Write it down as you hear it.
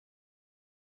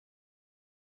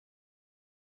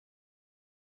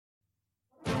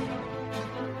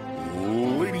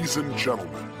Ladies and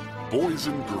gentlemen, boys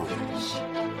and girls,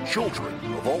 children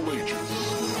of all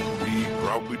ages, we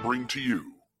proudly bring to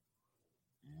you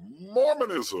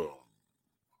Mormonism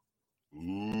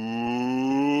Live!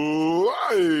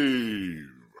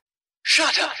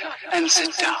 Shut up and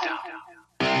sit down.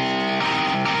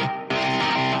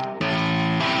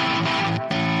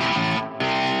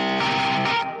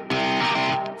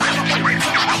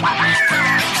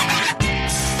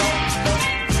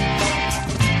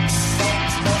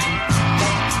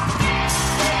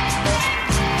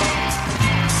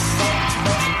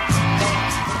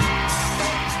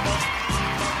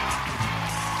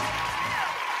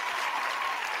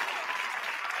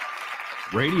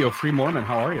 Radio Free Mormon,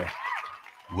 how are you?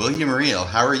 William Reel,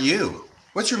 how are you?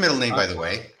 What's your middle name, by the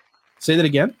way? Say that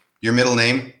again. Your middle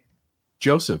name?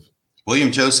 Joseph. William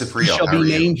Joseph Reel.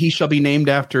 He shall be named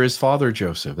after his father,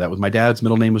 Joseph. That was my dad's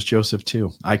middle name was Joseph,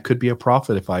 too. I could be a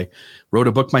prophet if I wrote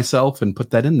a book myself and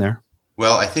put that in there.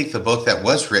 Well, I think the book that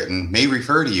was written may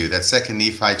refer to you. That's 2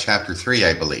 Nephi chapter 3,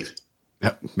 I believe.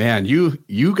 Man,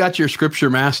 you got your scripture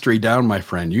mastery down, my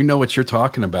friend. You know what you're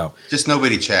talking about. Just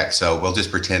nobody checks, so we'll just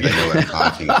pretend I know what I'm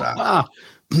talking about.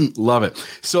 Love it.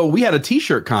 So we had a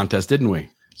T-shirt contest, didn't we?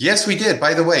 Yes, we did.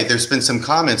 By the way, there's been some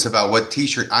comments about what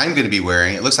T-shirt I'm going to be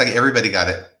wearing. It looks like everybody got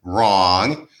it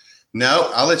wrong. No,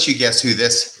 I'll let you guess who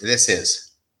this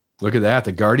is. Look at that,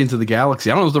 the Guardians of the Galaxy.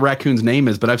 I don't know what the raccoon's name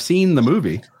is, but I've seen the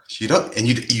movie.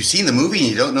 You've seen the movie and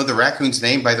you don't know the raccoon's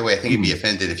name? By the way, I think you'd be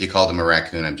offended if you called him a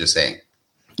raccoon. I'm just saying.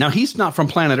 Now, he's not from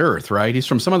planet Earth, right? He's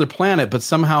from some other planet, but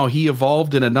somehow he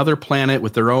evolved in another planet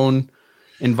with their own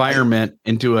environment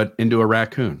into a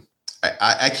raccoon.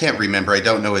 I can't remember. I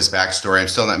don't know his backstory. I'm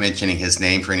still not mentioning his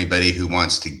name for anybody who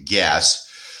wants to guess.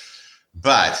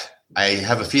 But I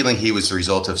have a feeling he was the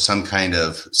result of some kind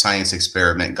of science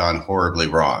experiment gone horribly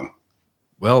wrong.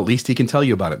 Well, at least he can tell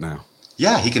you about it now.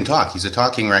 Yeah, he can talk. He's a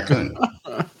talking raccoon.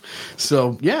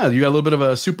 So, yeah, you got a little bit of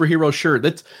a superhero shirt.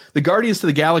 That's the Guardians of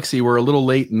the Galaxy were a little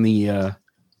late in the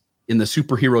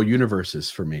superhero universes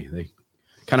for me. They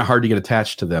kind of hard to get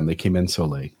attached to them. They came in so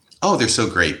late. Oh, they're so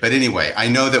great. But anyway, I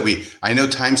know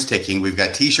time's ticking. We've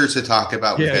got T-shirts to talk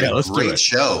about. We've got a great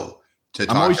show to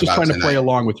talk about. I'm always just trying tonight. to play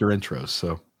along with your intros.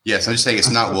 So yes, I'm just saying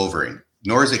it's not Wolverine,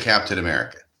 nor is it Captain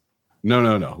America.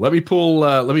 No. Let me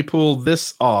pull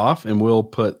this off, and we'll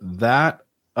put that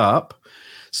up.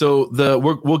 So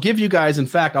we'll give you guys. In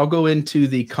fact, I'll go into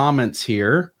the comments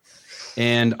here,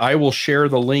 and I will share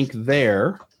the link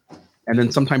there. And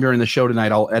then sometime during the show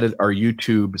tonight, I'll edit our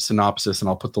YouTube synopsis, and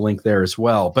I'll put the link there as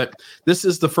well. But this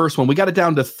is the first one. We got it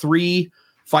down to 3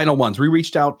 final ones. We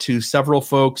reached out to several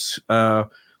folks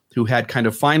who had kind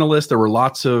of finalists. There were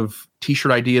lots of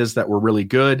T-shirt ideas that were really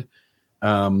good.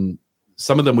 Some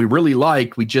of them we really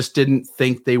liked. We just didn't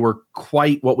think they were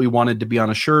quite what we wanted to be on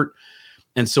a shirt.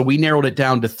 And so we narrowed it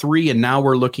down to 3, and now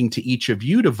we're looking to each of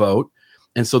you to vote.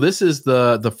 And so this is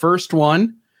the first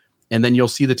one, and then you'll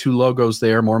see the 2 logos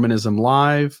there, Mormonism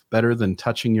Live, better than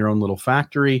touching your own little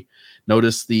factory.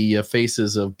 Notice the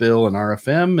faces of Bill and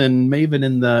RFM and Maven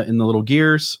in the little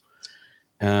gears.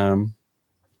 And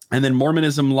then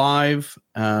Mormonism Live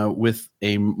with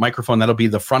a microphone. That'll be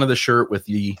the front of the shirt with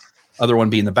the other one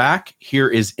being the back. Here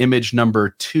is image number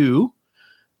 2.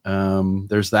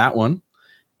 There's that one.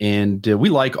 And we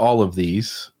like all of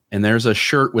these. And there's a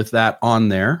shirt with that on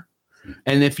there.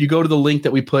 And if you go to the link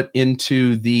that we put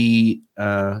into the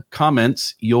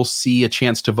comments, you'll see a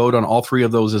chance to vote on all 3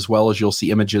 of those, as well as you'll see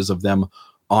images of them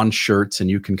on shirts. And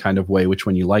you can kind of weigh which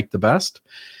one you like the best.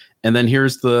 And then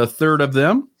here's the third of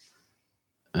them.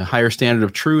 A Higher Standard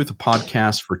of Truth, a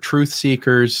podcast for truth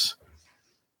seekers.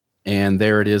 And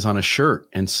there it is on a shirt.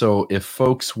 And so if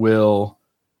folks will...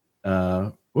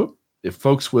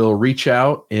 reach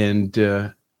out and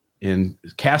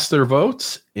cast their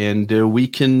votes, and we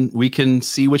can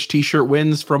see which T-shirt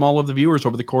wins from all of the viewers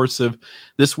over the course of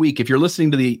this week. If you're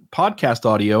listening to the podcast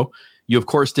audio, you of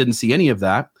course didn't see any of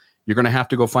that. You're going to have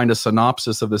to go find a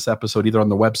synopsis of this episode either on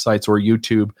the websites or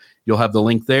YouTube. You'll have the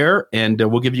link there, and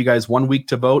we'll give you guys 1 week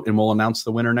to vote, and we'll announce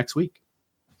the winner next week.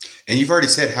 And you've already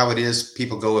said how it is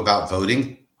people go about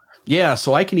voting. Yeah,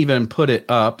 so I can even put it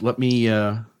up. Let me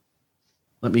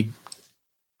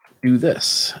do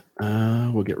this.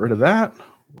 We'll get rid of that.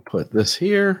 We'll put this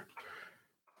here.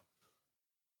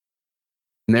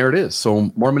 And there it is.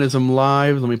 So Mormonism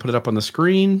Live. Let me put it up on the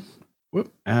screen.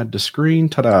 Add to screen.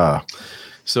 Ta-da.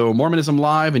 So Mormonism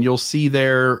Live, and you'll see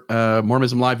there,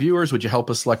 Mormonism Live viewers, would you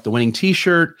help us select the winning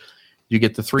T-shirt? You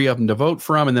get the 3 of them to vote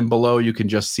from, and then below you can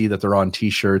just see that they're on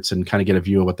T-shirts and kind of get a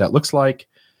view of what that looks like.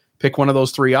 Pick one of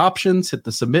those 3 options, hit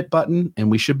the submit button, and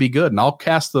we should be good. And I'll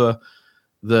cast the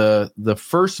the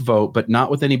first vote, but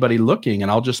not with anybody looking,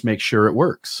 and I'll just make sure it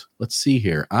works. Let's see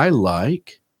here. I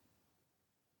like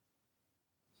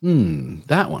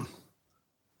that one.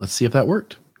 Let's see if that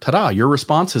worked. Ta-da! Your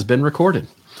response has been recorded.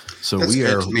 So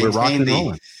we're rocking and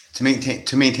rolling. To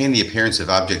maintain the appearance of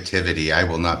objectivity, I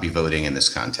will not be voting in this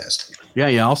contest. Yeah.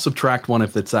 I'll subtract one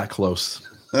if it's that close.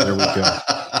 There we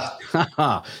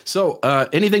go. So,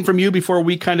 anything from you before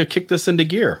we kind of kick this into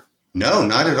gear? No,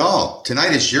 not at all.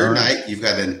 Tonight is your night. You've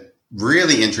got a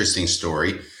really interesting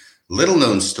story, little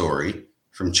known story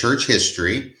from church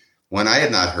history, one I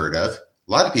had not heard of.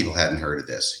 A lot of people hadn't heard of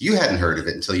this. You hadn't heard of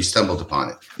it until you stumbled upon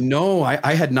it. No,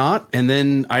 I had not. And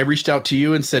then I reached out to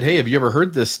you and said, hey, have you ever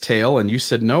heard this tale? And you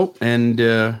said, nope. And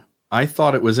I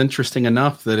thought it was interesting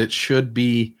enough that it should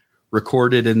be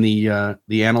recorded in the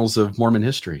annals of Mormon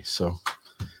history. So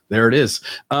there it is.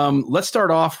 Let's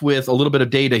start off with a little bit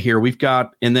of data here. We've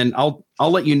got, and then I'll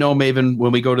let you know, Maven,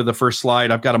 when we go to the first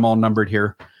slide. I've got them all numbered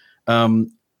here.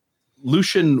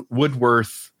 Lucian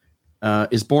Woodworth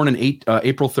is born in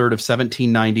April 3rd of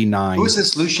 1799. Who is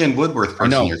this Lucian Woodworth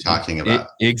person you're talking about?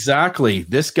 Exactly.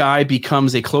 This guy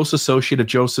becomes a close associate of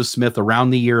Joseph Smith around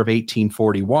the year of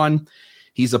 1841.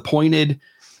 He's appointed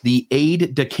the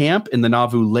aide de camp in the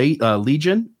Nauvoo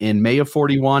Legion in May of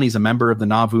 41. He's a member of the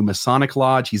Nauvoo Masonic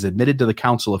Lodge. He's admitted to the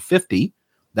Council of 50.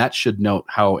 That should note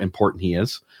how important he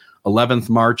is. 11th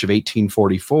March of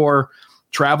 1844.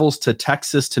 Travels to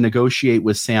Texas to negotiate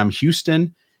with Sam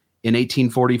Houston in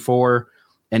 1844.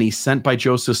 And he's sent by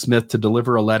Joseph Smith to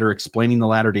deliver a letter explaining the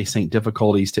Latter-day Saint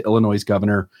difficulties to Illinois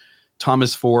Governor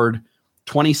Thomas Ford,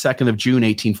 22nd of June,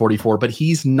 1844. But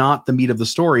he's not the meat of the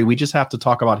story. We just have to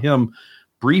talk about him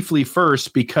briefly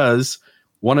first, because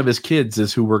one of his kids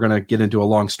is who we're going to get into a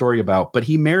long story about. But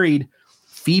he married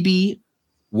Phoebe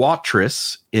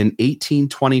Watrous in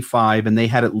 1825, and they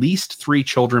had at least 3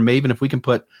 children. Maven, if we can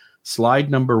put slide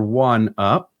number 1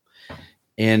 up.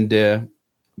 And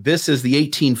this is the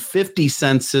 1850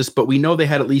 census, but we know they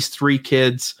had at least 3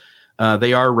 kids.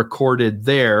 They are recorded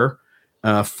there.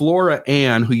 Flora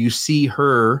Ann, who you see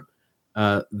her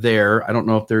there. I don't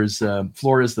know if there's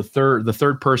Flora is the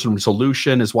third person. So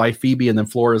Lucian, his wife Phoebe, and then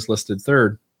Flora is listed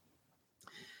third.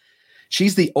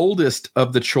 She's the oldest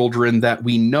of the children that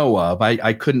we know of.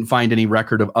 I couldn't find any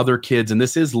record of other kids, and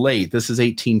this is late. This is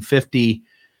 1850,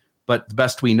 but the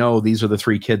best we know, these are the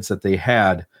 3 kids that they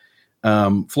had.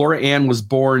 Flora Ann was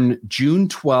born June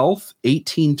 12th,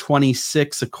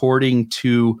 1826, according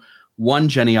to one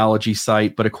genealogy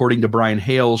site, but according to Brian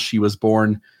Hales, she was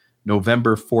born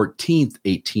November 14th,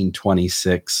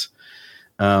 1826.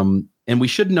 And we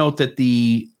should note that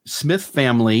the Smith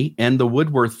family and the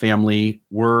Woodworth family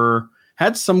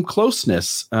had some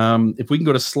closeness. If we can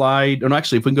go to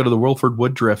if we can go to the Wilford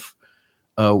Woodruff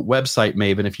website,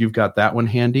 Maven, if you've got that one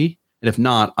handy. And if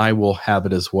not, I will have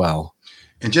it as well.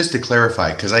 And just to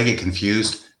clarify, because I get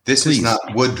confused, this is not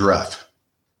Woodruff.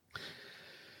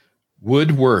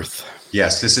 Woodworth.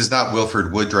 Yes, this is not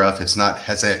Wilford Woodruff. It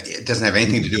doesn't have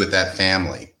anything to do with that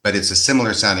family, but it's a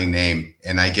similar sounding name,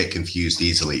 and I get confused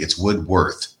easily. It's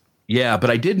Woodworth. Yeah,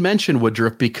 but I did mention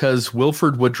Woodruff because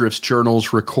Wilford Woodruff's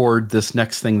journals record this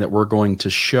next thing that we're going to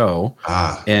show.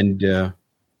 And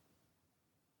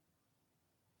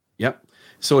yep.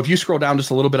 So if you scroll down just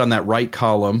a little bit on that right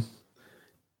column,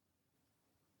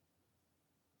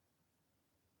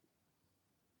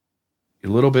 a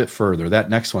little bit further,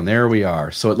 that next one, there we are.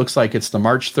 So it looks like it's the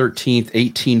March 13th,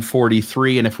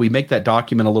 1843. And if we make that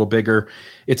document a little bigger,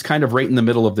 it's kind of right in the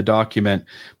middle of the document.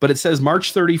 But it says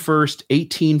March 31st,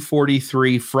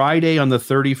 1843, Friday on the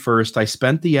 31st, I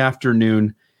spent the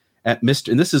afternoon at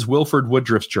and this is Wilford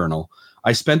Woodruff's journal.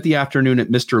 I spent the afternoon at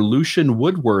Mr. Lucian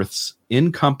Woodworth's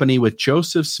in company with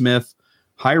Joseph Smith,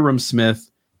 Hiram Smith,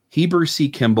 Heber C.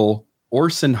 Kimball,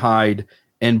 Orson Hyde,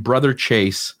 and Brother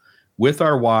Chase. With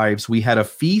our wives, we had a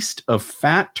feast of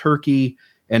fat turkey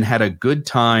and had a good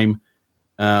time.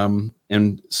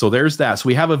 And so there's that. So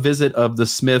we have a visit of the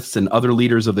Smiths and other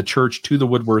leaders of the church to the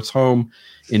Woodworth's home,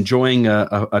 enjoying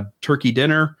a turkey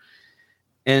dinner.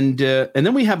 And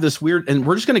then we have this weird, and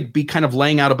we're just going to be kind of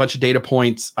laying out a bunch of data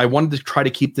points. I wanted to try to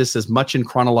keep this as much in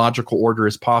chronological order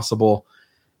as possible.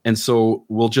 And so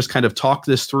we'll just kind of talk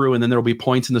this through, and then there'll be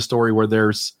points in the story where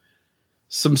there's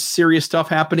some serious stuff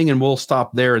happening, and we'll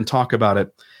stop there and talk about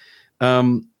it.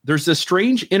 There's this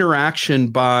strange interaction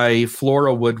by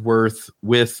Flora Woodworth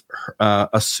with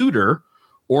a suitor,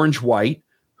 Orange White,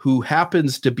 who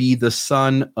happens to be the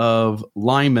son of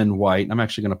Lyman White. I'm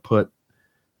actually going to put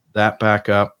that back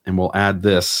up, and we'll add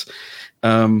this.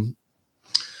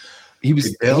 He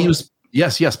was.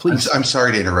 Yes, please. I'm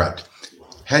sorry to interrupt.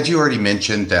 Had you already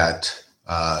mentioned that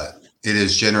it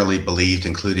is generally believed,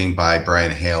 including by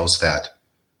Brian Hales, that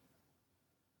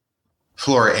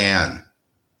Flora Ann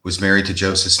was married to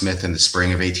Joseph Smith in the spring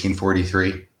of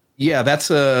 1843. Yeah, that's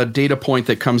a data point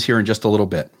that comes here in just a little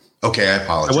bit. Okay, I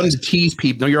apologize. I wanted to tease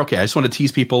people. No, you're okay. I just want to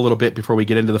tease people a little bit before we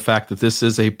get into the fact that this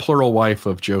is a plural wife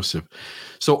of Joseph.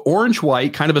 So orange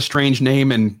white, kind of a strange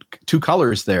name and two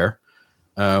colors there.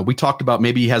 We talked about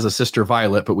maybe he has a sister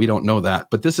Violet, but we don't know that.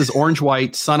 But this is Orange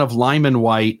White, son of Lyman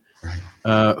White,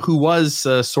 who was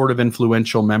a sort of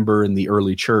influential member in the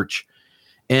early church.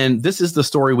 And this is the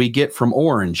story we get from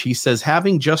Orange. He says,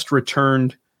 having just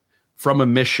returned from a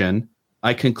mission,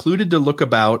 I concluded to look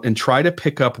about and try to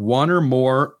pick up one or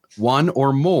more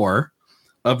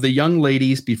of the young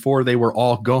ladies before they were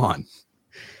all gone.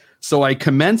 So I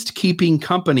commenced keeping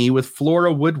company with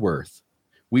Flora Woodworth.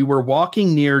 We were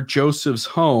walking near Joseph's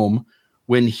home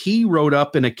when he rode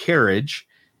up in a carriage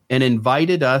and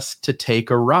invited us to take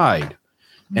a ride.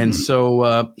 And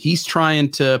so he's trying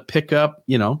to pick up,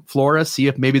 Flora, see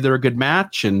if maybe they're a good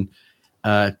match, and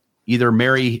either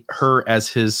marry her as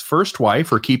his first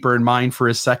wife or keep her in mind for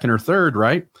his second or third,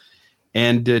 right?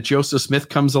 And Joseph Smith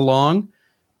comes along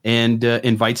and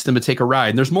invites them to take a ride.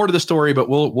 And there's more to the story, but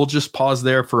we'll just pause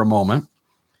there for a moment.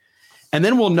 And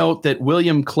then we'll note that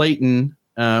William Clayton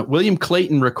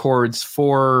records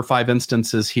 4 or 5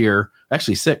 instances here,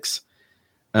 actually 6.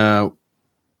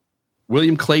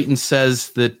 William Clayton says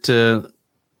that,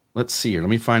 let's see here. Let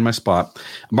me find my spot.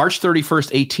 March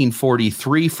 31st,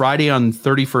 1843, Friday on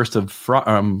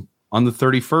 31st on the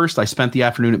 31st, I spent the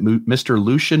afternoon at Mr.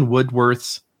 Lucian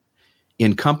Woodworth's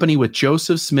in company with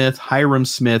Joseph Smith, Hiram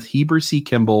Smith, Heber C.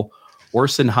 Kimball,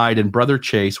 Orson Hyde, and Brother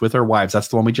Chase with their wives. That's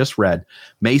the one we just read.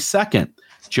 May 2nd,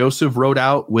 Joseph rode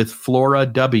out with Flora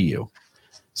W.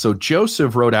 So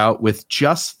Joseph rode out with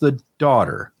just the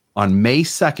daughter on May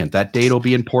 2nd. That date will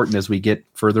be important as we get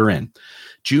further in.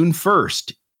 June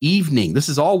 1st, evening. This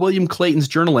is all William Clayton's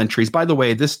journal entries. By the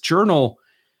way, this journal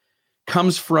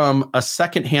comes from a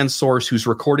secondhand source who's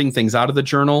recording things out of the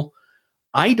journal.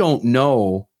 I don't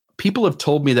know. People have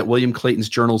told me that William Clayton's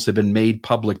journals have been made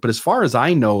public, but as far as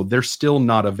I know, they're still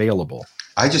not available.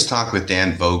 I just talked with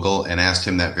Dan Vogel and asked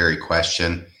him that very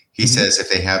question. He says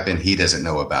if they have been, he doesn't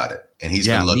know about it. And he's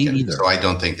been looking, so I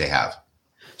don't think they have.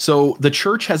 So the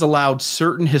church has allowed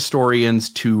certain historians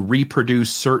to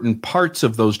reproduce certain parts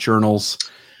of those journals,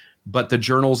 but the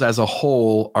journals as a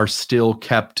whole are still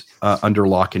kept under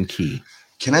lock and key.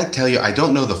 Can I tell you, I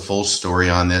don't know the full story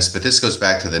on this, but this goes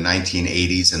back to the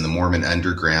 1980s and the Mormon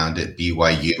underground at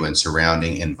BYU and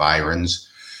surrounding environs.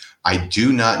 I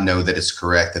do not know that it's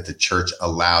correct that the church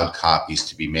allowed copies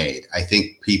to be made. I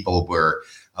think people were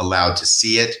allowed to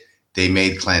see it. They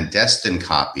made clandestine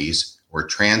copies or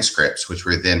transcripts, which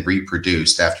were then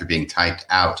reproduced after being typed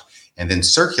out and then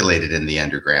circulated in the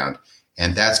underground.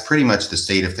 And that's pretty much the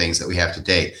state of things that we have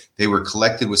today. They were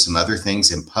collected with some other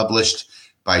things and published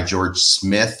by George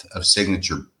Smith of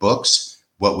Signature Books,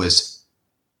 what was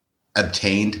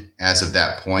obtained as of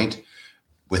that point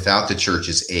without the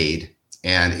church's aid.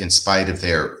 And in spite of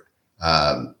their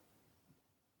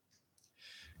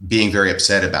being very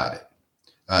upset about it,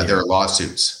 there are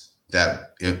lawsuits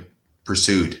that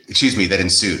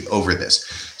ensued over this.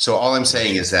 So all I'm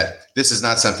saying is that this is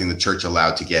not something the church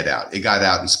allowed to get out. It got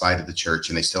out in spite of the church,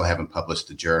 and they still haven't published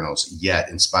the journals yet,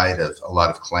 in spite of a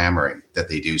lot of clamoring that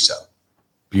they do so.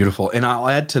 Beautiful. And I'll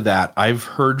add to that. I've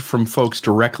heard from folks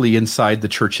directly inside the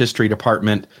church history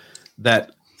department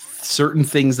that certain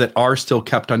things that are still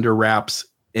kept under wraps,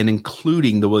 and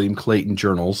including the William Clayton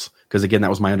journals, because again, that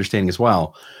was my understanding as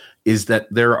well, is that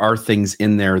there are things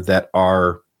in there that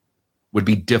would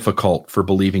be difficult for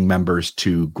believing members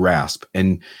to grasp.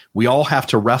 And we all have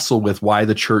to wrestle with why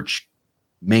the church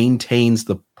maintains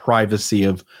the privacy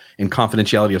of and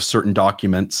confidentiality of certain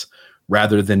documents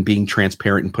rather than being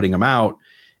transparent and putting them out.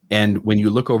 And when you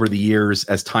look over the years,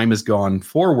 as time has gone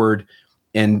forward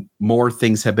and more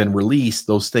things have been released,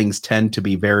 those things tend to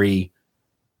be very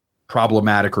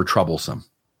problematic or troublesome,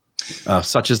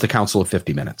 such as the Council of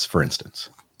 50 Minutes, for instance.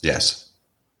 Yes.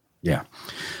 Yeah.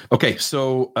 Okay.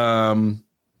 So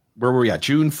where were we at?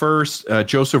 June 1st,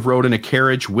 Joseph rode in a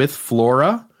carriage with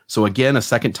Flora. So again, a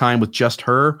second time with just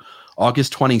her.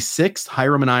 August 26th,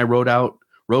 Hiram and I rode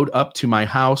up to my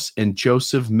house, and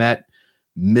Joseph met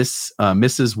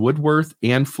Mrs. Woodworth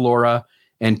and Flora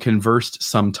and conversed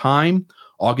some time.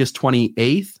 August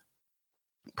 28th,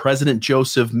 President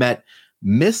Joseph met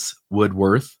Miss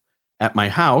Woodworth at my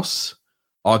house.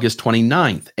 August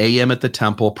 29th, a.m. at the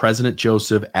temple, President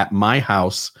Joseph at my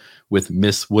house with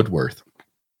Miss Woodworth.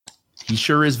 He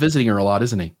sure is visiting her a lot,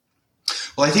 isn't he?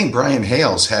 Well, I think Brian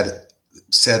Hales had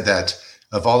said that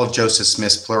of all of Joseph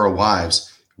Smith's plural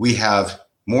wives, we have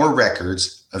more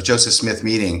records of Joseph Smith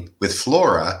meeting with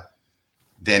Flora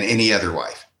than any other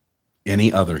wife.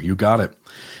 Any other, you got it.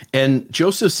 And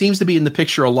Joseph seems to be in the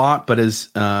picture a lot, but as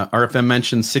RFM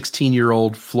mentioned,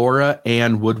 16-year-old Flora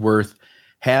Ann Woodworth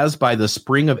has, by the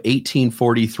spring of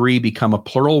 1843, become a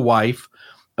plural wife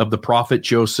of the prophet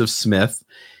Joseph Smith.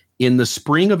 In the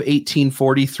spring of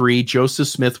 1843, Joseph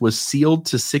Smith was sealed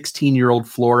to 16-year-old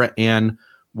Flora Ann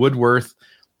Woodworth.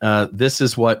 This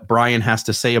is what Brian has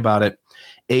to say about it.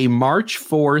 A March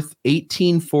 4th,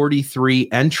 1843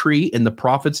 entry in the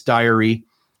prophet's diary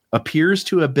appears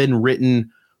to have been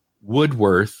written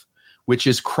Woodworth, which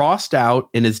is crossed out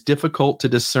and is difficult to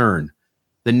discern.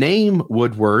 The name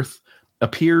Woodworth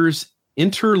appears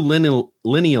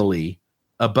interlineally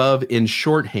above in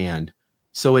shorthand,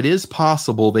 so it is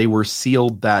possible they were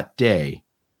sealed that day.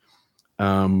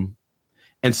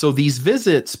 And so these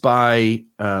visits by,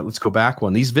 let's go back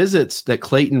one, these visits that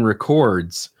Clayton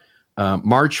records,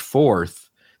 March 4th,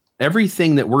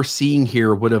 everything that we're seeing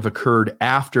here would have occurred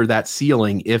after that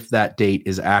sealing if that date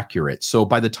is accurate. So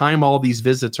by the time all these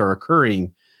visits are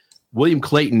occurring, William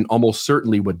Clayton almost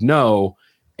certainly would know,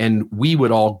 and we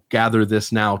would all gather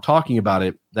this now talking about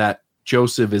it, that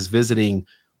Joseph is visiting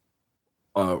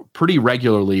pretty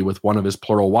regularly with one of his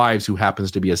plural wives, who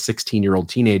happens to be a 16-year-old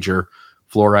teenager,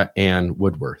 Flora Ann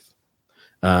Woodworth.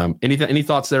 Any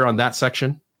thoughts there on that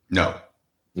section? No.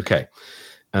 Okay.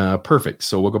 Perfect.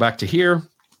 So we'll go back to here.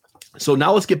 So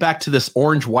now let's get back to this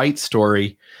Orange White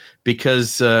story,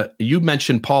 because you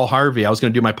mentioned Paul Harvey. I was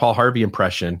going to do my Paul Harvey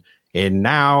impression. And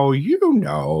now you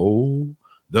know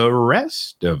the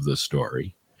rest of the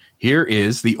story. Here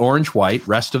is the Orange White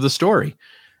rest of the story.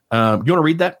 You want to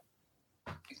read that?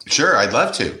 Sure, I'd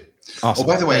love to. Awesome. Oh,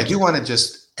 by the way, I do want to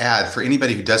just add, for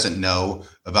anybody who doesn't know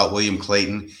about William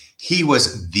Clayton, he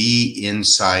was the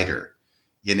insider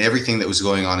in everything that was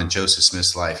going on in Joseph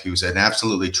Smith's life. He was an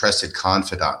absolutely trusted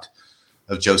confidant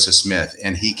of Joseph Smith,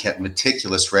 and he kept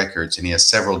meticulous records, and he has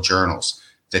several journals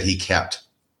that he kept.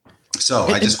 So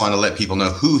I just want to let people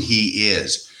know who he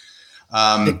is.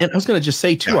 And I was going to just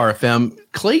say too, RFM,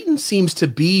 Clayton seems to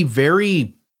be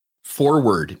very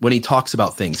forward when he talks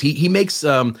about things. He makes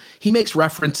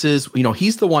references. You know,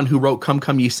 he's the one who wrote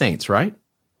 "Come, Ye Saints," right?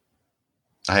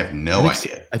 I have no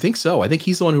idea. I think so. I think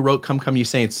he's the one who wrote "Come, Ye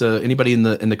Saints." Anybody in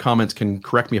the comments can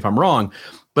correct me if I'm wrong,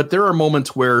 but there are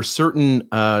moments where certain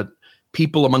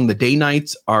people among the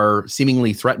Danites are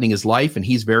seemingly threatening his life, and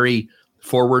he's very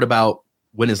forward about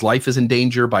when his life is in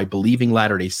danger by believing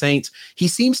Latter-day Saints. He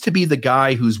seems to be the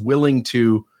guy who's willing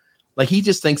to, like, he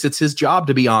just thinks it's his job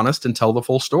to be honest and tell the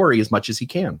full story as much as he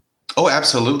can. Oh,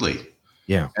 absolutely.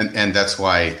 Yeah. And that's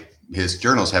why his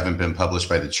journals haven't been published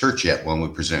by the church yet, one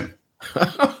would presume.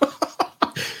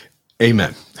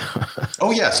 Amen.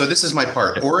 Oh, yeah. So this is my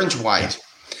part. Orange White.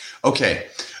 Okay.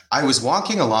 I was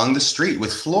walking along the street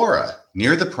with Flora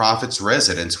near the prophet's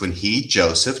residence when he,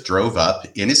 Joseph, drove up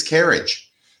in his carriage,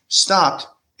 stopped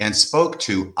and spoke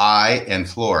to I and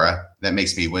Flora. That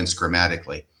makes me wince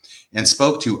grammatically. And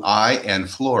spoke to I and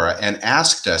Flora and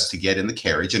asked us to get in the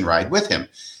carriage and ride with him.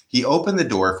 He opened the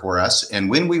door for us, and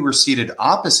when we were seated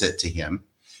opposite to him,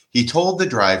 he told the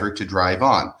driver to drive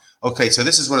on. Okay, so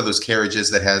this is one of those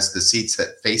carriages that has the seats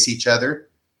that face each other,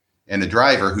 and the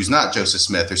driver, who's not Joseph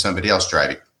Smith or somebody else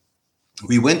driving.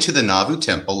 We went to the Nauvoo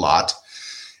Temple lot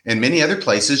and many other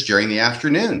places during the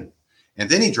afternoon.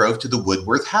 And then he drove to the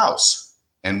Woodworth house,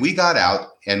 and we got out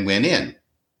and went in.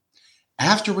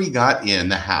 After we got in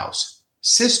the house,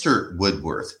 Sister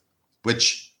Woodworth,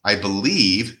 which I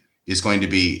believe is going to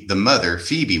be the mother,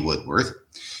 Phoebe Woodworth,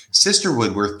 Sister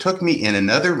Woodworth took me in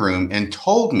another room and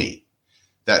told me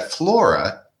that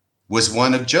Flora was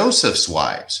one of Joseph's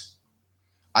wives.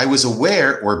 I was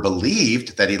aware or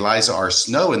believed that Eliza R.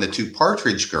 Snow and the two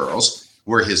Partridge girls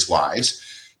were his wives,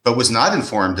 but was not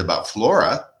informed about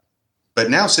Flora. But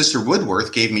now Sister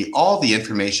Woodworth gave me all the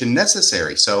information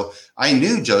necessary, so I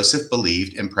knew Joseph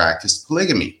believed and practiced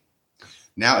polygamy.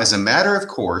 Now, as a matter of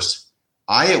course,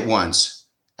 I at once,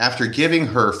 after giving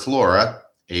her, Flora,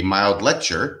 a mild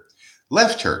lecture,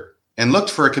 left her and looked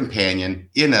for a companion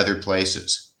in other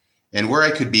places, and where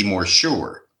I could be more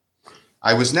sure.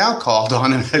 I was now called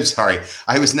on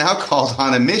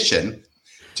a mission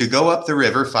to go up the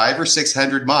river 500 or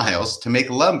 600 miles to make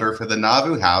lumber for the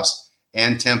Nauvoo house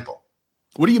and temple.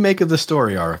 What do you make of the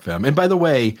story, RFM? And by the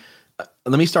way,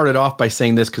 let me start it off by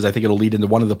saying this, because I think it'll lead into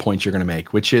one of the points you're going to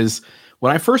make, which is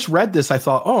when I first read this, I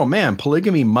thought, oh man,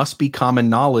 polygamy must be common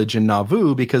knowledge in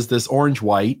Nauvoo, because this Orange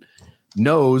White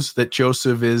knows that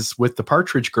Joseph is with the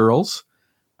Partridge girls,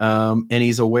 and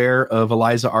he's aware of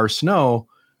Eliza R. Snow.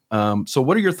 So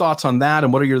what are your thoughts on that?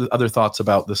 And what are your other thoughts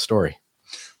about this story?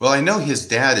 Well, I know his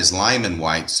dad is Lyman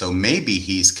White, so maybe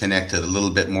he's connected a little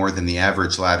bit more than the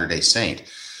average Latter-day Saint.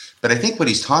 But I think what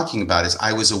he's talking about is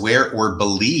I was aware or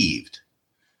believed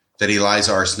that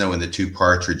Eliza R. Snow and the two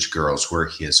Partridge girls were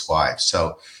his wives.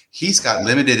 So he's got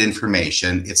limited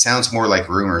information. It sounds more like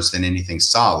rumors than anything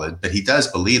solid, but he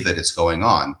does believe that it's going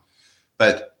on.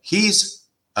 But he's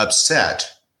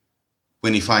upset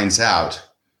when he finds out,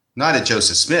 not at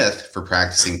Joseph Smith for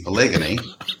practicing polygamy,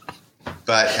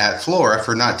 but at Flora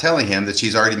for not telling him that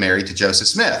she's already married to Joseph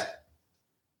Smith.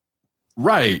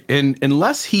 Right. And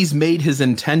unless he's made his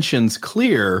intentions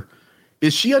clear,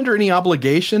 is she under any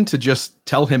obligation to just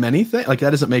tell him anything? Like, that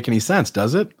doesn't make any sense,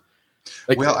 does it?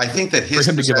 Like, well, I think that his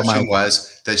perception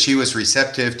was that she was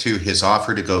receptive to his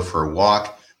offer to go for a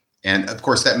walk. And of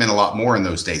course, that meant a lot more in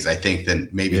those days, I think, than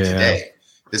maybe today.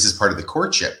 This is part of the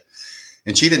courtship.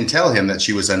 And she didn't tell him that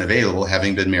she was unavailable,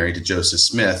 having been married to Joseph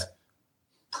Smith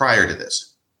prior to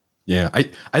this. Yeah,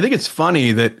 I think it's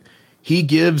funny that he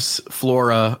gives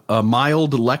Flora a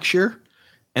mild lecture,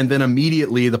 and then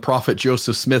immediately the prophet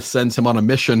Joseph Smith sends him on a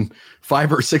mission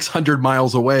 500 or 600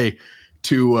 miles away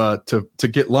to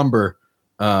get lumber.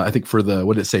 I think for the,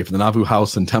 what did it say, for the Nauvoo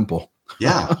house and temple.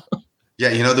 Yeah. Yeah.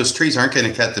 You know, those trees aren't going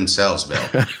to cut themselves,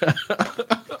 Bill.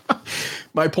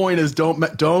 My point is,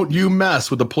 don't you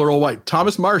mess with the plural wife.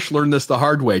 Thomas Marsh learned this the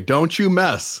hard way. Don't you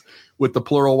mess with the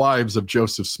plural wives of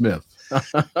Joseph Smith.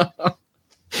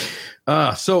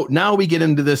 So now we get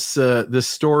into this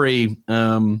story.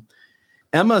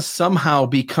 Emma somehow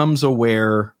becomes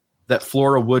aware that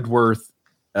Flora Woodworth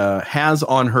has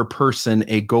on her person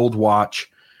a gold watch,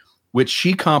 which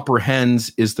she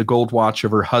comprehends is the gold watch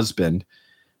of her husband,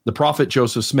 the prophet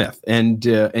Joseph Smith. And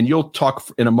you'll talk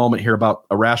in a moment here about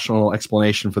a rational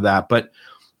explanation for that. But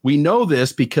we know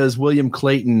this because William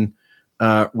Clayton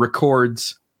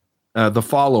records the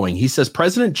following. He says,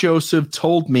 President Joseph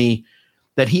told me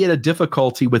that he had a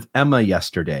difficulty with Emma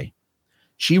yesterday.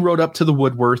 She rode up to the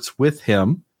Woodworths with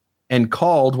him and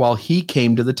called while he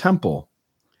came to the temple.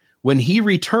 When he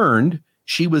returned,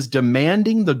 she was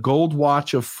demanding the gold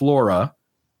watch of Flora,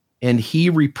 and he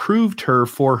reproved her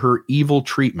for her evil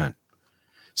treatment.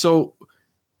 So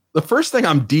the first thing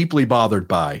I'm deeply bothered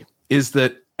by is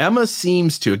that Emma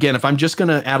seems to, again, if I'm just going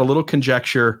to add a little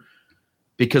conjecture,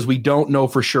 because we don't know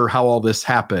for sure how all this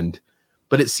happened,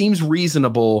 but it seems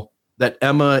reasonable that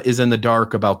Emma is in the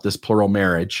dark about this plural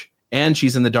marriage, and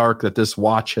she's in the dark that this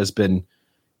watch has been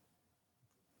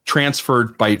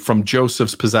transferred from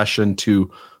Joseph's possession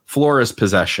to Flora's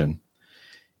possession.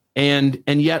 And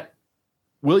yet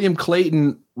William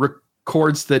Clayton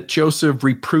records that Joseph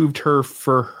reproved her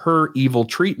for her evil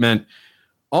treatment,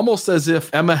 almost as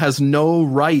if Emma has no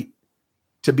right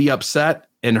to be upset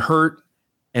and hurt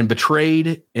and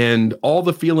betrayed and all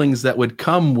the feelings that would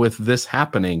come with this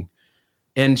happening.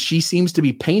 And she seems to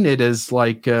be painted as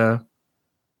like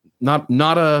not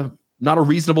a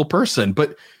reasonable person.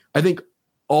 But I think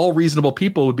all reasonable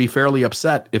people would be fairly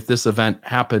upset if this event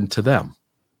happened to them.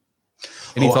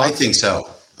 Any thoughts? I think so.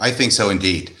 I think so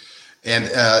indeed. And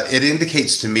it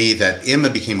indicates to me that Emma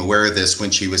became aware of this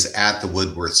when she was at the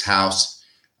Woodworth's house.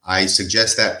 I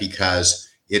suggest that because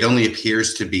it only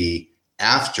appears to be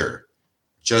after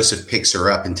Joseph picks her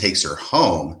up and takes her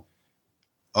home.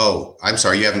 Oh, I'm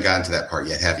sorry. You haven't gotten to that part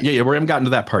yet, have you? Yeah, we haven't gotten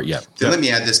to that part yet. Then let me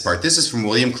add this part. This is from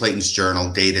William Clayton's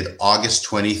journal dated August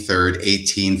 23rd,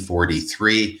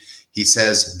 1843. He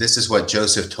says, this is what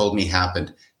Joseph told me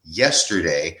happened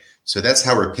yesterday. So that's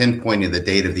how we're pinpointing the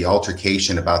date of the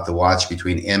altercation about the watch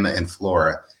between Emma and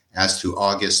Flora as to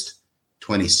August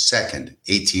 22nd,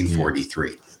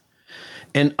 1843.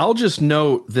 And I'll just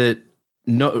note that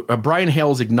Brian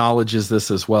Hales acknowledges this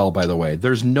as well, by the way.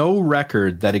 There's no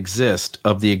record that exists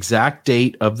of the exact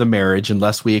date of the marriage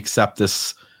unless we accept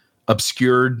this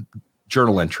obscured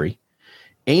journal entry.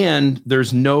 And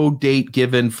there's no date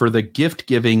given for the gift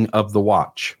giving of the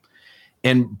watch.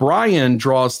 And Brian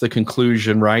draws the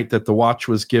conclusion, right, that the watch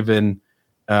was given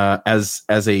as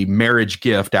a marriage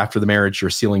gift after the marriage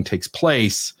or sealing takes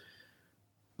place.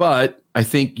 But I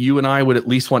think you and I would at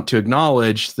least want to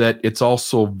acknowledge that it's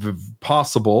also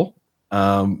possible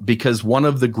because one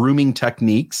of the grooming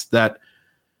techniques that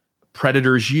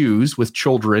predators use with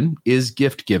children is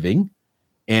gift giving.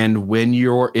 And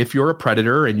if you're a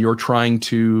predator and you're trying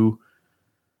to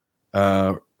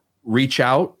reach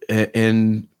out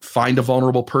and find a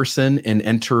vulnerable person and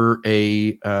enter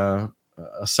a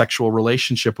sexual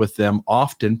relationship with them,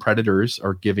 often predators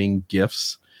are giving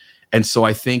gifts. And so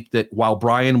I think that while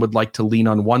Brian would like to lean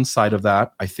on one side of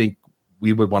that, I think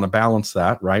we would want to balance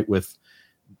that, right, with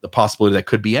the possibility that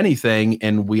could be anything,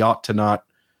 and we ought to not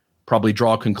probably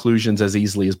draw conclusions as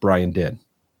easily as Brian did.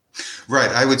 Right.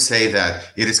 I would say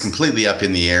that it is completely up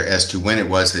in the air as to when it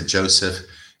was that Joseph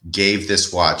gave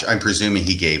this watch. I'm presuming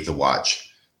he gave the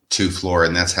watch to Flora,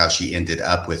 and that's how she ended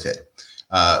up with it.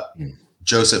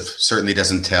 Joseph certainly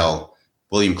doesn't tell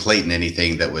William Clayton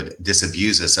anything that would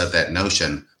disabuse us of that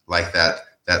notion, like that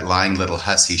lying little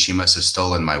hussy, she must have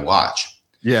stolen my watch.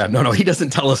 Yeah, no, he doesn't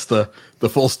tell us the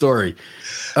full story.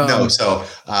 No, so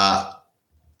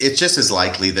it's just as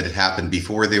likely that it happened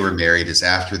before they were married as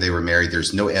after they were married.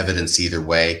 There's no evidence either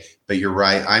way. But you're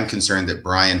right. I'm concerned that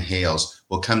Brian Hales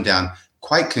will come down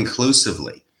quite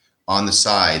conclusively on the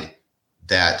side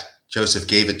that Joseph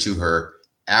gave it to her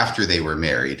after they were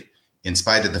married, in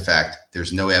spite of the fact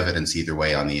there's no evidence either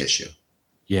way on the issue.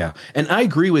 Yeah. And I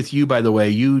agree with you, by the way.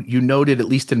 You noted, at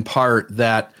least in part,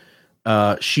 that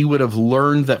she would have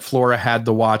learned that Flora had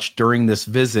the watch during this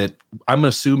visit. I'm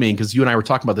assuming, because you and I were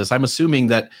talking about this, I'm assuming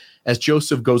that as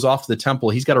Joseph goes off to the temple,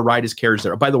 he's got to ride his carriage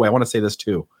there. By the way, I want to say this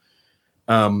too.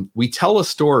 We tell a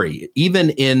story, even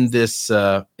in this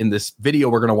video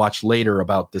we're going to watch later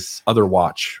about this other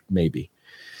watch, maybe.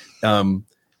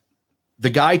 The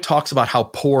guy talks about how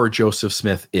poor Joseph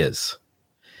Smith is.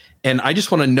 And I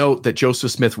just want to note that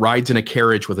Joseph Smith rides in a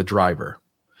carriage with a driver.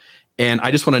 And I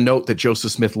just want to note that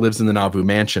Joseph Smith lives in the Nauvoo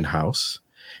Mansion house.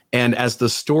 And as the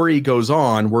story goes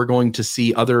on, we're going to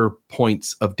see other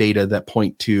points of data that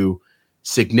point to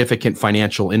significant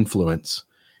financial influence.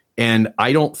 And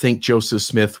I don't think Joseph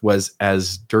Smith was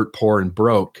as dirt poor and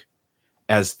broke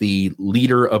as the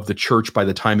leader of the church by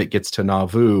the time it gets to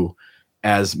Nauvoo,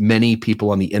 as many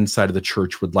people on the inside of the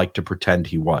church would like to pretend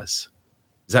he was.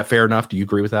 Is that fair enough? Do you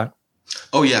agree with that?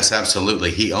 Oh, yes,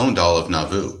 absolutely. He owned all of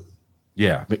Nauvoo.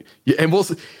 Yeah. And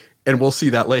we'll see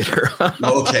that later.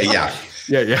 Okay. Yeah.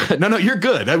 Yeah. No, you're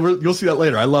good. You'll see that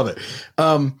later. I love it.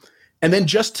 And then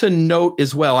just to note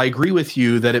as well, I agree with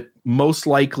you that it most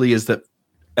likely is that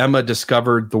Emma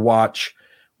discovered the watch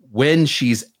when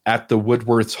she's at the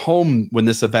Woodworth's home when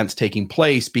this event's taking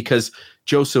place, because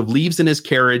Joseph leaves in his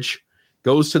carriage,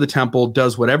 goes to the temple,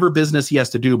 does whatever business he has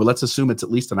to do, but let's assume it's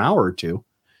at least an hour or two.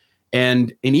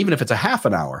 And even if it's a half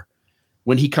an hour,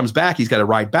 when he comes back, he's got to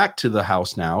ride back to the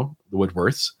house now, the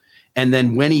Woodworths. And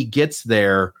then when he gets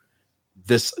there,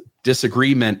 this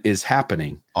disagreement is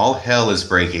happening. All hell is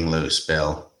breaking loose,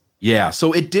 Bill. Yeah.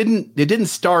 So it didn't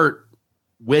start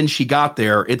when she got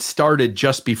there. It started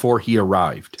just before he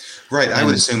arrived. Right. I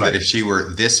would assume that if she were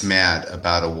this mad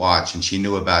about a watch and she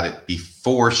knew about it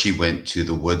before she went to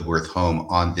the Woodworth home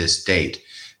on this date,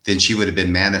 then she would have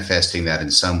been manifesting that in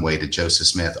some way to Joseph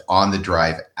Smith on the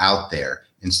drive out there,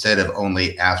 instead of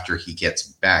only after he gets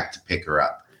back to pick her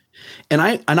up. And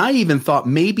I even thought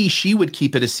maybe she would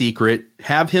keep it a secret,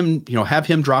 have him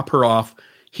drop her off.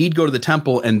 He'd go to the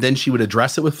temple, and then she would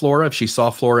address it with Flora if she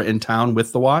saw Flora in town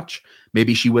with the watch.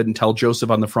 Maybe she wouldn't tell Joseph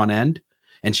on the front end,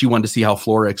 and she wanted to see how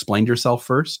Flora explained herself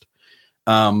first.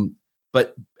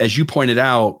 But as you pointed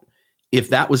out, if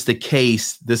that was the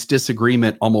case, this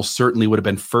disagreement almost certainly would have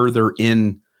been further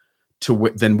in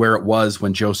than where it was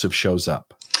when Joseph shows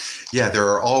up. Yeah, there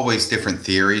are always different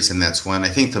theories, and that's one. I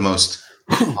think the most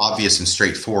obvious and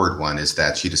straightforward one is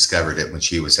that she discovered it when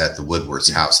she was at the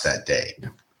Woodward's house that day. Yeah,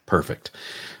 perfect.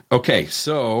 Okay,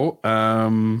 so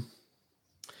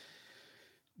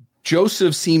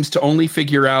Joseph seems to only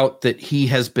figure out that he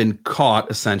has been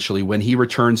caught, essentially, when he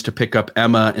returns to pick up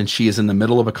Emma, and she is in the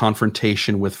middle of a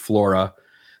confrontation with Flora,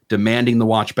 demanding the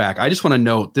watch back. I just want to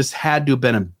note, this had to have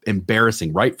been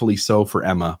embarrassing, rightfully so, for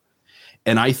Emma.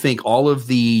 And I think all of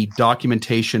the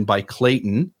documentation by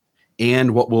Clayton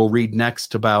and what we'll read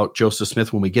next about Joseph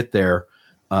Smith when we get there,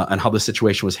 and how the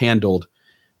situation was handled,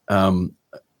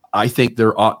 I think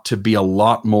there ought to be a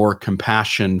lot more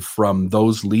compassion from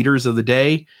those leaders of the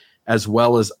day, as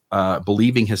well as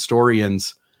believing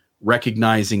historians,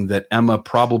 recognizing that Emma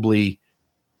probably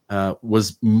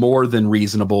was more than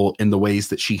reasonable in the ways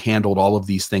that she handled all of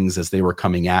these things as they were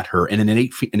coming at her. And in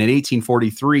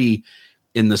 1843,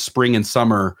 in the spring and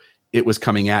summer, it was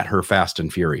coming at her fast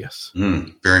and furious.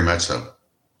 Very much so.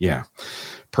 Yeah.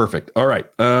 Perfect. All right.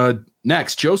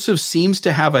 Next, Joseph seems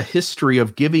to have a history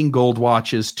of giving gold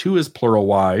watches to his plural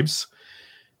wives.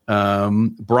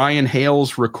 Brian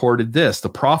Hales recorded this: the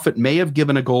prophet may have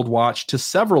given a gold watch to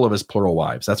several of his plural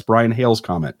wives. That's Brian Hales'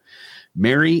 comment.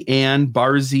 Mary Ann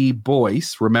Barzee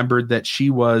Boyce remembered that she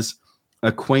was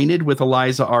acquainted with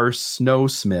Eliza R. Snow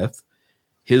Smith,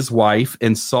 his wife,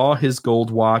 and saw his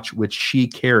gold watch, which she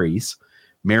carries.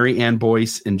 Mary Ann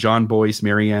Boyce and John Boyce,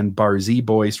 Mary Ann Barzee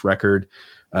Boyce record.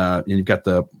 And you've got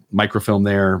the microfilm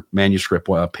there, manuscript,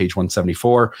 page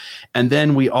 174. And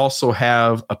then we also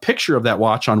have a picture of that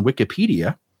watch on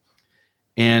Wikipedia.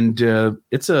 And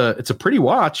it's a pretty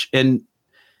watch. And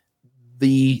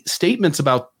the statements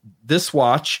about this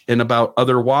watch and about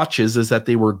other watches is that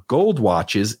they were gold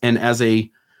watches. And as a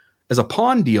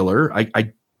pawn dealer,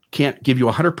 I can't give you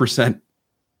 100%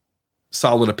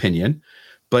 solid opinion,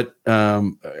 but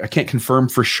I can't confirm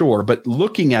for sure. But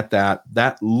looking at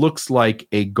that looks like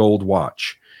a gold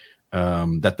watch.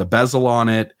 That the bezel on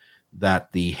it,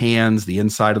 that the hands, the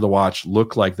inside of the watch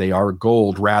look like they are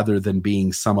gold rather than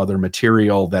being some other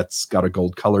material that's got a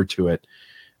gold color to it.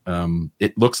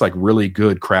 It looks like really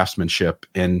good craftsmanship,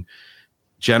 and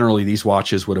generally these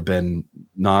watches would have been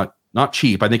not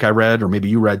cheap. I think I read, or maybe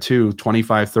you read too,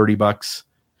 $25-$30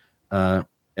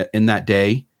 in that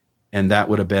day. And that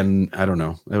would have been, I don't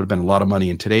know, it would have been a lot of money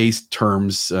in today's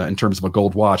terms, in terms of a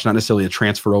gold watch, not necessarily a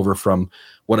transfer over from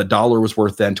what $1 was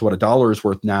worth then to what $1 is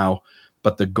worth now,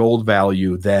 but the gold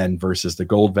value then versus the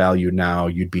gold value now,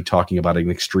 you'd be talking about an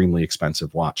extremely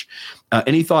expensive watch.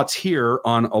 Any thoughts here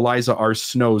on Eliza R.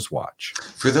 Snow's watch?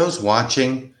 For those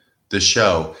watching the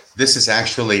show, this is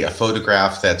actually a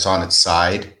photograph that's on its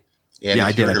side. And yeah,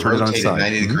 if you were to rotate it 90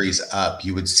 mm-hmm. degrees up,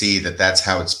 you would see that that's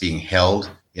how it's being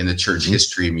held in the Church mm-hmm.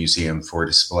 History Museum for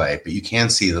display. But you can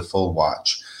see the full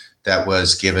watch that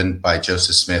was given by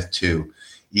Joseph Smith to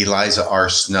Eliza R.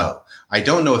 Snow. I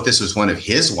don't know if this was one of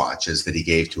his watches that he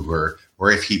gave to her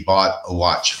or if he bought a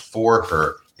watch for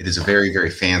her. It is a very, very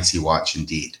fancy watch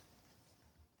indeed.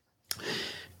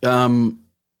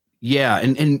 Yeah.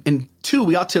 And two,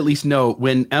 we ought to at least know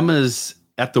when Emma's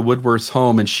at the Woodworth's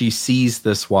home and she sees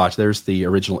this watch, there's the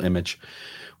original image.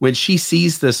 When she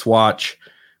sees this watch,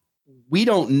 we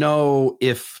don't know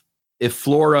if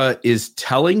Flora is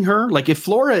telling her, like if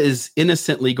Flora is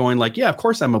innocently going like, yeah, of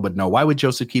course Emma would know. Why would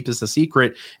Joseph keep this a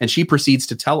secret? And she proceeds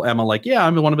to tell Emma like, yeah,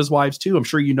 I'm one of his wives too. I'm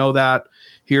sure you know that.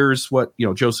 Here's what,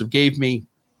 Joseph gave me.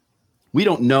 We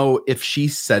don't know if she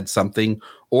said something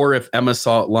or if Emma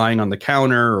saw it lying on the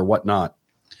counter or whatnot.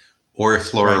 Or if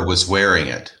Flora was wearing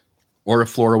it. Or if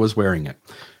Flora was wearing it.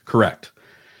 Correct.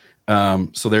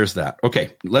 So there's that.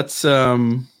 Okay, let's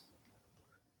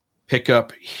pick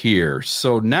up here.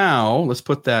 So now let's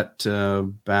put that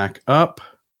back up.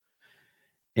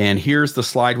 And here's the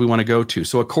slide we want to go to.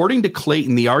 So according to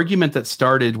Clayton, the argument that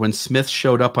started when Smith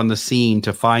showed up on the scene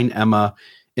to find Emma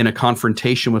in a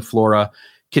confrontation with Flora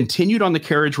continued on the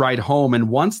carriage ride home. And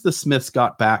once the Smiths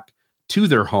got back to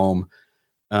their home,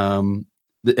 and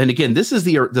again, this is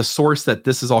the source that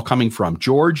this is all coming from.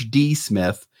 George D.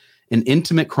 Smith, An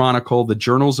Intimate Chronicle, The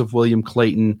Journals of William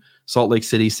Clayton, Salt Lake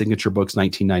City, Signature Books,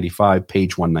 1995,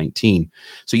 page 119.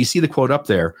 So you see the quote up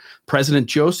there. President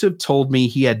Joseph told me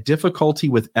he had difficulty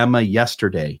with Emma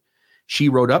yesterday. She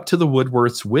rode up to the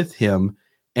Woodworths with him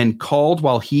and called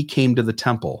while he came to the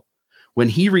temple. When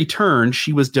he returned,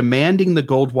 she was demanding the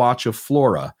gold watch of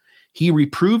Flora. He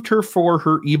reproved her for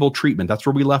her evil treatment. That's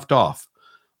where we left off.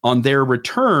 On their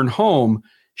return home,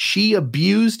 she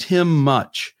abused him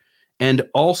much. And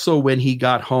also when he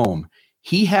got home,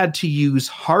 he had to use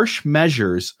harsh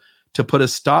measures to put a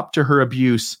stop to her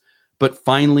abuse, but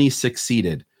finally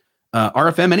succeeded.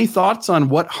 RFM, any thoughts on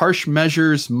what harsh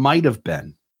measures might have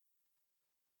been?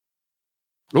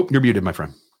 Oh, you're muted, my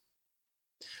friend.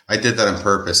 I did that on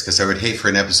purpose because I would hate for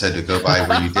an episode to go by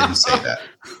where you didn't say that.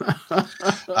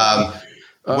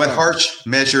 What harsh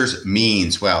measures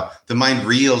means? Well, the mind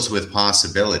reels with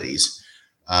possibilities.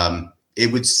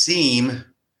 It would seem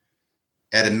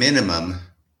at a minimum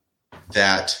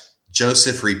that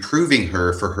Joseph reproving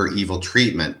her for her evil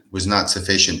treatment was not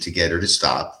sufficient to get her to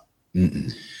stop.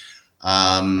 And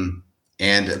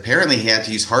apparently he had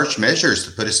to use harsh measures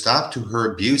to put a stop to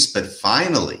her abuse, but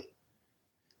finally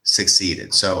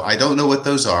succeeded. So I don't know what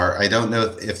those are. I don't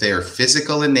know if they are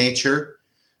physical in nature.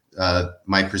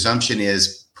 My presumption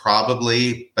is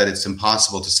probably, but it's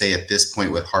impossible to say at this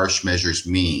point what harsh measures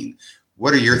mean.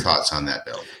 What are your thoughts on that,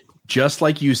 Bill? Just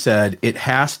like you said, it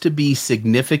has to be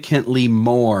significantly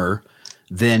more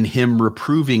than him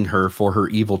reproving her for her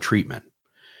evil treatment.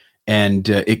 And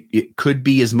it could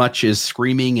be as much as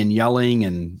screaming and yelling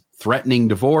and threatening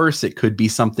divorce. It could be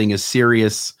something as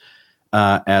serious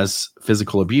as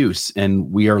physical abuse.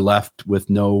 And we are left with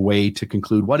no way to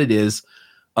conclude what it is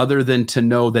other than to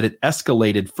know that it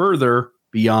escalated further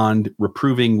beyond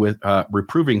reproving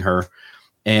her.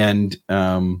 And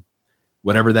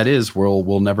whatever that is,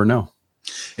 we'll never know.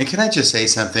 And can I just say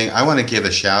something? I want to give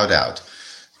a shout out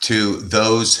to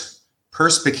those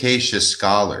perspicacious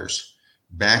scholars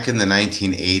back in the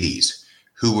 1980s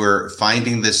who were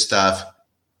finding this stuff,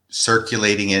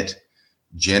 circulating it,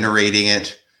 generating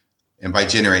it. And by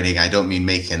generating, I don't mean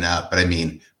making up, but I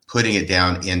mean putting it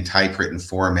down in typewritten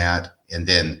format and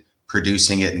then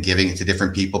producing it and giving it to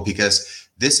different people, because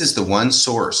this is the one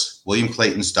source, William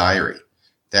Clayton's diary,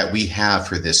 that we have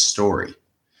for this story.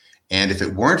 And if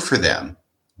it weren't for them,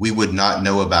 we would not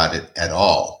know about it at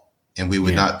all. And we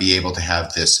would not be able to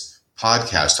have this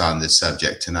podcast on this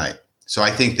subject tonight. So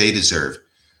I think they deserve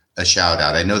a shout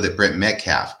out. I know that Brent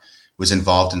Metcalf was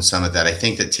involved in some of that. I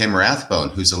think that Tim Rathbone,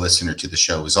 who's a listener to the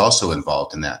show, was also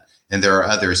involved in that. And there are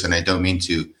others, and I don't mean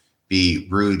to be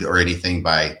rude or anything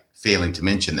by failing to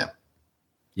mention them.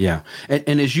 Yeah.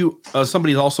 And as you,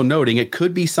 somebody's also noting, it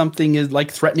could be something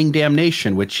like threatening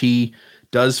damnation, which he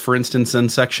does, for instance, in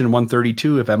section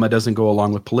 132, if Emma doesn't go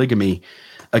along with polygamy.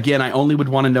 Again, I only would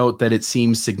want to note that it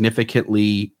seems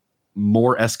significantly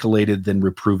more escalated than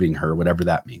reproving her, whatever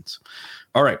that means.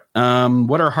 All right.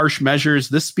 What are harsh measures?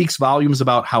 This speaks volumes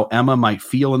about how Emma might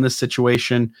feel in this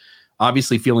situation,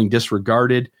 obviously feeling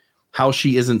disregarded, how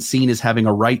she isn't seen as having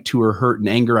a right to her hurt and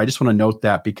anger. I just want to note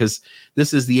that because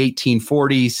this is the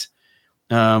 1840s.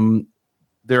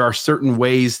 There are certain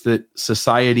ways that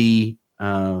society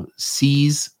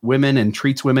sees women and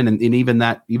treats women, and even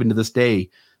to this day,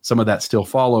 some of that still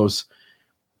follows.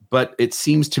 But it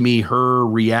seems to me her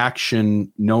reaction,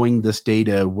 knowing this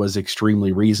data, was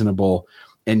extremely reasonable.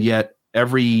 And yet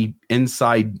every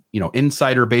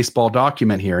insider baseball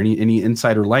document here, any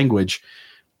insider language,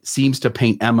 seems to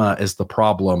paint Emma as the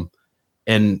problem.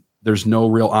 And there's no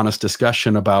real honest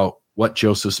discussion about what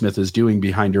Joseph Smith is doing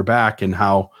behind her back and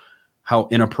how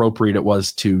inappropriate it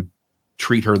was to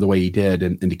treat her the way he did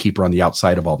and to keep her on the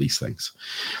outside of all these things.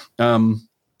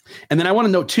 And then I want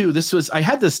to note too, I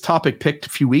had this topic picked a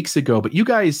few weeks ago, but you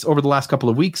guys over the last couple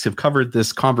of weeks have covered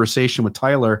this conversation with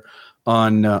Tyler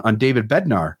on David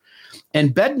Bednar.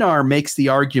 And Bednar makes the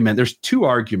argument, there's two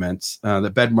arguments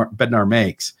that Bednar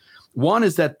makes. One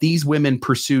is that these women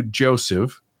pursued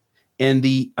Joseph, and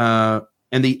the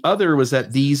other was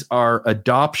that these are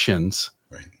adoptions,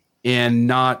 right, and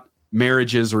not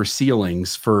marriages or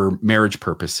sealings for marriage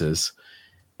purposes.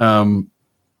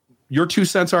 Your 2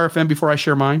 cents, RFM, before I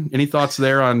share mine. Any thoughts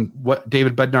there on what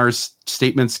David Bednar's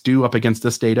statements do up against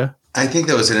this data? I think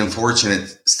that was an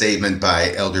unfortunate statement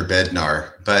by Elder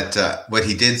Bednar, but what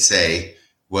he did say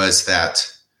was that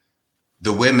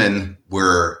the women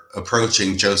were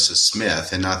approaching Joseph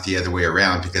Smith and not the other way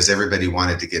around, because everybody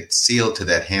wanted to get sealed to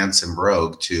that handsome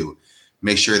rogue to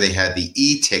make sure they had the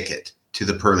e-ticket to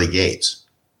the pearly gates.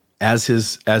 As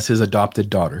his adopted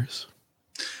daughters.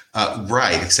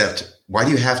 Right, except why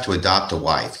do you have to adopt a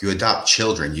wife? You adopt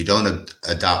children. You don't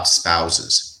adopt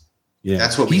spouses. Yeah,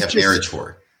 that's what we have marriage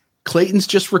for. Clayton's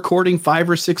just recording 5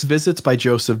 or 6 visits by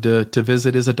Joseph to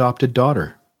visit his adopted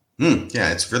daughter.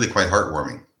 Yeah, it's really quite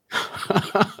heartwarming.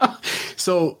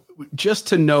 So just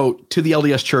to note to the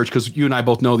LDS Church, because you and I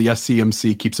both know the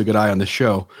SCMC keeps a good eye on the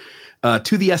show,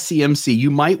 to the SCMC,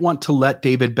 you might want to let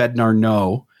David Bednar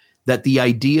know that the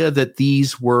idea that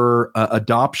these were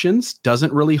adoptions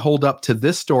doesn't really hold up to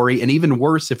this story. And even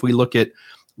worse, if we look at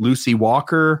Lucy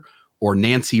Walker or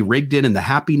Nancy Rigdon in the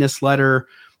Happiness Letter,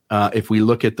 if we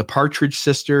look at the Partridge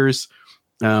Sisters,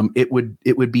 it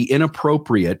would be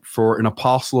inappropriate for an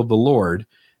apostle of the Lord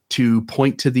to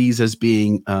point to these as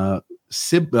being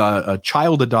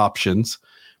child adoptions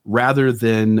rather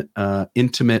than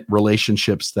intimate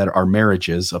relationships that are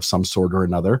marriages of some sort or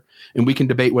another. And we can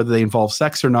debate whether they involve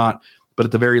sex or not, but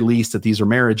at the very least that these are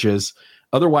marriages.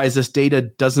 Otherwise, this data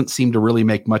doesn't seem to really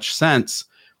make much sense.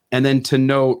 And then to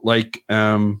note,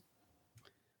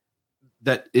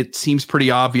 that it seems pretty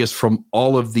obvious from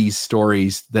all of these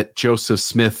stories that Joseph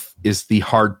Smith is the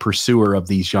hard pursuer of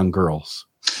these young girls.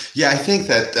 Yeah, I think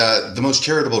that the most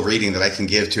charitable reading that I can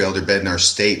give to Elder Bednar's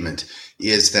statement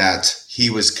is that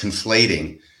he was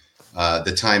conflating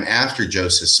the time after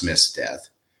Joseph Smith's death,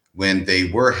 when they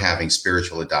were having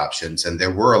spiritual adoptions, and there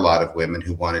were a lot of women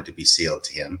who wanted to be sealed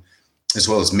to him, as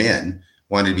well as men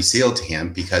wanted to be sealed to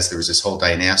him, because there was this whole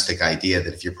dynastic idea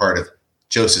that if you're part of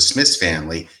Joseph Smith's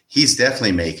family, he's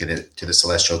definitely making it to the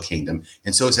celestial kingdom,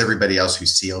 and so is everybody else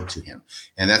who's sealed to him.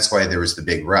 And that's why there was the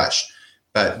big rush.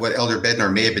 But what Elder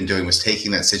Bednar may have been doing was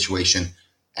taking that situation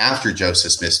after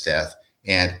Joseph Smith's death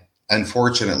and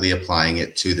unfortunately applying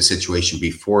it to the situation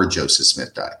before Joseph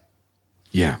Smith died.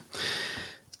 Yeah.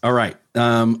 All right.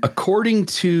 According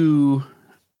to,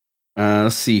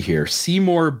 let's see here,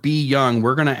 Seymour B. Young,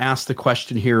 we're going to ask the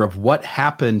question here of what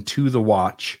happened to the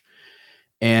watch.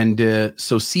 And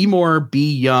so Seymour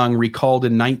B. Young recalled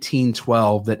in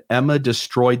 1912 that Emma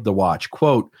destroyed the watch.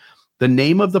 Quote, "The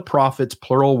name of the prophet's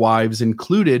plural wives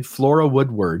included Flora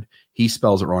Woodward," he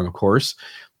spells it wrong, of course,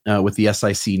 with the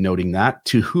SIC noting that,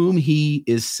 "to whom he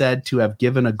is said to have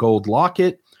given a gold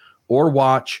locket or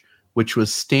watch, which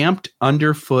was stamped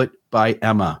underfoot by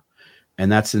Emma."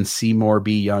 And that's in Seymour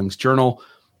B. Young's journal.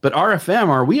 But RFM,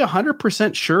 are we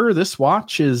 100% sure this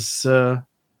watch is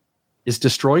is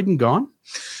destroyed and gone?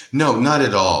 No, not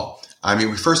at all. I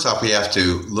mean, first off, we have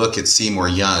to look at Seymour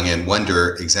Young and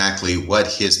wonder exactly what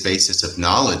his basis of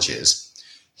knowledge is.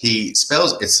 He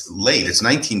spells, it's late, it's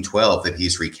 1912 that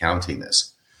he's recounting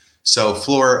this. So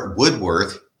Flora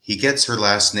Woodworth, he gets her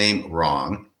last name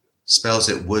wrong, spells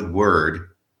it Woodward,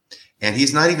 and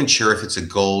he's not even sure if it's a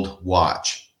gold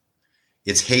watch.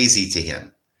 It's hazy to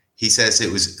him. He says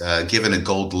it was given a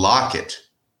gold locket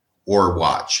or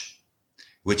watch,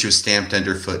 which was stamped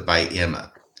underfoot by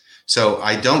Emma. So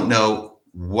I don't know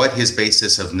what his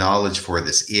basis of knowledge for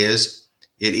this is.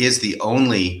 It is the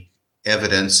only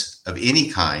evidence of any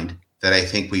kind that I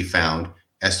think we found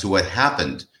as to what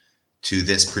happened to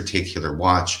this particular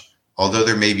watch, although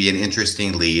there may be an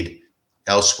interesting lead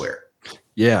elsewhere.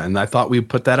 Yeah, and I thought we'd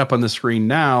put that up on the screen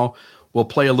now. We'll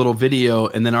play a little video,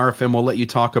 and then RFM will let you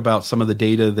talk about some of the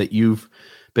data that you've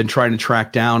been trying to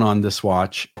track down on this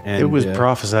watch. And it was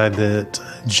prophesied that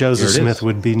Joseph Smith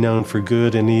would be known for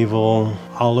good and evil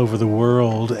all over the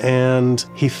world, and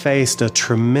he faced a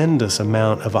tremendous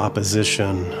amount of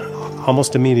opposition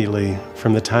almost immediately.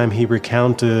 From the time he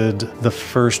recounted the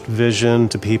first vision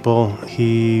to people,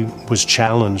 he was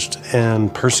challenged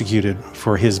and persecuted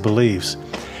for his beliefs.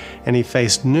 And he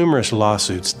faced numerous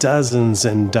lawsuits, dozens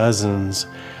and dozens.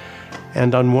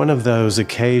 And on one of those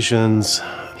occasions,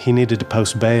 he needed to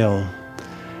post bail.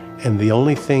 And the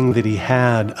only thing that he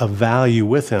had of value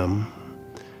with him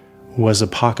was a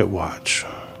pocket watch.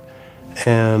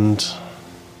 And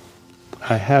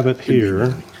I have it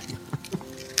here.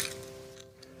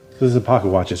 This is a pocket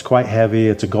watch. It's quite heavy.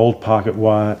 It's a gold pocket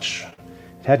watch.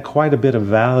 It had quite a bit of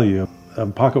value. A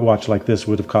pocket watch like this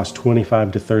would have cost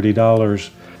 $25 to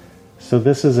 $30. So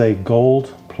this is a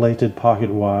gold-plated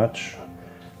pocket watch.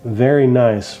 Very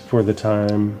nice for the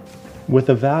time. With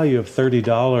a value of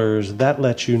 $30, that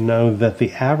lets you know that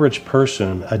the average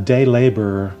person, a day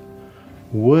laborer,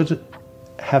 would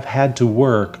have had to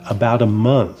work about a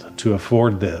month to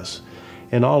afford this.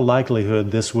 In all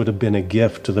likelihood, this would have been a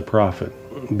gift to the prophet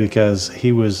because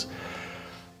he was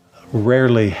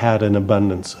rarely had an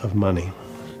abundance of money.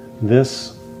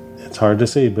 This, it's hard to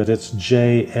see, but it's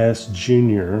J.S.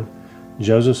 Jr.,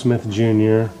 Joseph Smith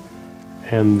Jr.,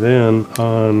 and then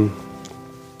on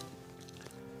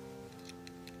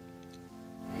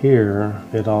here,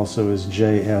 it also is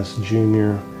J.S.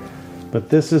 Jr. But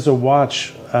this is a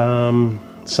watch,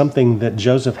 something that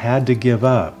Joseph had to give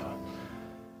up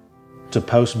to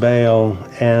post bail,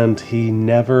 and he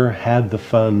never had the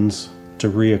funds to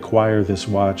reacquire this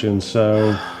watch. And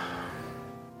so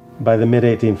by the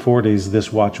mid-1840s,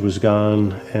 this watch was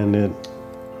gone, and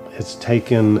it's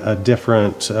taken a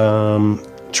different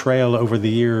trail over the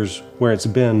years where it's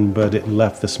been, but it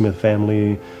left the Smith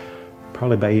family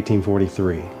probably by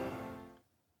 1843.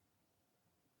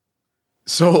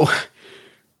 So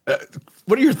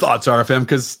what are your thoughts, RFM?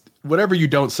 Because whatever you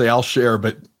don't say, I'll share,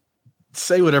 but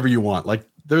say whatever you want. Like,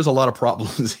 there's a lot of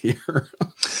problems here.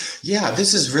 Yeah,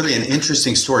 this is really an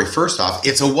interesting story. First off,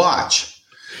 it's a watch.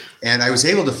 And I was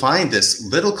able to find this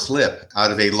little clip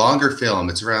out of a longer film.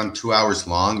 It's around 2 hours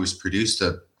long. It was produced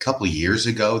a couple of years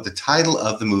ago. The title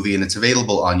of the movie, and it's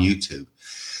available on YouTube,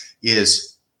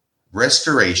 is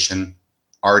Restoration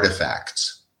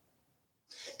Artifacts.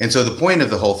 And so the point of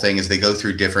the whole thing is they go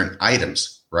through different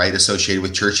items, right, associated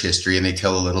with church history, and they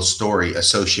tell a little story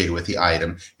associated with the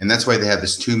item. And that's why they have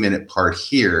this 2-minute part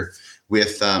here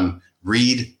with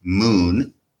Reed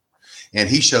Moon. And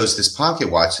he shows this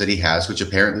pocket watch that he has, which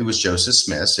apparently was Joseph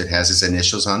Smith's. It has his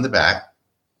initials on the back.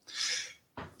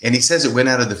 And he says it went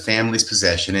out of the family's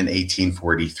possession in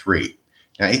 1843.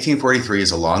 Now, 1843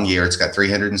 is a long year. It's got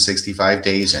 365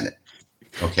 days in it.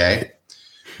 Okay?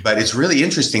 But it's really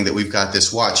interesting that we've got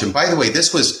this watch. And by the way,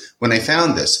 this was, when I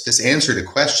found this answered a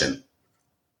question,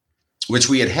 which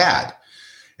we had,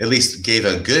 at least gave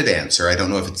a good answer. I don't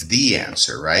know if it's the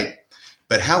answer, right?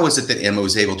 But how was it that Emma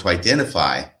was able to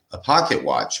identify a pocket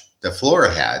watch that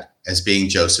Flora had as being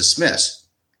Joseph Smith's?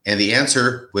 And the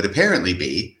answer would apparently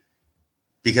be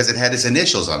because it had his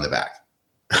initials on the back.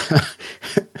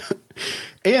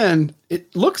 And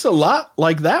it looks a lot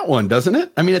like that one, doesn't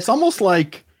it? I mean, it's almost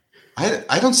like...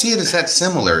 I don't see it as that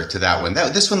similar to that one.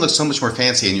 This one looks so much more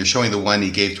fancy, and you're showing the one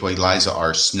he gave to Eliza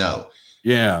R. Snow.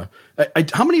 Yeah.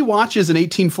 How many watches in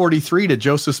 1843 did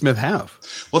Joseph Smith have?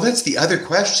 Well, that's the other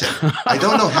question. I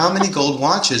don't know how many gold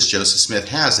watches Joseph Smith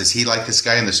has. Is he like this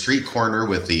guy in the street corner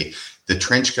with the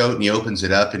trench coat, and he opens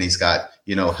it up and he's got,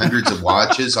 hundreds of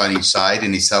watches on each side,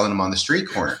 and he's selling them on the street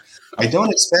corner? I don't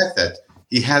expect that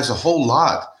he has a whole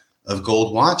lot of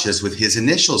gold watches with his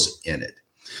initials in it.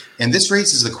 And this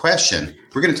raises the question.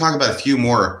 We're going to talk about a few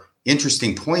more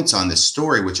interesting points on this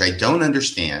story, which I don't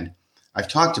understand. I've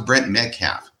talked to Brent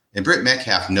Metcalf, and Brent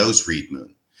Metcalf knows Reed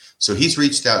Moon. So he's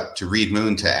reached out to Reed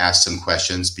Moon to ask some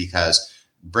questions because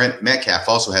Brent Metcalf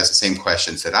also has the same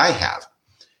questions that I have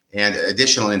and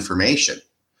additional information.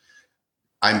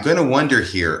 I'm going to wonder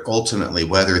here ultimately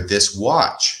whether this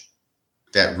watch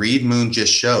that Reed Moon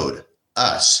just showed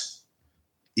us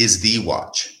is the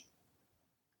watch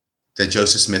that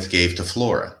Joseph Smith gave to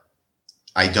Flora.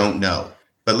 I don't know.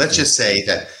 But let's just say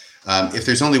that if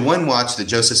there's only one watch that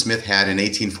Joseph Smith had in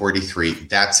 1843,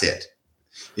 that's it.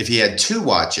 If he had two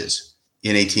watches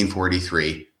in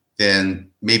 1843, then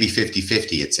maybe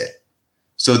 50-50, it's it.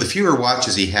 So the fewer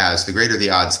watches he has, the greater the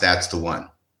odds that's the one.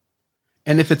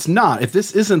 And if it's not, if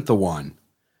this isn't the one,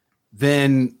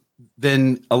 then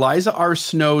Eliza R.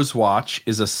 Snow's watch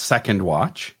is a second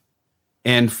watch,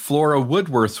 and Flora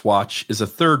Woodworth's watch is a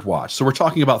third watch. So we're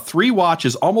talking about three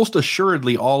watches, almost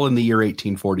assuredly all in the year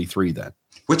 1843 then.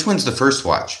 Which one's the first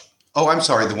watch? Oh, I'm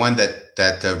sorry. The one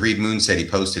that Reed Moon said he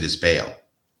posted is Bayle.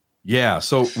 Yeah.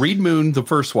 So Reed Moon, the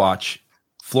first watch,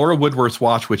 Flora Woodworth's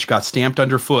watch, which got stamped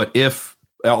underfoot if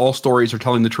all stories are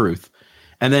telling the truth.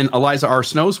 And then Eliza R.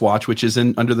 Snow's watch, which is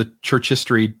under the church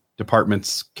history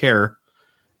department's care.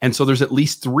 And so there's at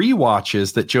least three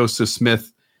watches that Joseph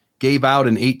Smith gave out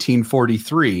in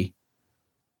 1843.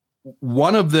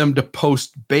 One of them to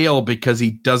post bail because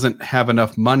he doesn't have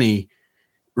enough money,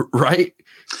 right?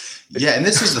 Yeah, and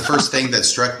this is the first thing that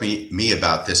struck me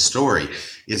about this story,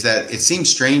 is that it seems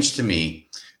strange to me,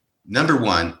 number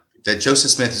one, that Joseph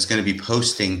Smith is going to be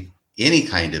posting any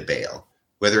kind of bail,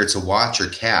 whether it's a watch or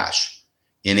cash,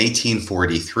 in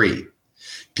 1843.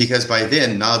 Because by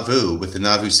then, Nauvoo, with the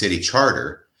Nauvoo City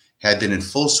Charter, had been in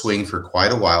full swing for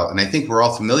quite a while. And I think we're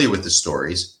all familiar with the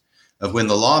stories of when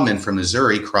the lawmen from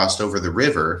Missouri crossed over the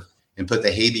river and put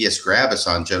the habeas corpus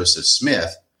on Joseph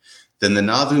Smith. Then the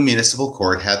Nauvoo Municipal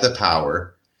Court had the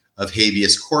power of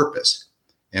habeas corpus.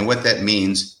 And what that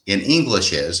means in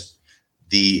English is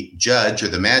the judge or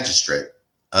the magistrate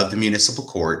of the municipal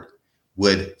court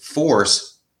would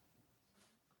force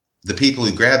the people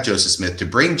who grabbed Joseph Smith to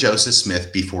bring Joseph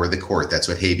Smith before the court. That's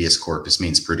what habeas corpus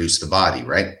means, produce the body,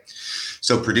 right?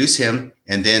 So produce him,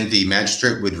 and then the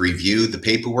magistrate would review the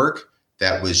paperwork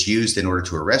that was used in order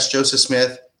to arrest Joseph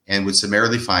Smith and would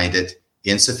summarily find it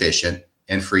insufficient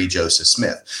and free Joseph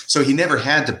Smith. So he never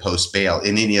had to post bail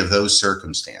in any of those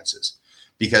circumstances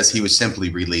because he was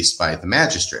simply released by the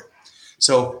magistrate.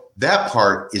 So that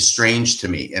part is strange to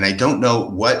me, and I don't know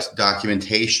what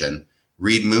documentation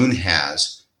Reed Moon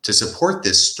has to support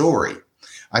this story.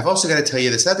 I've also got to tell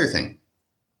you this other thing.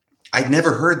 I'd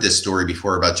never heard this story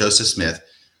before about Joseph Smith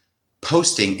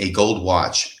posting a gold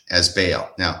watch as bail.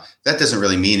 Now, that doesn't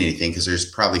really mean anything because there's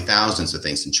probably thousands of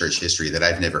things in church history that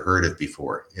I've never heard of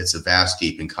before. It's a vast,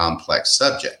 deep, and complex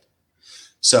subject.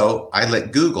 So I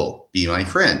let Google be my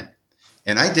friend.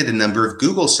 And I did a number of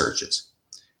Google searches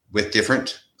with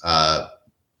different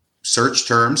search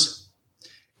terms.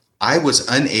 I was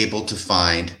unable to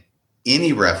find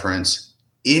any reference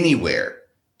anywhere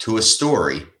to a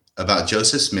story about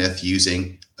Joseph Smith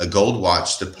using a gold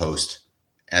watch to post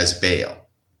as bail.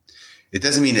 It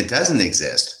doesn't mean it doesn't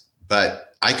exist,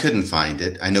 but I couldn't find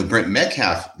it. I know Brent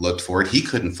Metcalf looked for it. He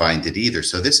couldn't find it either.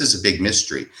 So this is a big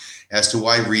mystery as to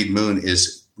why Reed Moon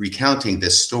is recounting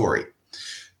this story.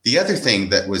 The other thing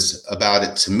that was about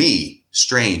it to me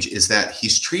strange is that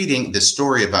he's treating the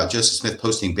story about Joseph Smith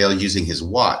posting bail using his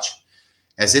watch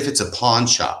as if it's a pawn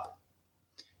shop.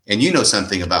 And you know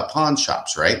something about pawn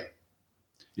shops, right?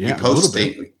 Yeah, you post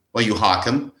you hawk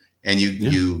them and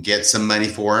you get some money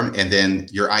for them. And then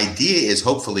your idea is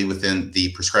hopefully within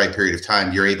the prescribed period of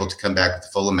time, you're able to come back with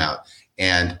the full amount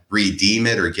and redeem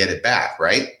it or get it back,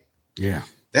 right? Yeah.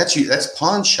 That's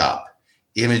pawn shop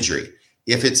imagery.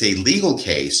 If it's a legal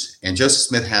case and Joseph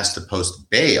Smith has to post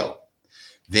bail,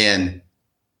 then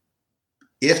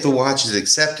if the watch is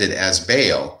accepted as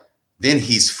bail, then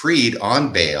he's freed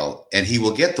on bail and he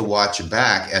will get the watch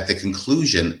back at the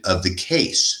conclusion of the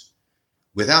case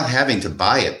without having to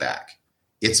buy it back.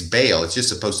 It's bail. It's just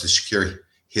supposed to secure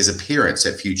his appearance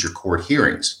at future court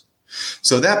hearings.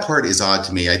 So that part is odd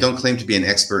to me. I don't claim to be an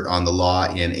expert on the law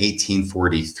in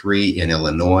 1843 in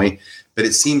Illinois, but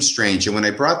it seems strange. And when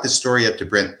I brought this story up to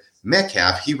Brent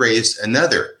Metcalf, he raised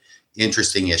another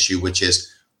interesting issue, which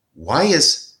is I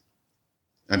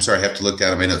have to look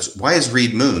down at my notes. Why is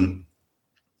Reed Moon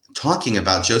talking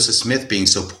about Joseph Smith being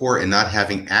so poor and not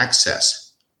having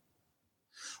access?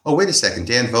 Oh, wait a second.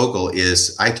 Dan Vogel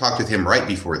I talked with him right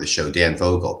before the show, Dan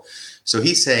Vogel. So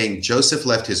he's saying Joseph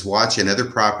left his watch and other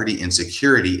property in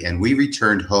security, and we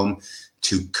returned home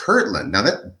to Kirtland. Now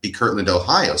that'd be Kirtland,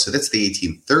 Ohio. So that's the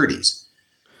 1830s.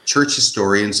 Church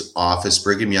Historian's Office,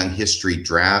 Brigham Young History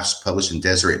Drafts, published in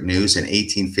Deseret News in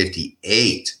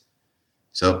 1858.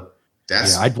 So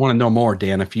that's... Yeah, I'd want to know more,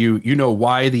 Dan. If you know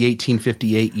why the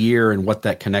 1858 year and what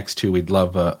that connects to, we'd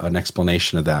love an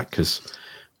explanation of that, because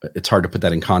it's hard to put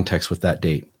that in context with that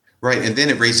date. Right. And then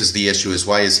it raises the issue is,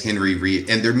 why is Henry Reed,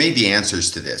 and there may be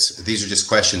answers to this. These are just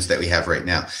questions that we have right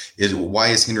now. Is why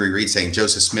is Henry Reed saying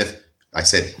Joseph Smith? I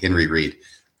said Henry Reed.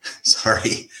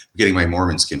 Sorry, I'm getting my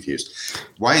Mormons confused.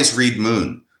 Why is Reed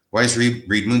Moon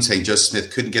saying Joseph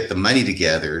Smith couldn't get the money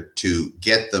together to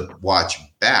get the watch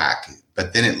back,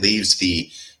 but then it leaves the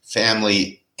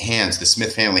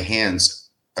Smith family hands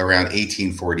around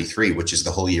 1843, which is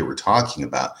the whole year we're talking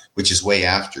about, which is way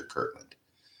after Kirtland.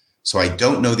 So I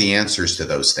don't know the answers to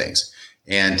those things.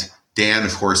 And Dan,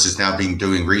 of course, is now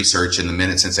doing research in the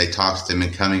minute since I talked to them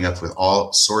and coming up with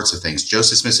all sorts of things.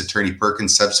 Joseph Smith's attorney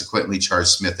Perkins subsequently charged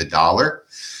Smith $1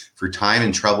 for time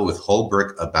and trouble with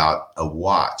Holbrook about a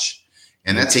watch.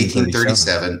 And that's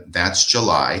 1837. That's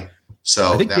July.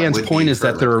 So I think Dan's point is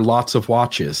that there are lots of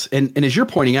watches. And as you're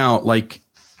pointing out, like,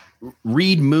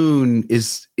 Reed Moon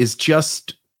is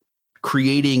just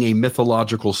creating a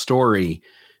mythological story,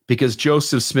 because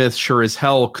Joseph Smith sure as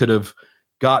hell could have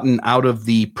gotten out of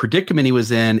the predicament he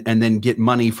was in and then get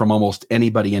money from almost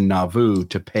anybody in Nauvoo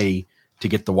to pay to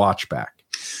get the watch back.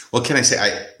 Well, can I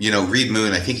say, Reed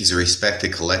Moon, I think he's a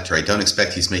respected collector. I don't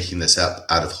expect he's making this up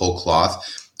out of whole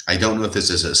cloth. I don't know if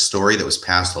this is a story that was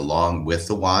passed along with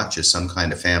the watch as some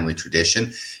kind of family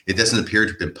tradition. It doesn't appear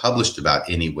to have been published about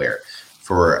anywhere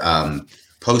for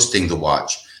posting the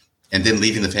watch and then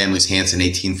leaving the family's hands in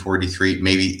 1843.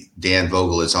 Maybe Dan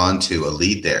Vogel is on to a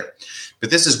lead there. But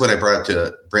this is what I brought up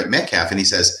to Brent Metcalf, and he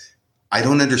says, I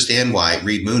don't understand why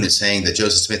Reed Moon is saying that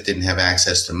Joseph Smith didn't have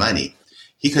access to money.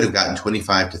 He could have gotten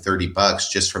 $25 to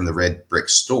 $30 just from the red brick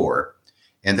store.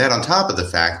 And that on top of the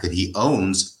fact that he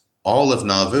owns all of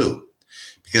Nauvoo.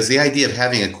 Because the idea of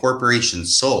having a corporation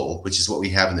soul, which is what we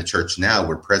have in the church now,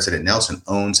 where President Nelson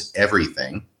owns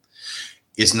everything,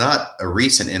 is not a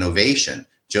recent innovation.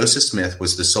 Joseph Smith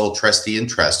was the sole trustee and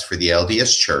trust for the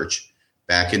LDS Church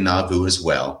back in Nauvoo as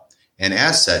well. And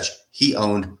as such, he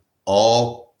owned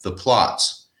all the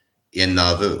plots in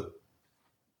Nauvoo.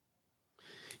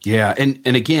 Yeah. And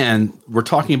again, we're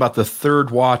talking about the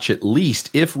third watch, at least,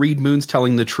 if Reed Moon's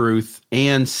telling the truth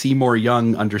and Seymour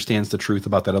Young understands the truth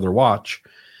about that other watch.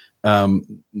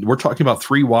 We're talking about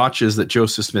 3 watches that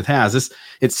Joseph Smith has.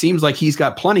 It seems like he's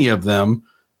got plenty of them.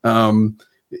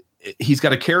 He's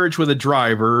got a carriage with a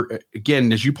driver.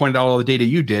 Again, as you pointed out all the data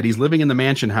you did, he's living in the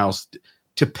mansion house.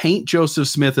 To paint Joseph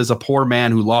Smith as a poor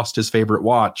man who lost his favorite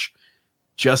watch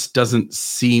just doesn't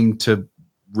seem to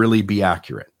really be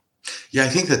accurate. Yeah, I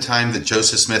think the time that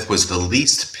Joseph Smith was the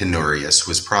least penurious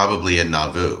was probably in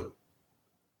Nauvoo.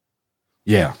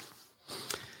 Yeah.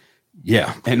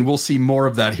 Yeah, and we'll see more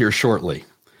of that here shortly.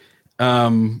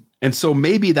 And so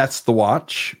maybe that's the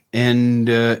watch. And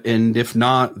if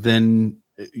not, then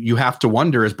you have to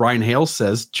wonder, as Brian Hale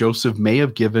says, Joseph may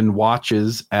have given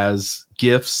watches as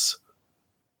gifts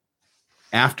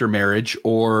after marriage,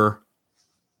 or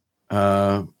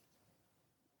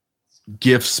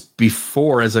gifts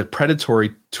before as a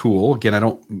predatory tool. Again, I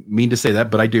don't mean to say that,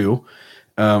 but I do.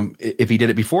 If he did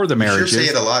it before the marriage, you sure say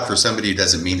it a lot for somebody who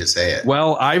doesn't mean to say it.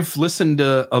 Well, I've listened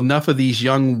to enough of these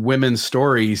young women's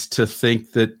stories to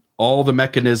think that all the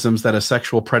mechanisms that a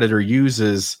sexual predator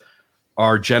uses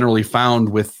are generally found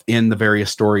within the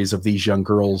various stories of these young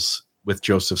girls with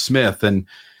Joseph Smith. And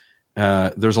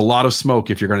there's a lot of smoke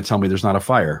if you're going to tell me there's not a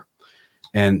fire.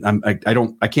 And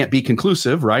I can't be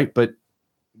conclusive, right? But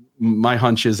my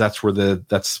hunch is that's what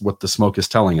the smoke is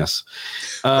telling us.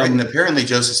 Right, and apparently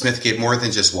Joseph Smith gave more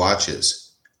than just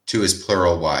watches to his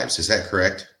plural wives. Is that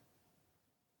correct?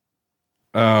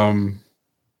 I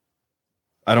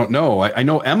don't know. I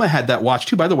know Emma had that watch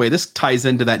too. By the way, this ties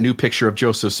into that new picture of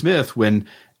Joseph Smith when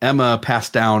Emma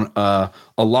passed down a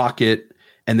locket,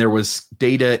 and there was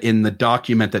data in the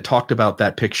document that talked about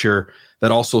that picture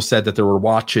that also said that there were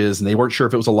watches, and they weren't sure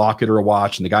if it was a locket or a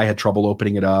watch, and the guy had trouble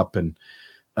opening it up. And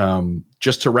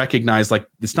just to recognize, like,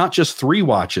 it's not just 3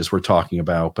 watches we're talking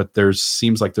about, but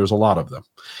seems like there's a lot of them.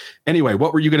 Anyway,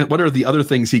 what are the other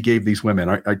things he gave these women?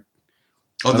 An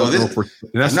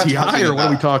STI, or what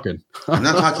are we talking? I'm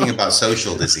not talking about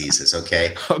social diseases.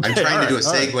 Okay. I'm trying to do a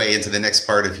segue into the next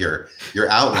part of your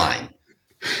outline.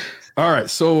 All right.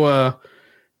 So,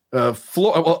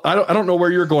 well, I don't know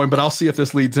where you're going, but I'll see if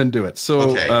this leads into it. So,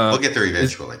 okay, we'll get there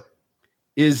eventually.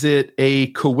 Is it a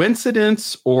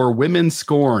coincidence or women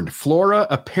scorned? Flora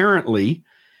apparently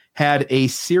had a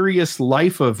serious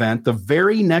life event the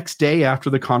very next day after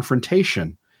the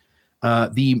confrontation.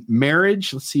 The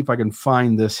marriage, let's see if I can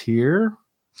find this here.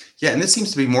 Yeah, and this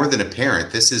seems to be more than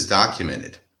apparent. This is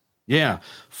documented. Yeah.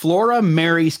 Flora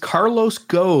marries Carlos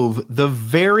Gove the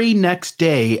very next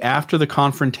day after the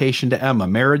confrontation to Emma.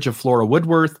 Marriage of Flora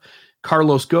Woodworth,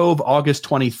 Carlos Gove, August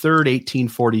 23rd,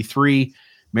 1843.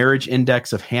 Marriage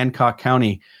Index of Hancock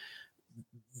County.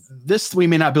 This we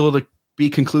may not be able to be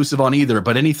conclusive on either,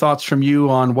 but any thoughts from you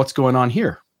on what's going on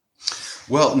here?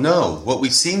 Well, no. What we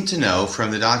seem to know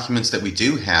from the documents that we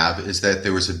do have is that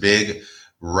there was a big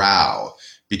row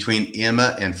between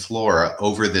Emma and Flora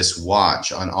over this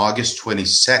watch on August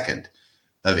 22nd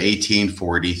of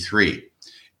 1843.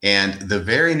 And the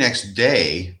very next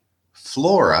day,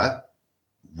 Flora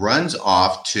runs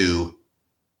off to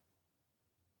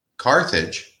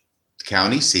Carthage, the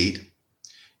county seat,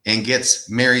 and gets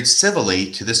married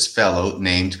civilly to this fellow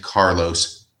named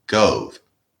Carlos Gove.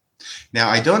 Now,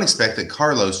 I don't expect that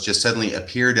Carlos just suddenly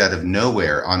appeared out of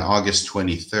nowhere on August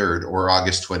 23rd or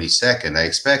August 22nd. I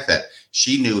expect that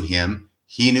she knew him,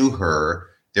 he knew her.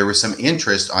 There was some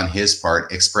interest on his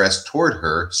part expressed toward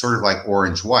her, sort of like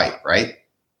orange-white, right?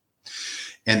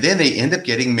 And then they end up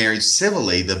getting married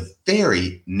civilly the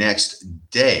very next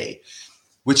day,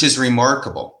 which is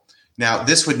remarkable. Now,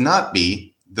 this would not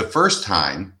be the first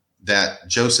time that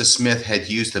Joseph Smith had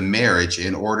used a marriage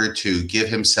in order to give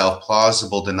himself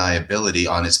plausible deniability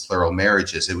on his plural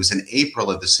marriages. It was in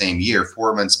April of the same year,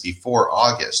 4 months before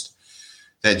August,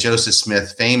 that Joseph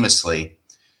Smith famously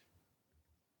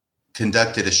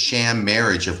conducted a sham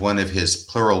marriage of one of his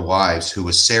plural wives, who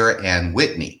was Sarah Ann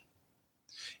Whitney.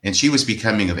 And she was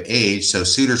becoming of age, so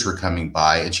suitors were coming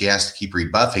by, and she has to keep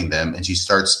rebuffing them, and it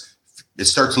starts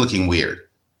looking weird,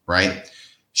 right?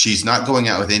 She's not going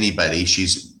out with anybody.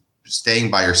 She's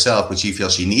staying by herself, which she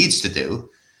feels she needs to do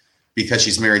because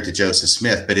she's married to Joseph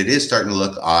Smith. But it is starting to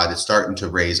look odd. It's starting to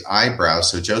raise eyebrows.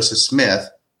 So Joseph Smith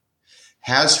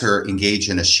has her engage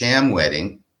in a sham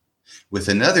wedding with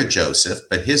another Joseph,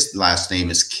 but his last name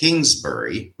is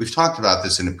Kingsbury. We've talked about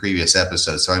this in a previous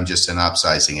episode, so I'm just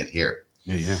synopsizing it here.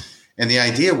 Yeah. And the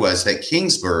idea was that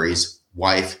Kingsbury's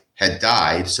wife had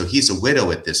died, so he's a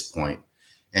widow at this point.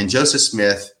 And Joseph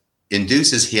Smith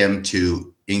induces him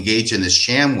to engage in this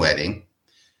sham wedding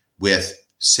with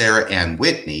Sarah Ann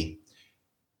Whitney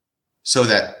so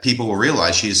that people will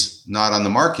realize she's not on the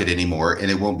market anymore,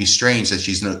 and it won't be strange that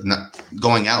she's not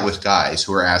going out with guys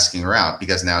who are asking her out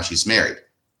because now she's married.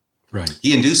 Right.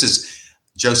 He induces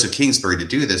Joseph Kingsbury to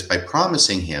do this by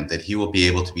promising him that he will be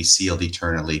able to be sealed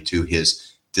eternally to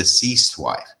his deceased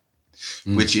wife,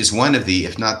 which is one of the,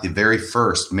 if not the very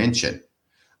first mention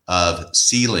of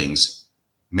sealings,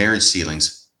 marriage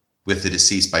sealings with the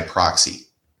deceased by proxy.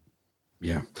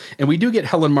 Yeah. And we do get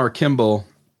Helen Mar Kimball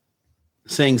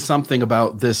saying something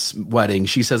about this wedding.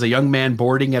 She says, a young man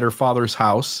boarding at her father's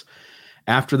house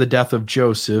after the death of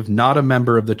Joseph, not a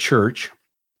member of the church,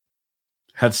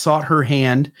 had sought her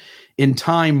hand, in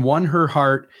time won her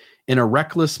heart. In a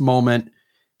reckless moment,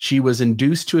 she was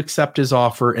induced to accept his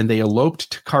offer, and they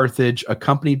eloped to Carthage,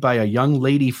 accompanied by a young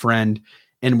lady friend,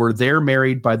 and were there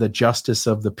married by the justice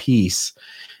of the peace.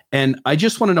 And I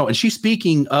just want to know, and she's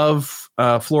speaking of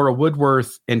Flora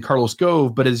Woodworth and Carlos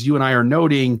Gove, but as you and I are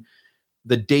noting,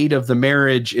 the date of the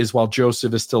marriage is while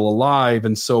Joseph is still alive,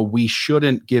 and so we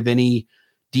shouldn't give any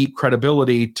deep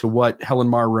credibility to what Helen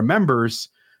Mar remembers.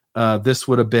 This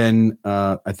would have been,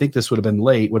 I think this would have been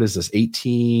late. What is this,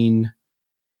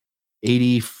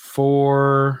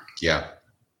 1884? Yeah.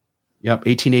 Yep,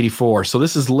 1884. So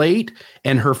this is late,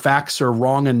 and her facts are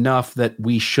wrong enough that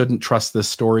we shouldn't trust this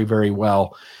story very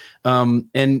well.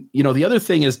 And, you know, the other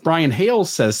thing is Brian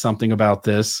Hales says something about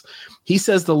this. He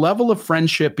says the level of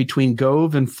friendship between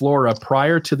Gove and Flora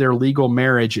prior to their legal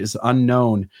marriage is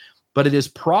unknown, but it is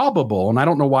probable, and I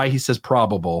don't know why he says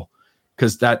probable,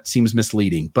 because that seems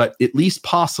misleading, but at least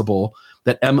possible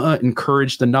that Emma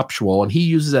encouraged the nuptial. And he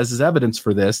uses as his evidence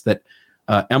for this that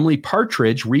Emily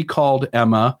Partridge recalled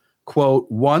Emma, quote,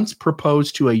 once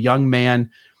proposed to a young man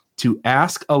to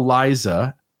ask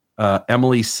Eliza,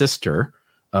 Emily's sister,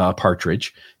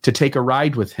 Partridge, to take a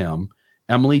ride with him.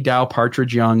 Emily Dow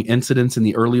Partridge Young, Incidents in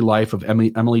the Early Life of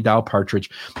Emily Dow Partridge.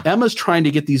 Emma's trying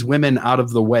to get these women out of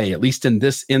the way, at least in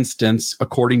this instance,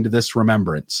 according to this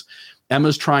remembrance.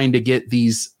 Emma's trying to get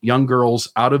these young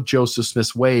girls out of Joseph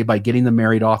Smith's way by getting them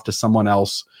married off to someone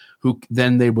else who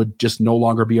then they would just no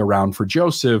longer be around for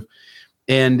Joseph.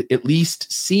 And at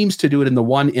least seems to do it in the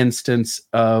one instance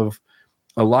of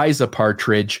Eliza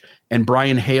Partridge. And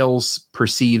Brian Hales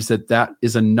perceives that that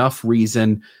is enough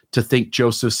reason to think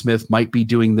Joseph Smith might be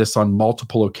doing this on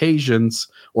multiple occasions,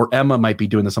 or Emma might be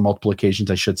doing this on multiple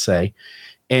occasions, I should say.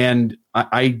 And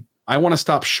I I want to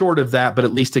stop short of that, but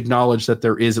at least acknowledge that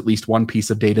there is at least one piece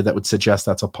of data that would suggest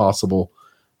that's a possible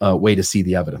way to see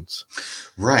the evidence.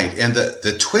 Right. And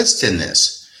the twist in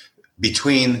this,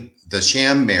 between the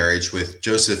sham marriage with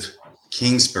Joseph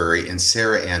Kingsbury and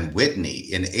Sarah Ann Whitney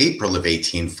in April of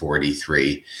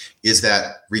 1843, is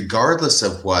that regardless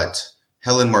of what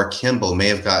Helen Mar Kimball may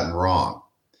have gotten wrong,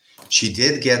 she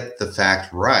did get the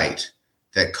fact right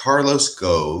that Carlos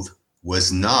Gove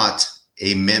was not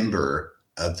a member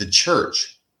of the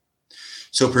church.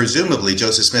 So presumably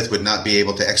Joseph Smith would not be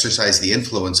able to exercise the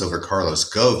influence over Carlos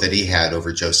Gove that he had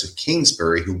over Joseph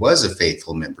Kingsbury, who was a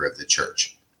faithful member of the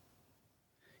church.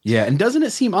 Yeah. And doesn't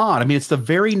it seem odd? I mean, it's the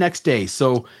very next day.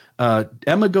 So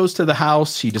Emma goes to the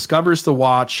house. She discovers the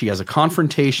watch. She has a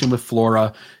confrontation with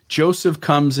Flora. Joseph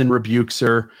comes and rebukes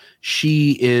her.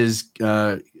 She is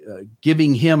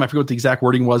giving him, I forget what the exact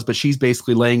wording was, but she's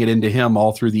basically laying it into him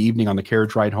all through the evening on the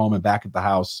carriage ride home and back at the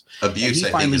house. Abuse,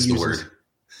 I think, is the word.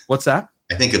 What's that?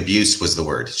 I think abuse was the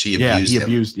word. She abused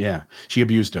him. She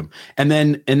abused him. And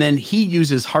then he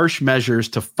uses harsh measures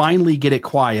to finally get it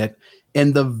quiet.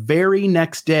 And the very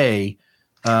next day,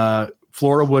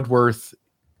 Flora Woodworth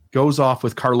goes off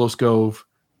with Carlos Gove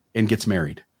and gets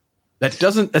married. That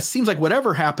seems like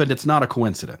whatever happened, it's not a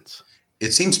coincidence.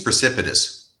 It seems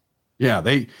precipitous. Yeah,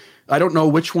 I don't know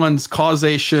which one's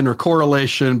causation or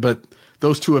correlation, but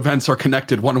those two events are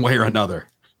connected one way or another.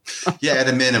 Yeah, at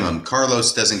a minimum,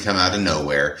 Carlos doesn't come out of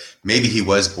nowhere. Maybe he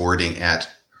was boarding at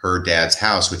her dad's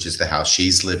house, which is the house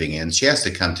she's living in. She has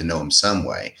to come to know him some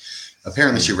way.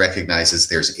 Apparently, she recognizes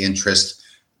there's interest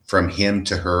from him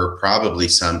to her, probably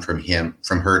some from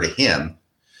her to him.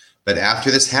 But after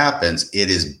this happens,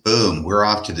 it is boom. We're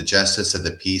off to the justice of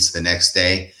the peace the next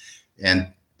day, and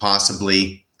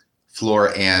possibly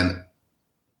Flora Ann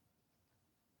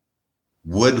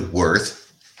Woodworth.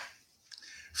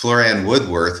 Flora Ann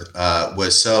Woodworth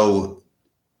was so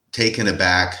taken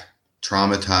aback,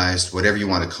 traumatized, whatever you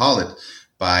want to call it,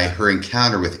 by her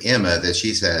encounter with Emma that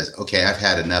she says, okay, I've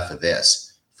had enough of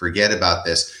this. Forget about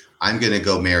this. I'm going to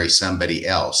go marry somebody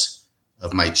else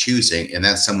of my choosing, and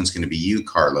that someone's going to be you,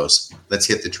 Carlos. Let's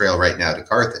hit the trail right now to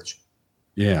Carthage.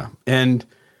 Yeah. And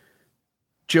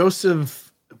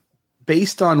Joseph,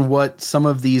 based on what some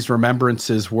of these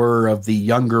remembrances were of the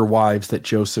younger wives that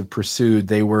Joseph pursued,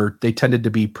 they tended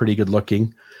to be pretty good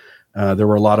looking. There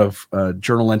were a lot of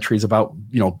journal entries about,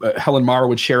 Helen Mar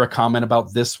would share a comment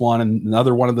about this one, and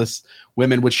another one of the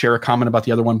women would share a comment about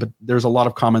the other one. But there's a lot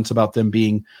of comments about them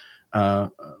being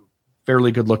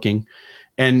fairly good looking.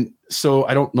 And so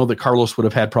I don't know that Carlos would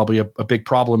have had probably a big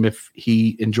problem if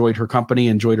he enjoyed her company,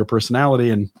 enjoyed her personality,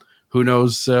 and who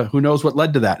knows what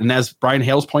led to that. And as Brian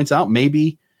Hales points out,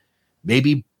 maybe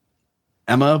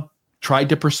Emma tried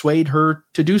to persuade her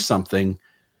to do something.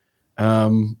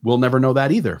 We'll never know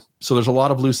that either. So there's a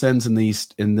lot of loose ends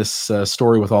in this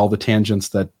story with all the tangents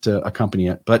that accompany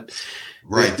it. But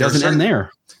it doesn't end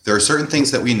there. There are certain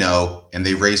things that we know, and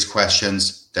they raise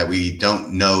questions that we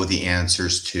don't know the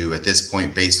answers to at this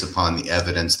point based upon the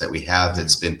evidence that we have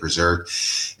that's been preserved.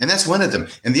 And that's one of them.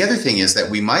 And the other thing is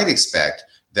that we might expect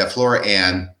that Flora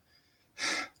Ann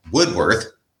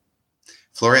Woodworth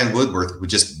would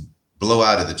just blow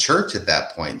out of the church at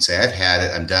that point and say, I've had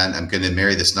it, I'm done, I'm going to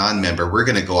marry this non-member, we're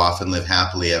going to go off and live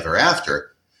happily ever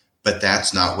after. But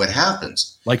that's not what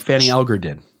happens. Like Fanny Alger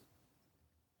did.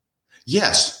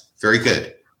 Yes, very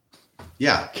good.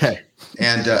 Yeah. Okay.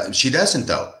 And she doesn't,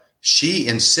 though. She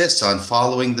insists on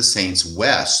following the saints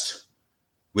west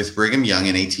with Brigham Young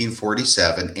in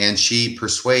 1847, and she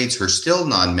persuades her still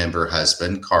non-member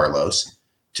husband, Carlos,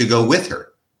 to go with her.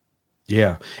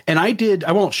 Yeah. And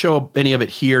I won't show any of it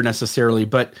here necessarily,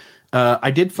 but I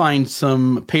did find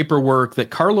some paperwork that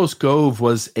Carlos Gove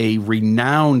was a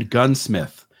renowned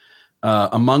gunsmith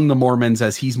among the Mormons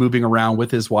as he's moving around with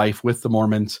his wife, with the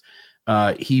Mormons.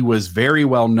 He was very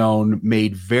well known,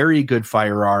 made very good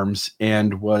firearms,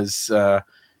 and was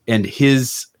and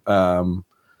his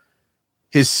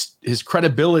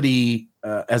credibility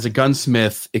as a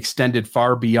gunsmith extended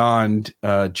far beyond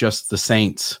just the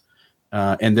saints.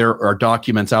 And there are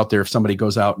documents out there. If somebody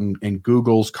goes out and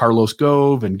Googles Carlos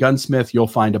Gove and gunsmith, you'll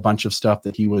find a bunch of stuff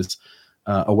that he was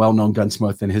a well-known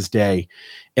gunsmith in his day.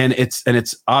 And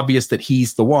it's obvious that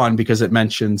he's the one because it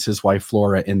mentions his wife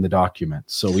Flora in the document.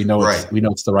 So we know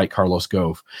it's the right Carlos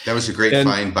Gove. That was a great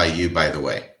find by you, by the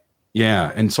way.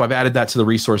 Yeah. And so I've added that to the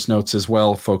resource notes as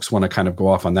well. Folks want to kind of go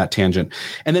off on that tangent.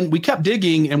 And then we kept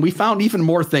digging and we found even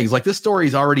more things. Like this story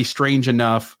is already strange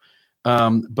enough.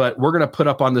 But we're going to put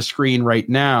up on the screen right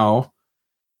now.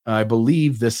 I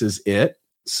believe this is it.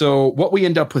 So what we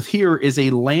end up with here is a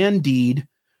land deed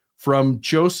from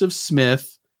Joseph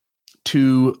Smith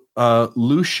to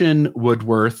Lucian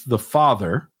Woodworth, the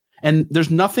father. And there's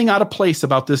nothing out of place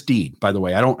about this deed, by the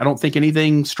way. I don't think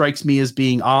anything strikes me as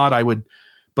being odd.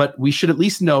 But we should at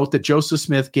least note that Joseph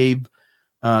Smith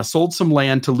sold some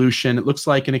land to Lucian. It looks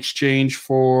like in exchange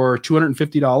for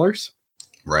 $250.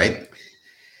 Right.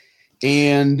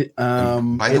 And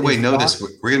by the way, notice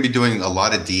we're going to be doing a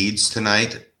lot of deeds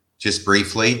tonight, just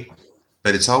briefly.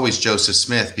 But it's always Joseph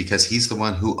Smith because he's the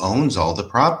one who owns all the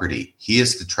property. He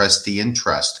is the trustee in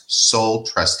trust, sole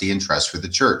trustee in trust for the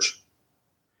church.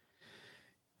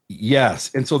 Yes.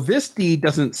 And so this deed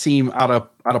doesn't seem out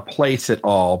of place at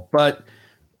all. But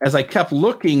as I kept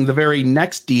looking, the very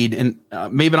next deed, and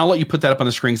Maven, I'll let you put that up on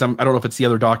the screen. I don't know if it's the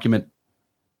other document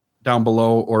down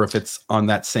below or if it's on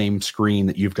that same screen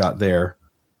that you've got there.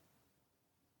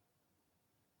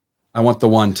 I want the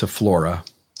one to Flora.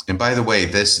 And by the way,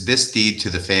 this deed to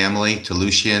the family, to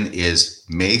Lucian, is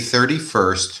May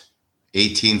 31st,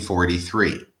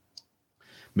 1843.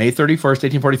 May 31st,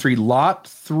 1843, Lot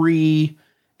 3,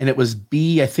 and it was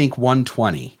B, I think,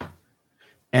 120.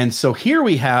 And so here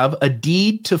we have a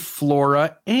deed to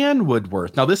Flora Ann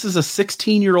Woodworth. Now, this is a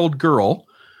 16-year-old girl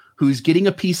who's getting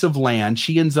a piece of land.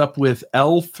 She ends up with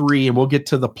L3, and we'll get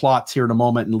to the plots here in a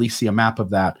moment and at least see a map of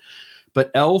that.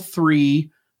 But L3,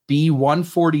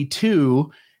 B142,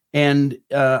 and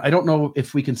I don't know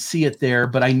if we can see it there,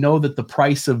 but I know that the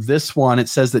price of this one, it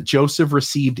says that Joseph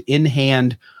received in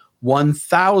hand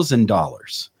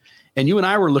 $1,000. And you and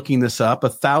I were looking this up.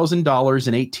 $1,000 in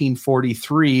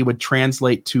 1843 would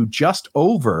translate to just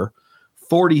over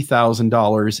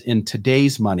 $40,000 in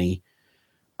today's money.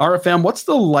 RFM, what's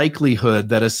the likelihood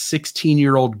that a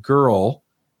 16-year-old girl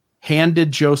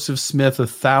handed Joseph Smith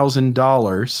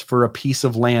 $1,000 for a piece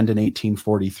of land in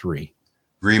 1843?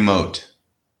 Remote.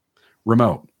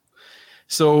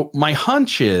 So my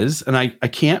hunch is, and I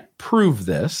can't prove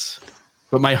this,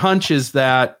 but my hunch is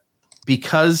that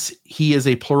because he is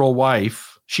a plural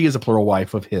wife, she is a plural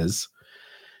wife of his,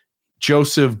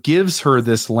 Joseph gives her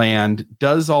this land,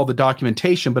 does all the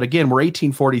documentation. But again, we're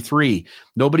 1843.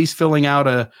 Nobody's filling out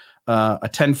a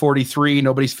 1043.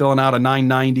 Nobody's filling out a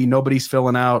 990. Nobody's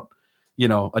filling out,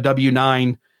 a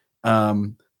W-9.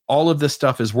 All of this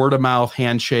stuff is word of mouth,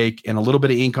 handshake, and a little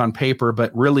bit of ink on paper,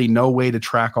 but really no way to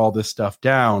track all this stuff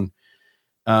down.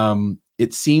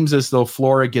 It seems as though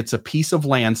Flora gets a piece of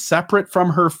land separate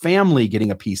from her family getting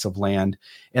a piece of land,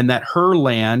 and that her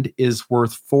land is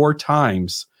worth 4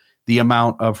 times the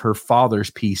amount of her father's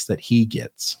piece that he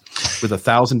gets, with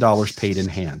 $1,000 paid in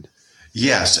hand.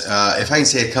 Yes. If I can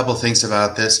say a couple of things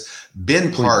about this,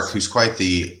 Ben Park, who's quite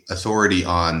the authority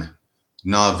on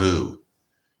Nauvoo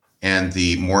and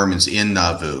the Mormons in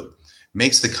Nauvoo,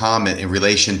 makes the comment in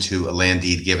relation to a land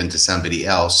deed given to somebody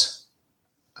else,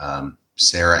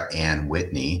 Sarah Ann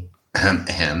Whitney,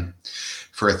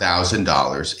 for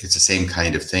 $1,000. It's the same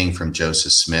kind of thing from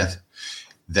Joseph Smith,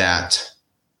 that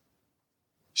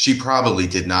she probably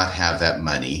did not have that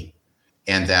money,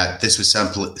 and that this was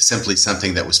simply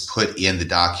something that was put in the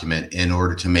document in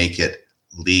order to make it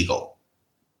legal.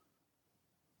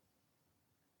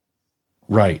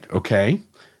 Right. Okay.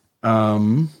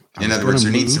 In other words,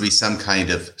 there needs to be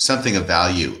something of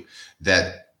value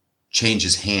that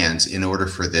changes hands in order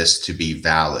for this to be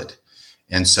valid.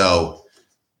 And so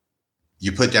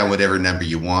you put down whatever number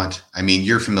you want. I mean,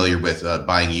 you're familiar with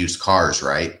buying used cars,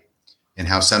 right? And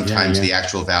how sometimes the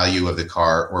actual value of the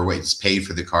car or what is paid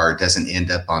for the car doesn't end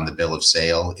up on the bill of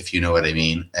sale, if you know what I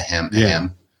mean.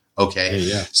 Okay.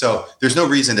 Yeah. So there's no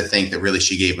reason to think that really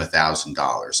she gave him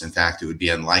 $1,000. In fact, it would be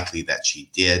unlikely that she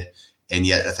did. And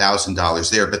yet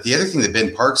 $1,000 there. But the other thing that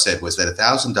Ben Park said was that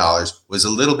 $1,000 was a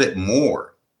little bit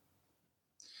more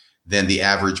than the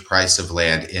average price of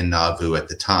land in Nauvoo at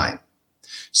the time.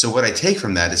 So what I take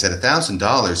from that is that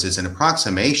 $1,000 is an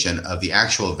approximation of the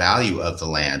actual value of the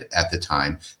land at the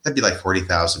time. That'd be like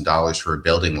 $40,000 for a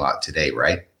building lot today,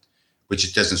 right? Which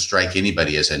it doesn't strike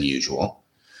anybody as unusual.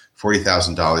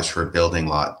 $40,000 for a building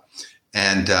lot.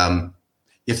 And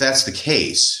if that's the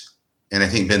case, and I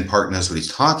think Ben Park knows what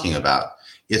he's talking about,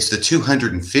 it's the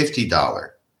 $250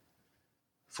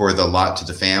 for the lot to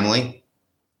the family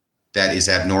that is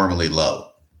abnormally low,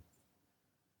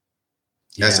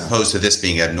 as opposed to this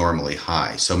being abnormally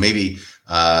high. So maybe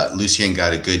Lucien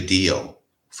got a good deal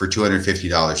for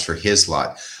 $250 for his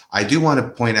lot. I do want to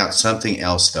point out something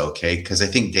else, though, okay, because I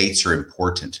think dates are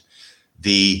important.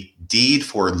 The deed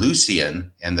for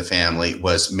Lucien and the family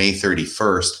was May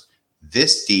 31st.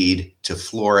 This deed to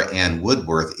Flora Ann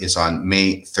Woodworth is on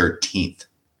May 13th.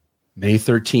 May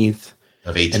 13th.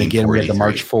 Of 1843. And again, we had the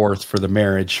March 4th for the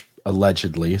marriage,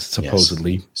 allegedly,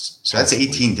 supposedly. Yes. So that's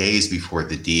 18 days before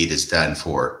the deed is done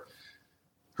for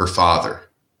her father,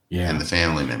 and the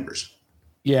family members.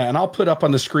 Yeah, and I'll put up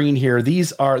on the screen here.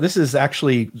 This is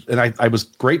actually, and I was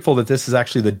grateful that this is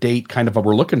actually the date kind of what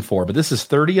we're looking for, but this is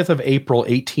 30th of April,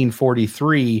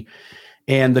 1843.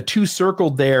 And the two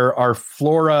circled there are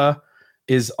Flora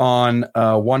is on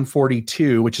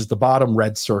 142, which is the bottom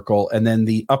red circle. And then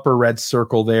the upper red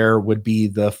circle there would be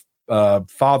the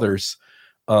father's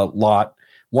lot,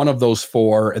 one of those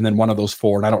four, and then one of those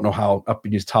four. And I don't know how up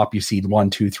in the top you see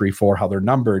 1, 2, 3, 4, how they're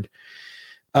numbered.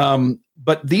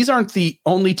 But these aren't the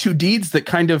only two deeds that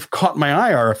kind of caught my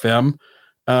eye, RFM.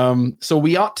 So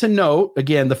we ought to note,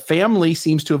 again, the family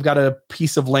seems to have got a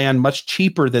piece of land much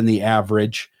cheaper than the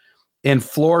average. And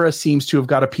Flora seems to have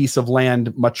got a piece of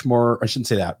land much more, I shouldn't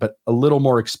say that, but a little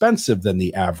more expensive than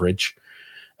the average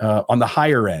on the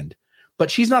higher end.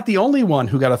 But she's not the only one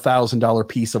who got $1,000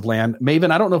 piece of land. Maven,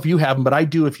 I don't know if you have them, but I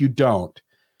do if you don't.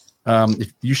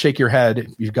 If you shake your head,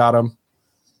 you've got them.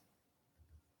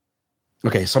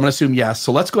 Okay, so I'm going to assume yes.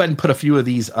 So let's go ahead and put a few of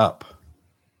these up.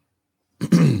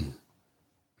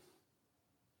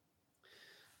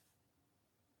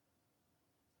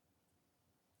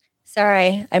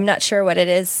 Sorry, I'm not sure what it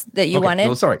is that you wanted.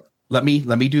 No, sorry. Let me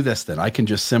do this then. I can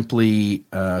just simply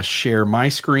share my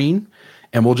screen,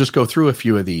 and we'll just go through a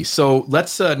few of these. So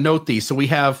let's note these. So we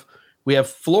have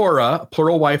Flora,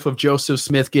 plural wife of Joseph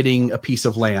Smith, getting a piece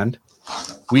of land.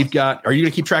 We've got, are you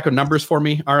going to keep track of numbers for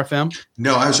me, RFM?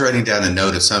 No, I was writing down a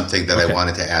note of something that I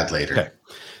wanted to add later. Okay.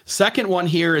 Second one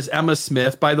here is Emma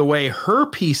Smith. By the way, her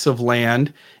piece of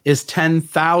land is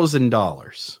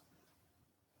 $10,000.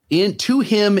 To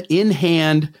him in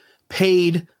hand,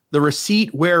 paid, the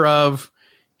receipt whereof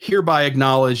hereby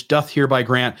acknowledged, doth hereby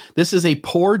grant. This is a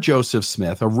poor Joseph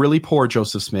Smith, a really poor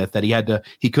Joseph Smith that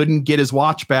he couldn't get his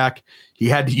watch back. He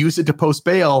had to use it to post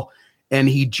bail. And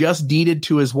he just deeded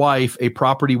to his wife a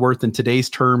property worth in today's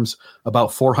terms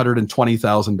about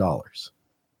 $420,000.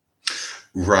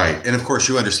 Right. And of course,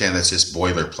 you understand that's just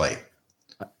boilerplate.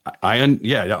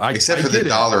 Except for the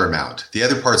dollar amount. The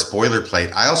other part's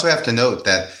boilerplate. I also have to note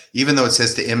that even though it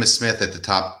says to Emma Smith at the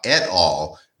top, et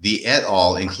al., the et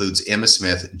al. Includes Emma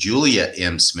Smith, Julia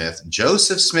M. Smith,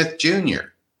 Joseph Smith Jr.,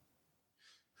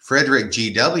 Frederick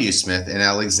G.W. Smith, and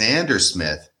Alexander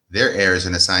Smith, their heirs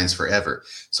and assigns forever.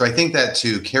 So I think that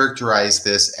to characterize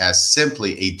this as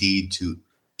simply a deed to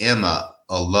Emma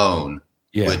alone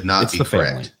would not be correct.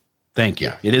 Family. Thank you.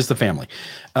 Yeah. It is the family.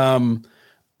 I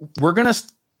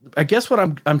guess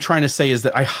what I'm trying to say is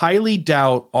that I highly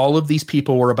doubt all of these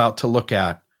people we're about to look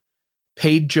at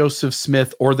paid Joseph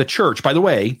Smith or the church. By the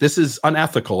way, this is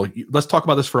unethical. Let's talk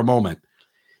about this for a moment.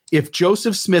 If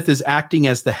Joseph Smith is acting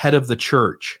as the head of the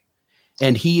church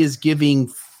and he is giving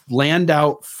land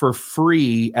out for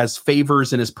free as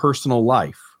favors in his personal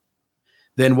life,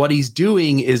 then what he's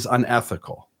doing is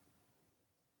unethical.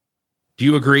 Do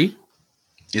you agree?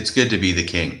 It's good to be the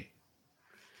king.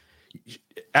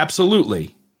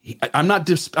 Absolutely. I'm not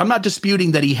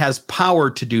disputing that he has power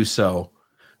to do so.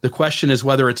 The question is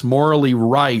whether it's morally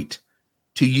right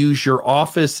to use your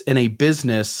office in a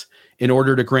business in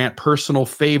order to grant personal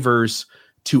favors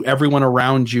to everyone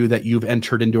around you that you've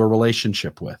entered into a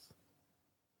relationship with.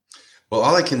 Well,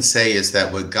 all I can say is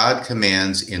that what God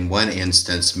commands in one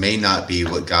instance may not be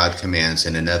what God commands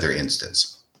in another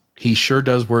instance. He sure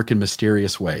does work in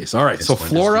mysterious ways. All right, so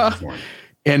Flora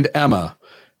and Emma.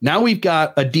 Now we've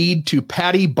got a deed to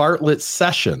Patty Bartlett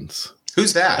Sessions.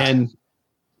 Who's that? And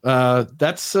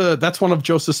that's one of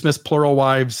Joseph Smith's plural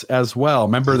wives as well.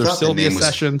 Remember, there's Sylvia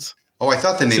Sessions. I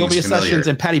thought the name was familiar. Sylvia Sessions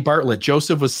and Patty Bartlett.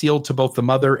 Joseph was sealed to both the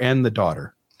mother and the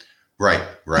daughter. Right.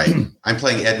 I'm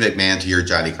playing Ed McMahon to your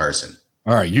Johnny Carson.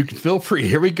 All right, you can feel free.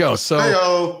 Here we go.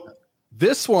 So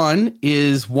this one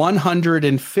is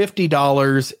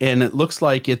 $150, and it looks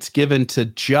like it's given to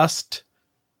just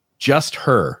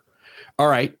her. All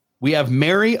right, we have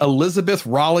Mary Elizabeth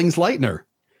Rawlings Leitner.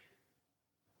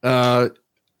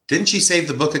 Didn't she save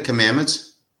the Book of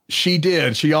Commandments? She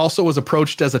did. She also was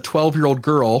approached as a 12-year-old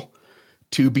girl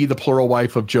to be the plural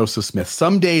wife of Joseph Smith.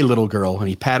 Someday, little girl. And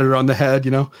he patted her on the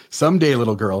head, someday,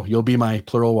 little girl, you'll be my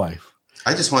plural wife.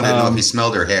 I just wanted to know if he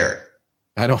smelled her hair.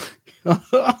 I don't.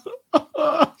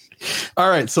 All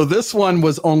right. So this one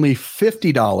was only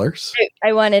 $50.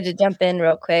 I wanted to jump in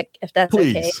real quick, if that's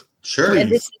okay. Sure.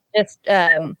 And this is just,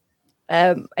 I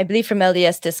believe from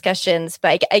LDS discussions,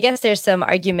 but I guess there's some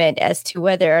argument as to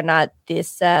whether or not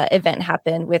this event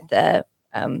happened with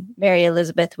Mary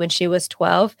Elizabeth when she was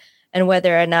 12, and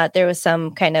whether or not there was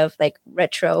some kind of like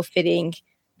retrofitting,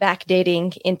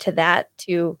 backdating into that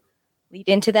to lead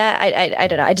into that. I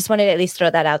don't know. I just wanted to at least throw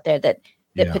that out there that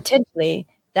potentially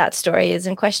that story is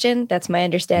in question. That's my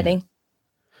understanding.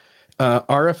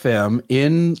 RFM,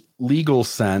 in legal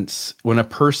sense, when a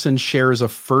person shares a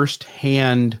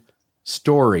firsthand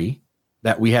story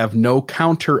that we have no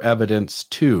counter evidence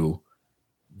to,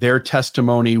 their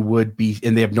testimony would be,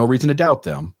 and they have no reason to doubt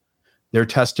them, their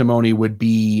testimony would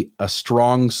be a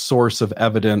strong source of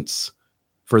evidence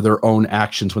for their own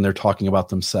actions when they're talking about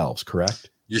themselves, correct?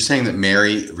 You're saying that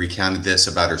Mary recounted this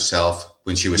about herself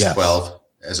when she was 12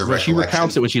 as a recollection? She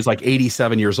recounts it when she's like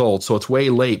 87 years old, so it's way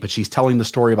late, but she's telling the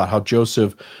story about how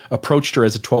Joseph approached her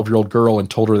as a 12-year-old girl and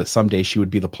told her that someday she would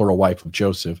be the plural wife of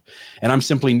Joseph. And I'm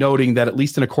simply noting that at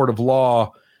least in a court of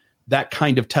law, that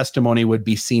kind of testimony would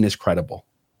be seen as credible.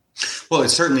 Well,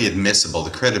 it's certainly admissible.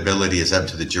 The credibility is up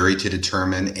to the jury to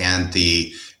determine, and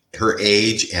her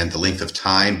age and the length of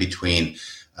time between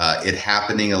it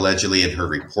happening allegedly and her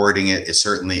reporting it is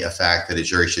certainly a fact that a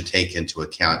jury should take into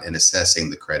account in assessing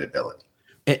the credibility.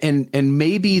 And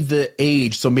maybe the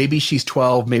age, so maybe she's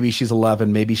 12, maybe she's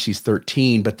 11, maybe she's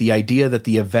 13, but the idea that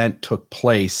the event took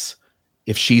place,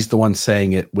 if she's the one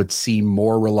saying it, would seem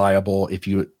more reliable if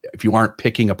you aren't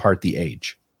picking apart the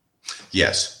age.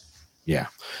 Yes. Yeah.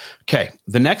 Okay.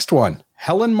 The next one,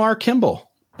 Helen Mar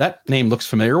Kimball. That name looks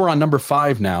familiar. We're on number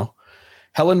 5 now.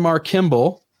 Helen Mar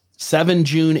Kimball, 7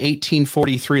 June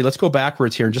 1843. Let's go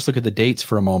backwards here and just look at the dates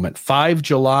for a moment. 5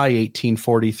 July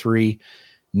 1843.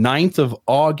 9th of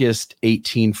August,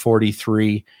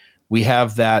 1843. We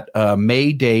have that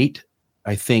May date,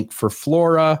 I think, for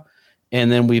Flora.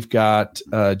 And then we've got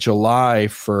July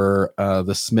for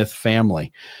the Smith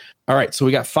family. All right. So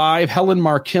we got 5, Helen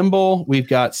Mar Kimball. We've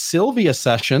got Sylvia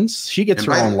Sessions. She gets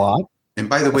her own lot. And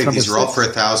by the way, these are all for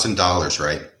 $1,000,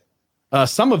 right?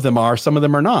 Some of them are, some of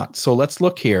them are not. So let's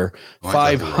look here.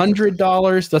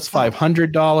 $500. That's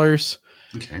 $500.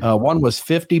 Okay. One was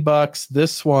 $50.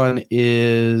 This one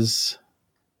is,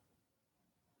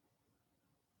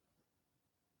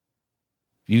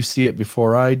 you see it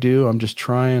before I do. I'm just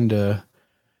trying to,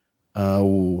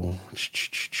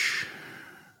 it's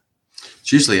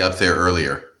usually up there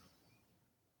earlier.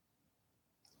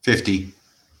 50.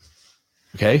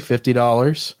 Okay.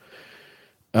 $50.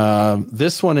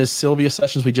 This one is Sylvia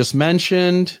Sessions. We just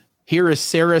mentioned. Here is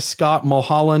Sarah Scott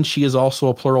Mulholland. She is also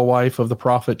a plural wife of the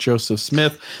prophet Joseph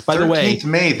Smith. By the way, 13th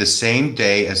May, the same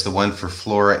day as the one for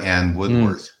Flora Ann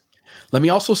Woodworth. Let me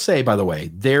also say, by the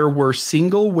way, there were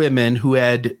single women who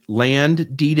had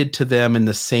land deeded to them in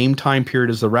the same time period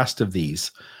as the rest of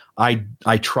these. I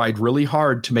tried really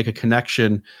hard to make a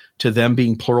connection to them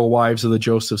being plural wives of the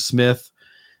Joseph Smith.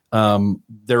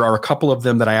 There are a couple of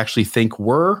them that I actually think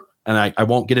were, and I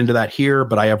won't get into that here,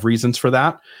 but I have reasons for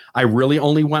that. I really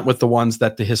only went with the ones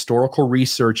that the historical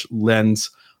research lends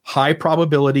high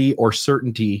probability or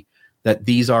certainty that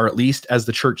these are, at least as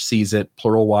the church sees it,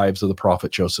 plural wives of the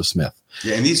prophet Joseph Smith.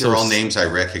 Yeah, and these are all names I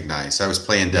recognize. I was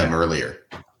playing them earlier.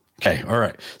 Okay, all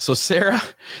right. So Sarah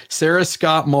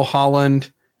Scott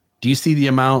Mulholland, do you see the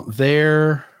amount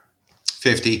there?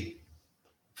 $50.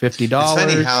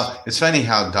 $50. It's funny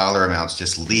how dollar amounts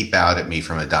just leap out at me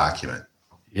from a document.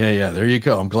 Yeah, there you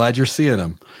go. I'm glad you're seeing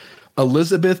them.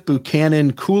 Elizabeth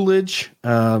Buchanan Coolidge.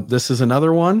 This is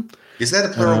another one. Is that a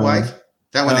plural wife?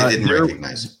 That one I didn't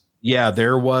recognize. Yeah,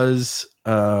 there was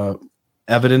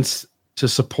evidence to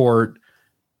support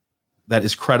that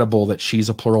is credible that she's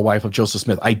a plural wife of Joseph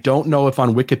Smith. I don't know if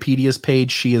on Wikipedia's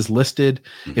page she is listed.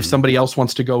 Mm-hmm. If somebody else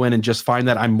wants to go in and just find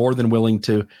that, I'm more than willing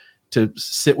to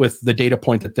sit with the data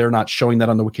point that they're not showing that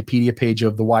on the Wikipedia page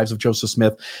of the wives of Joseph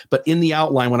Smith. But in the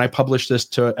outline, when I publish this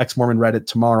to Ex-Mormon Reddit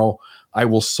tomorrow, I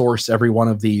will source every one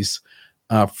of these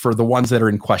for the ones that are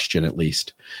in question, at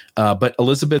least. But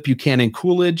Elizabeth Buchanan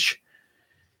Coolidge.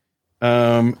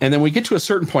 And then we get to a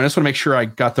certain point. I just want to make sure I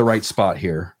got the right spot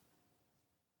here.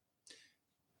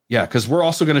 Yeah, because we're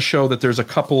also going to show that there's a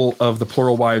couple of the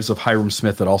plural wives of Hiram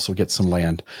Smith that also get some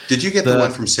land. Did you get the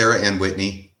one from Sarah Ann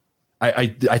Whitney?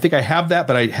 I think I have that,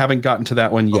 but I haven't gotten to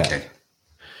that one yet.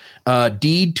 Okay.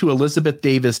 Deed to Elizabeth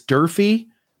Davis Durfee,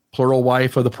 plural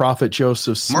wife of the prophet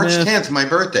Joseph Smith. March 10th, my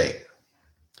birthday.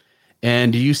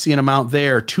 And do you see an amount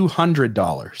there?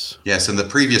 $200. Yes, and the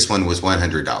previous one was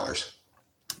 $100.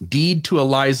 Deed to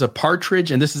Eliza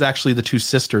Partridge, and this is actually the two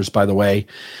sisters, by the way.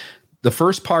 The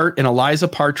first part in Eliza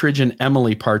Partridge and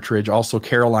Emily Partridge, also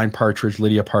Caroline Partridge,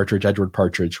 Lydia Partridge, Edward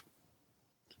Partridge.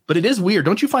 But it is weird.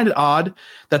 Don't you find it odd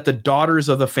that the daughters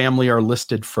of the family are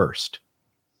listed first?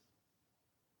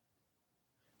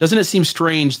 Doesn't it seem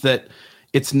strange that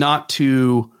it's not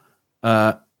to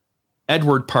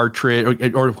Edward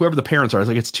Partridge or whoever the parents are? It's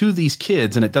like it's to these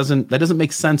kids, and that doesn't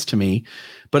make sense to me.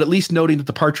 But at least noting that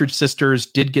the Partridge sisters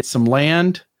did get some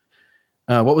land.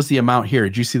 What was the amount here?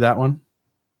 Did you see that one?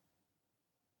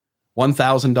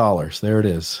 $1,000. There it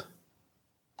is.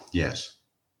 Yes.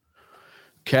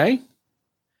 Okay.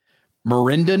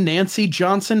 Miranda Nancy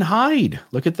Johnson Hyde.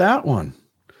 Look at that one.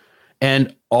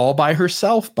 And all by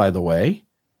herself, by the way,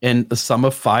 in the sum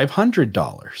of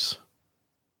 $500.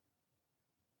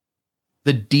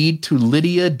 The deed to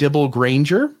Lydia Dibble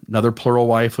Granger, another plural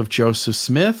wife of Joseph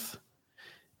Smith.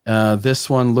 This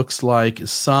one looks like a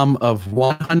sum of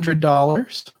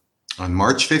 $100. On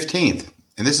March 15th.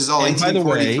 And this is all And by the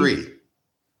way, 1843.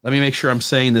 let me make sure I'm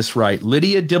saying this right.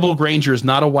 Lydia Dibble Granger is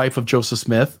not a wife of Joseph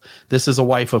Smith. This is a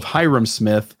wife of Hiram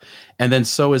Smith. And then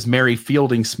so is Mary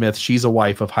Fielding Smith. She's a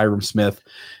wife of Hiram Smith.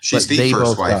 She's But the they first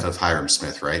both wife got- of Hiram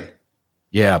Smith, right?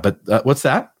 Yeah, but what's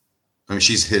that? I mean,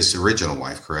 she's his original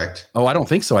wife, correct? Oh, I don't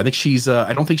think so. I think she's.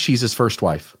 I don't think she's his first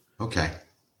wife. Okay.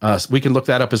 So we can look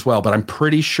that up as well. But I'm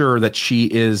pretty sure that she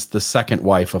is the second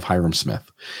wife of Hiram Smith.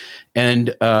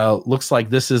 And looks like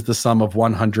this is the sum of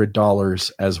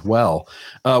 $100 as well.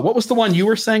 What was the one you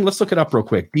were saying? Let's look it up real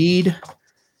quick. Deed.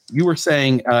 You were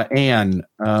saying Ann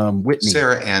Whitney.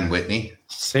 Sarah Ann Whitney.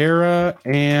 Sarah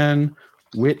Ann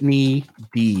Whitney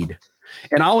deed.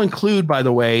 And I'll include, by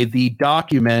the way, the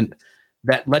document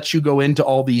that lets you go into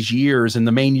all these years. And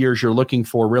the main years you're looking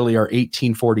for really are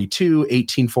 1842,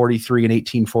 1843, and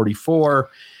 1844.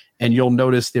 And you'll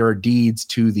notice there are deeds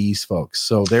to these folks.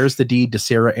 So there's the deed to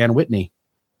Sarah Ann Whitney.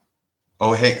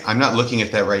 Oh, hey, I'm not looking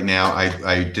at that right now.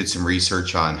 I did some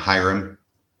research on Hiram.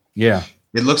 Yeah.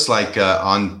 It looks like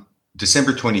on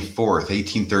December 24th,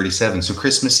 1837, so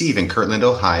Christmas Eve in Kirtland,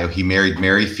 Ohio, he married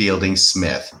Mary Fielding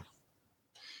Smith.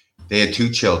 They had 2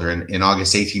 children. In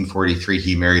August 1843,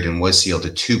 he married and was sealed to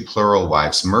 2 plural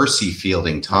wives, Mercy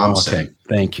Fielding Thompson Okay.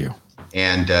 Thank you.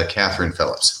 and Catherine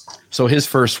Phillips. So his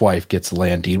first wife gets a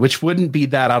land deed, which wouldn't be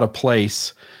that out of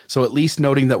place. So at least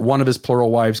noting that one of his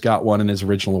plural wives got one and his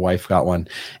original wife got one.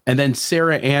 And then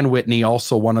Sarah Ann Whitney,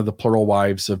 also one of the plural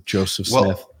wives of Joseph Smith.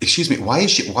 Well, excuse me, why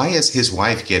is his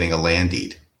wife getting a land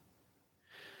deed?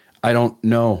 I don't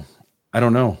know.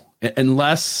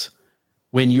 Unless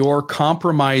when you're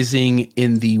compromising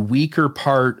in the weaker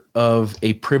part of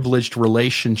a privileged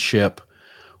relationship,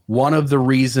 one of the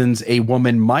reasons a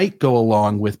woman might go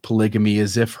along with polygamy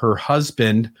is if her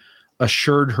husband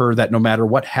assured her that no matter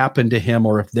what happened to him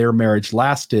or if their marriage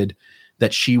lasted,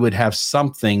 that she would have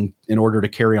something in order to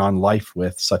carry on life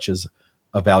with, such as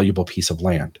a valuable piece of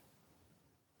land.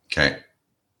 Okay.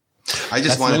 I just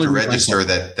That's the wanted only to reason I register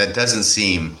that doesn't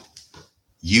seem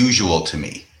usual to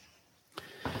me.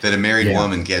 That a married Yeah.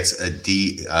 woman gets a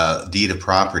deed of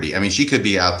property. I mean, she could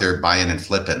be out there buying and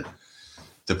flipping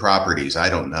the properties. I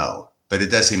don't know. But it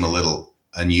does seem a little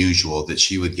unusual that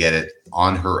she would get it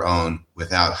on her own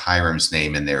without Hiram's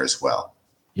name in there as well.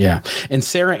 Yeah. And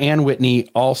Sarah Ann Whitney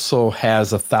also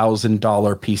has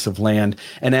 $1,000 piece of land.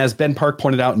 And as Ben Park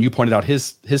pointed out, and you pointed out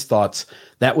his thoughts,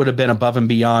 that would have been above and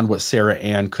beyond what Sarah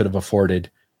Ann could have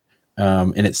afforded.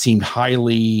 And it seemed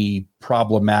highly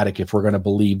problematic if we're going to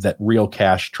believe that real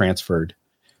cash transferred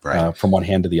Right. from one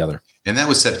hand to the other. And that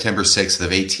was September 6th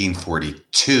of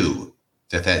 1842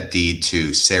 that deed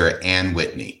to Sarah Ann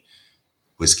Whitney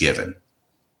was given.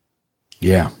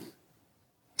 Yeah.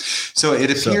 So it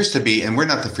appears to be, and we're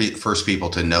not the first people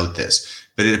to note this,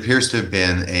 but it appears to have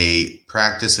been a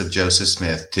practice of Joseph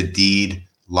Smith to deed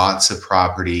lots of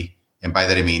property. And by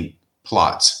that, I mean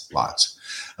lots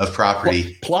of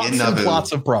property. Plots and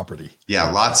plots of property. Yeah,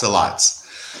 lots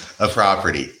of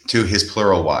property to his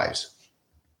plural wives.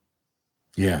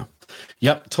 Yeah.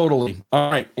 Yep, totally.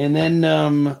 All right. And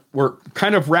then we're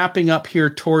kind of wrapping up here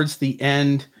towards the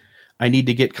end. I need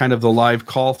to get kind of the live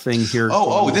call thing here.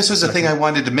 Oh, this was the thing I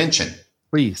wanted to mention.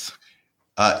 Please.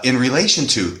 In relation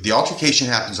to the altercation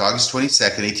happens August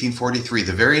 22nd, 1843.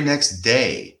 The very next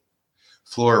day,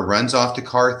 Flora runs off to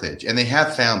Carthage. And they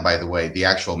have found, by the way, the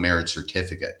actual marriage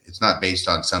certificate. It's not based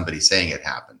on somebody saying it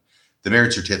happened. The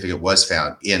marriage certificate was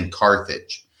found in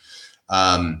Carthage,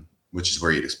 which is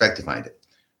where you'd expect to find it.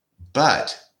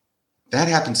 But that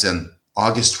happens on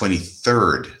August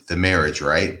 23rd, the marriage,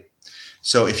 right?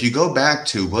 So if you go back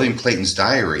to William Clayton's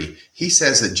diary, he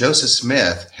says that Joseph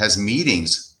Smith has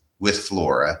meetings with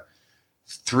Flora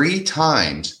 3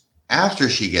 times after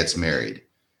she gets married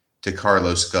to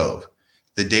Carlos Gove.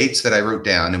 The dates that I wrote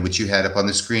down and which you had up on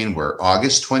the screen were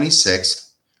August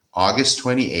 26th, August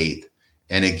 28th,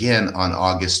 and again on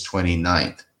August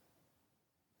 29th.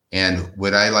 And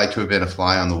would I like to have been a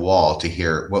fly on the wall to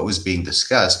hear what was being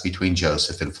discussed between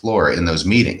Joseph and Flora in those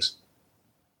meetings?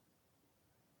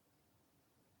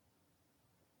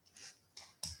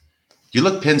 You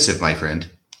look pensive, my friend.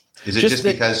 Is it just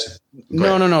because?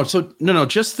 No. So no.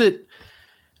 Just that.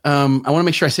 I want to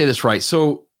make sure I say this right.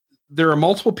 So there are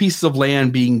multiple pieces of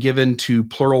land being given to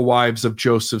plural wives of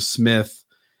Joseph Smith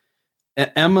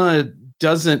Emma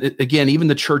doesn't, again, even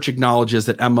the church acknowledges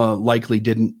that Emma likely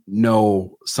didn't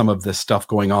know some of this stuff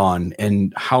going on,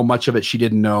 and how much of it she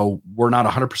didn't know, we're not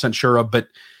 100% sure of, but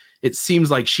it seems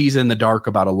like she's in the dark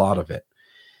about a lot of it.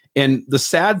 And the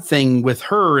sad thing with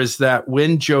her is that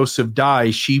when Joseph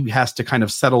dies, she has to kind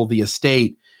of settle the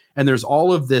estate. And there's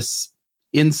all of this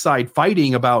inside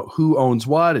fighting about who owns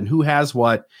what and who has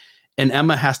what. And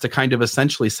Emma has to kind of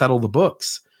essentially settle the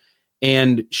books.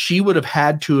 And she would have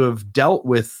had to have dealt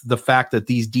with the fact that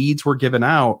these deeds were given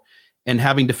out and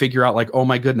having to figure out, like, oh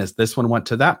my goodness, this one went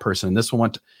to that person. This one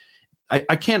went to,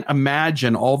 I can't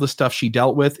imagine all the stuff she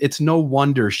dealt with. It's no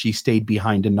wonder she stayed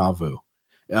behind in Nauvoo.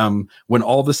 When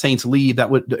all the saints leave, that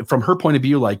would, from her point of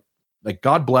view, like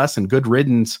God bless and good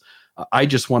riddance. I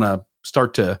just want to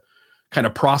start to kind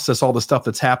of process all the stuff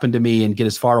that's happened to me and get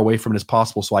as far away from it as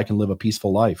possible so I can live a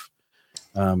peaceful life.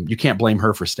 You can't blame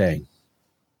her for staying.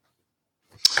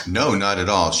 No, not at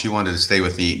all. She wanted to stay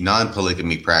with the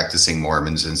non-polygamy practicing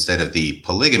Mormons instead of the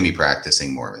polygamy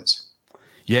practicing Mormons.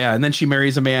 Yeah. And then she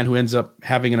marries a man who ends up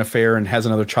having an affair and has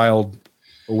another child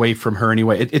away from her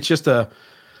anyway. It's just a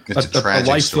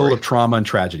life full of trauma and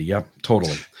tragedy. Yep,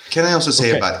 totally. Can I also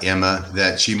say about Emma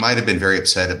that she might have been very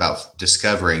upset about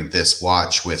discovering this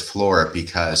watch with Flora,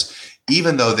 because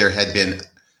even though there had been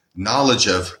knowledge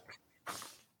of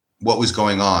what was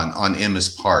going on Emma's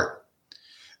part,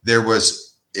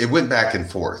 it went back and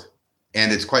forth.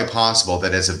 And it's quite possible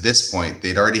that as of this point,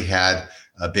 they'd already had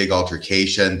a big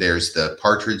altercation. There's the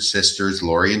Partridge sisters,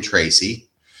 Lori and Tracy,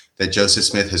 that Joseph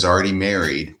Smith has already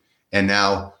married. And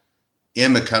now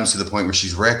Emma comes to the point where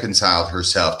she's reconciled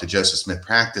herself to Joseph Smith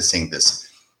practicing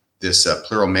this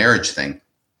plural marriage thing.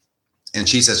 And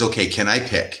she says, okay, can I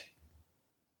pick?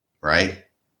 Right?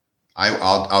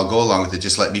 I'll go along with it.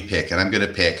 Just let me pick. And I'm going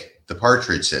to pick the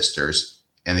Partridge sisters.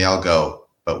 And they all go,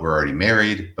 but we're already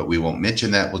married, but we won't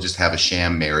mention that. We'll just have a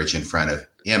sham marriage in front of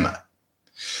Emma.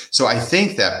 So I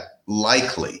think that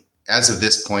likely, as of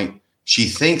this point, she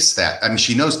thinks that,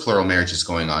 she knows plural marriage is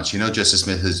going on. She knows Joseph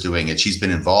Smith is doing it. She's been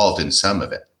involved in some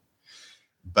of it.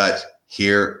 But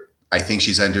here, I think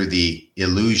she's under the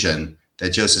illusion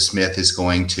that Joseph Smith is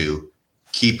going to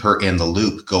keep her in the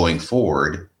loop going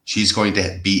forward. She's going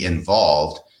to be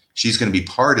involved. She's going to be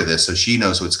part of this, so she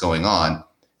knows what's going on.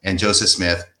 And Joseph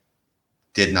Smith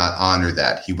did not honor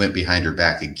that. He went behind her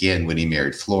back again when he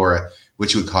married Flora,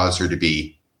 which would cause her to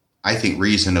be, I think,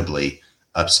 reasonably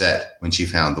upset when she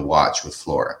found the watch with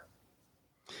Flora.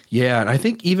 Yeah, and I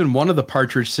think even one of the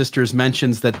Partridge sisters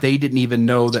mentions that they didn't even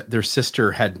know that their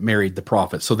sister had married the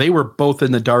prophet. So they were both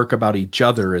in the dark about each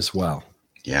other as well.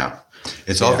 Yeah.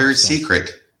 It's all very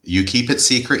secret. You keep it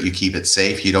secret. You keep it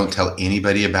safe. You don't tell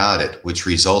anybody about it, which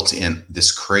results in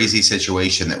this crazy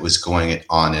situation that was going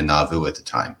on in Nauvoo at the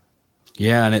time.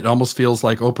 Yeah, and it almost feels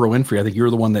like Oprah Winfrey. I think you were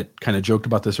the one that kind of joked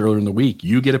about this earlier in the week.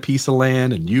 You get a piece of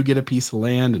land, and you get a piece of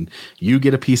land, and you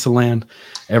get a piece of land.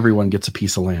 Everyone gets a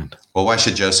piece of land. Well, why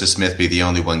should Joseph Smith be the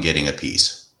only one getting a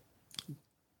piece?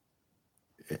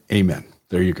 Amen.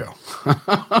 There you go.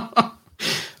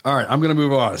 All right, I'm going to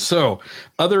move on. So,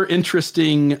 other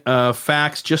interesting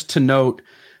facts, just to note,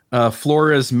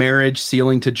 Flora's marriage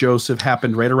sealing to Joseph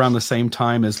happened right around the same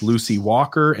time as Lucy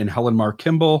Walker and Helen Mar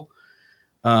Kimball.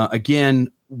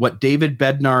 Again, what David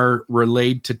Bednar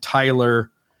relayed to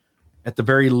Tyler, at the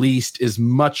very least, is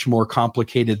much more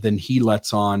complicated than he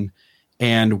lets on.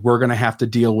 And we're going to have to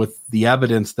deal with the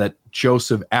evidence that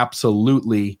Joseph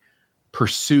absolutely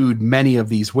pursued many of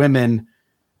these women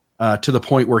to the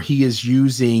point where he is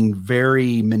using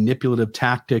very manipulative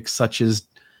tactics, such as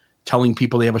telling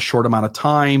people they have a short amount of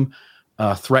time,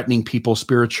 threatening people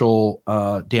spiritual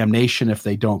damnation if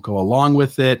they don't go along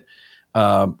with it,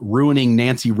 ruining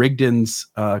Nancy Rigdon's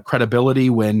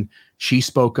credibility when she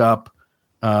spoke up,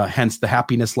 hence the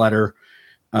happiness letter.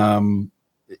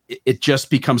 It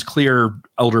just becomes clear,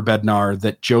 Elder Bednar,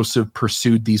 that Joseph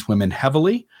pursued these women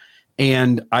heavily.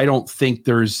 And I don't think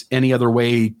there's any other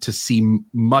way to see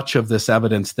much of this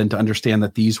evidence than to understand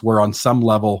that these were on some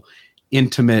level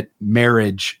intimate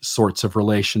marriage sorts of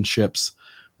relationships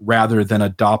rather than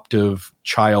adoptive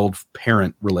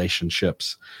child-parent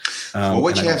relationships. Well,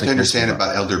 what you have to understand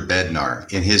about Elder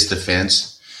Bednar, in his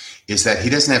defense, is that he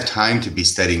doesn't have time to be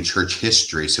studying church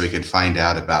history so he can find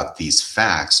out about these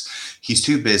facts. He's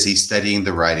too busy studying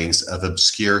the writings of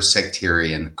obscure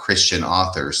sectarian Christian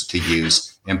authors to use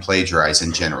and plagiarize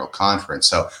in general conference.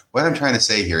 So what I'm trying to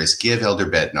say here is give Elder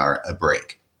Bednar a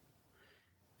break.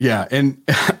 Yeah, and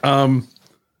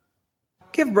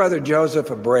give Brother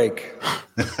Joseph a break.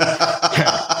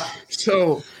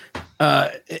 So,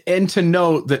 and to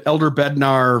note that Elder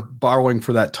Bednar, borrowing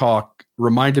for that talk,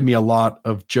 reminded me a lot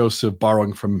of Joseph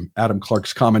borrowing from Adam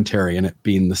Clark's commentary and it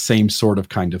being the same sort of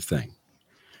kind of thing.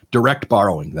 Direct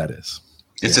borrowing, that is.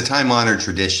 It's a time-honored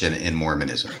tradition in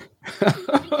Mormonism.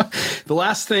 The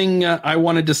last thing I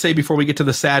wanted to say before we get to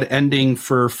the sad ending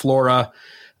for Flora,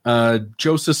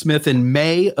 Joseph Smith in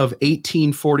May of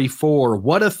 1844.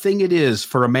 What a thing it is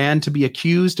for a man to be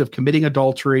accused of committing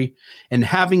adultery and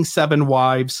having 7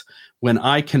 wives when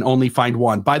I can only find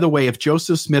one. By the way, if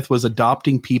Joseph Smith was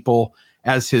adopting people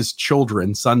as his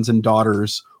children, sons and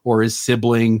daughters, or his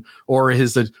sibling, or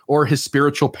his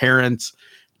spiritual parents,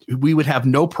 we would have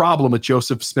no problem with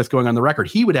Joseph Smith going on the record.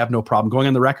 He would have no problem going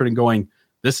on the record and going,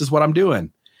 this is what I'm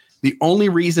doing. The only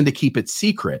reason to keep it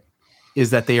secret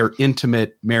is that they are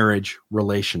intimate marriage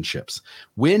relationships.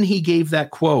 When he gave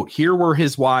that quote, here were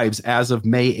his wives as of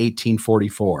May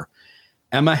 1844.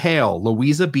 Emma Hale,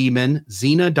 Louisa Beeman,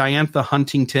 Zena Diantha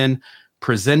Huntington,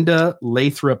 Presenda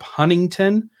Lathrop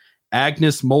Huntington,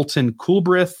 Agnes Moulton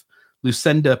Coolbrith,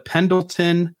 Lucinda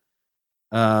Pendleton,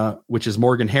 which is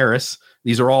Morgan Harris.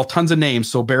 These are all tons of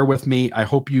names, so bear with me. I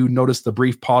hope you notice the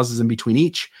brief pauses in between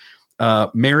each.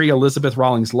 Mary Elizabeth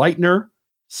Rawlings Leitner,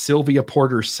 Sylvia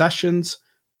Porter Sessions,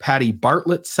 Patty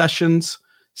Bartlett Sessions,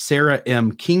 Sarah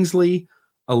M. Kingsley,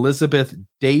 Elizabeth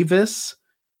Davis,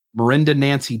 Miranda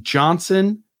Nancy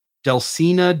Johnson,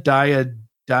 Delsina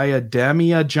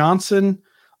Diademia Johnson,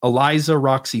 Eliza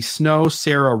Roxy Snow,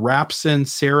 Sarah Rapson,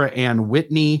 Sarah Ann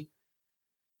Whitney,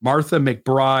 Martha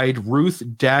McBride, Ruth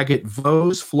Daggett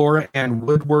Vose, Flora Ann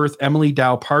Woodworth, Emily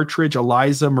Dow Partridge,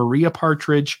 Eliza Maria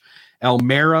Partridge,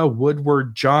 Elmira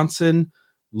Woodward Johnson,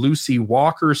 Lucy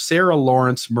Walker, Sarah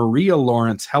Lawrence, Maria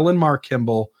Lawrence, Helen Mar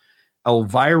Kimball,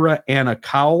 Elvira Anna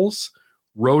Cowles,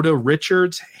 Rhoda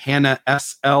Richards, Hannah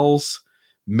S. Ells,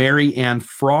 Mary Ann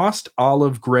Frost,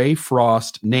 Olive Gray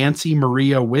Frost, Nancy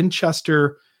Maria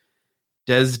Winchester,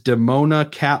 Desdemona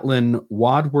Catlin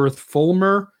Wadworth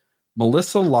Fulmer,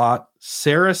 Melissa Lott,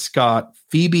 Sarah Scott,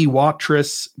 Phoebe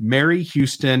Watrous, Mary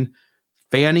Houston,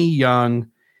 Fanny Young,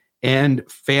 and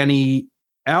Fanny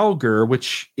Alger,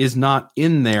 which is not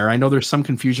in there. I know there's some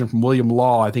confusion from William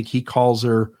Law. I think he calls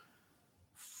her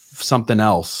something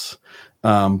else.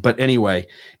 But anyway,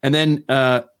 and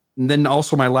then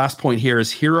also my last point here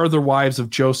is here are the wives of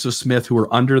Joseph Smith who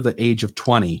were under the age of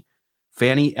 20.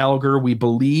 Fanny Alger, we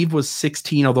believe, was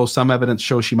 16, although some evidence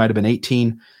shows she might have been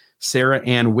 18. Sarah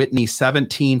Ann Whitney,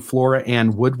 17. Flora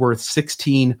Ann Woodworth,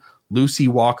 16. Lucy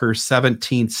Walker,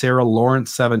 17. Sarah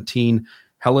Lawrence, 17.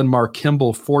 Helen Mar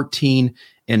Kimball, 14.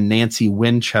 And Nancy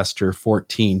Winchester,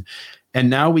 14. And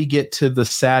now we get to the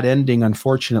sad ending,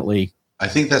 unfortunately. I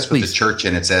think that's what the church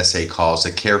in its essay calls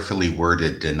a carefully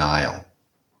worded denial.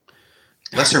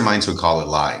 Lesser minds would call it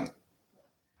lying.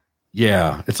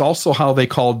 Yeah, it's also how they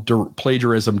call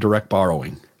plagiarism direct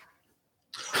borrowing.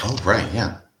 Oh, right,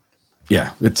 yeah.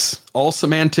 Yeah, it's all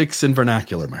semantics and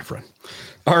vernacular, my friend.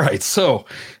 All right, so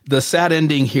the sad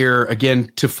ending here,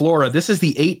 again, to Flora. This is the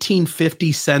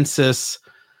 1850 census.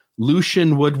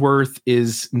 Lucian Woodworth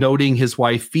is noting his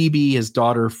wife Phoebe, his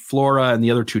daughter Flora, and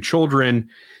the other 2 children.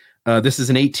 This is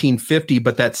in 1850,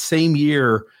 but that same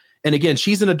year, and again,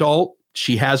 she's an adult.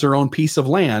 She has her own piece of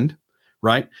land,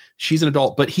 right? She's an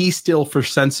adult, but he's still, for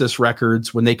census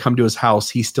records, when they come to his house,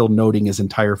 he's still noting his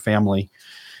entire family.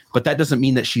 But that doesn't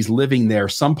mean that she's living there.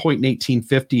 Some point in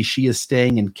 1850, she is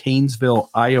staying in Canesville,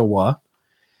 Iowa.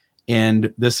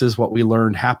 And this is what we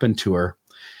learned happened to her.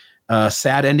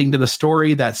 Sad ending to the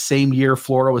story. That same year,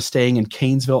 Flora was staying in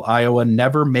Canesville, Iowa,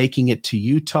 never making it to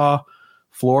Utah.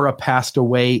 Flora passed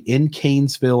away in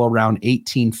Canesville around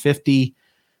 1850.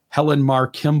 Helen Mar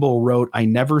Kimball wrote, I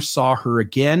never saw her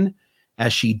again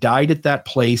as she died at that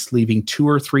place, leaving 2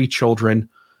 or 3 children.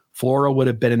 Flora would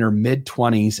have been in her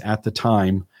mid-20s at the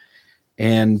time.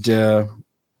 And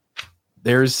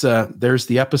there's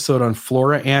the episode on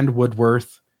Flora Ann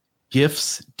Woodworth,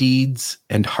 Gifts, Deeds,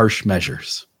 and Harsh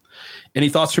Measures. Any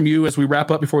thoughts from you as we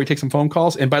wrap up before we take some phone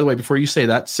calls? And by the way, before you say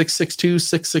that,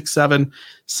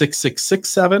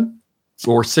 662-667-6667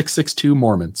 or 662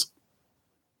 Mormons.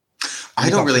 I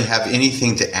don't really have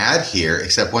anything to add here,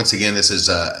 except once again, this is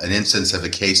an instance of a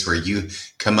case where you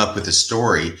come up with a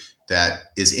story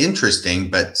that is interesting,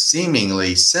 but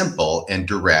seemingly simple and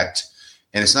direct.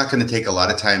 And it's not going to take a lot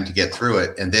of time to get through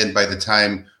it. And then by the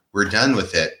time we're done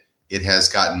with it, it has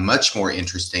gotten much more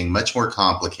interesting, much more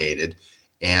complicated,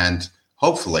 and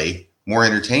hopefully more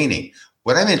entertaining.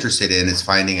 What I'm interested in is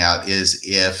finding out is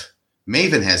if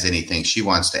Maven has anything she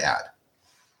wants to add.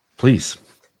 Please.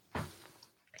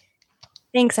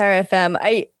 Thanks, RFM.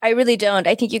 I really don't.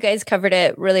 I think you guys covered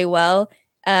it really well.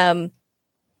 And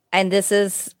this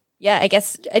is, I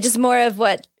guess just more of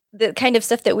what the kind of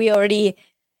stuff that we already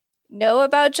know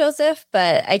about Joseph,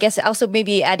 but I guess also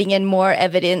maybe adding in more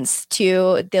evidence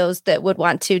to those that would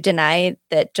want to deny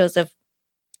that Joseph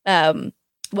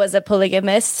was a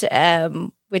polygamist,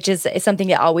 which is something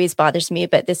that always bothers me.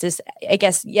 But this is, I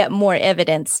guess, yet more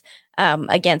evidence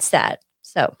against that.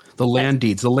 So the land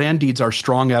deeds are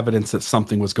strong evidence that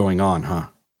something was going on, huh?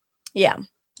 Yeah.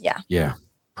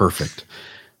 Perfect.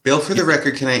 Bill, for the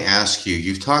record, can I ask you,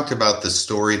 you've talked about the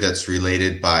story that's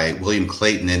related by William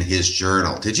Clayton in his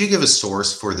journal. Did you give a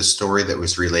source for the story that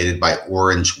was related by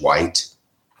Orange White?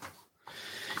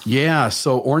 Yeah,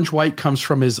 so Orange White comes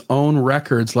from his own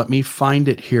records. Let me find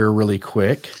it here really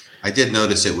quick. I did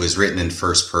notice it was written in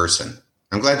first person.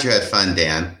 I'm glad you had fun,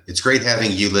 Dan. It's great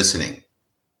having you listening.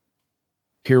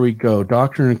 Here we go.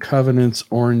 Doctrine and Covenants,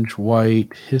 Orange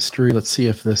White, history. Let's see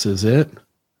if this is it.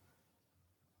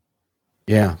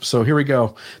 Yeah, so here we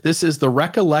go. This is the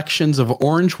Recollections of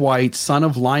Orange White, son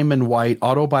of Lyman White,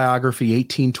 autobiography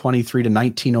 1823 to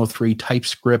 1903,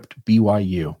 TypeScript,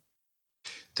 BYU.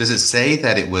 Does it say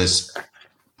that it was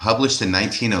published in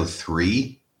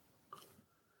 1903?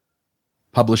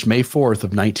 Published May 4th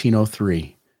of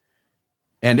 1903.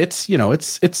 And it's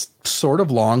sort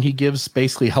of long. He gives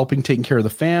basically helping taking care of the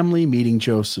family, meeting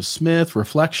Joseph Smith,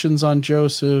 reflections on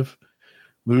Joseph,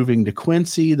 moving to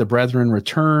Quincy, the brethren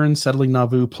return, settling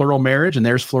Nauvoo, plural marriage, and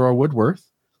there's Flora Woodworth,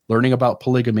 learning about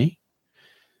polygamy.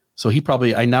 So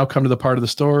I now come to the part of the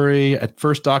story. At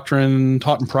first, doctrine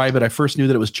taught in private, I first knew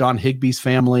that it was John Higby's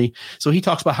family. So he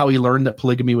talks about how he learned that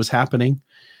polygamy was happening.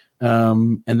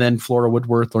 And then Flora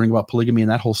Woodworth learning about polygamy and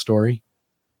that whole story.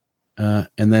 And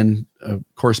then, of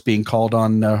course, being called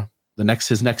on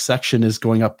his next section is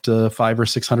going up to 500 or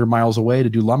 600 miles away to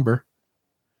do lumber.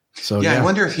 So I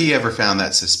wonder if he ever found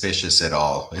that suspicious at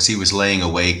all as he was laying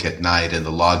awake at night in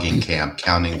the logging camp,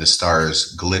 counting the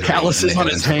stars glittering. Calluses on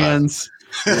his hands.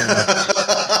 Yeah.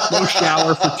 No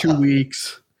shower for 2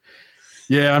 weeks.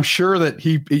 Yeah, I'm sure that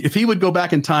if he would go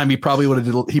back in time, he probably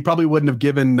wouldn't have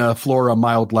given Flora a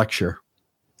mild lecture.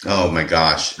 Oh my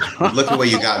gosh! Look at what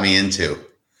you got me into.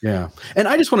 Yeah, and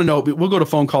I just want to know. We'll go to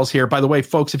phone calls here. By the way,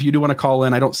 folks, if you do want to call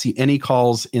in, I don't see any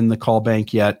calls in the call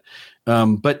bank yet.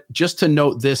 But just to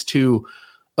note this too,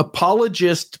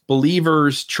 apologists,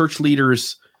 believers, church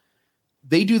leaders,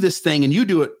 they do this thing, and you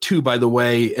do it too, by the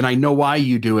way. And I know why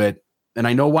you do it, and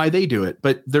I know why they do it.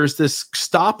 But there's this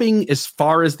stopping as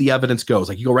far as the evidence goes.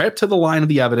 Like you go right up to the line of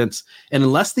the evidence, and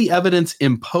unless the evidence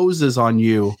imposes on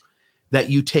you that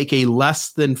you take a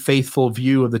less than faithful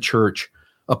view of the church,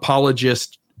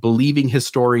 apologists, believing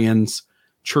historians,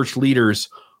 church leaders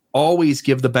always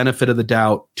give the benefit of the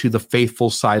doubt to the faithful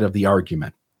side of the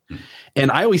argument. And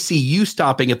I always see you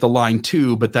stopping at the line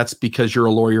too, but that's because you're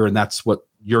a lawyer and that's what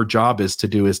your job is to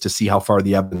do, is to see how far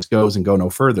the evidence goes and go no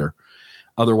further.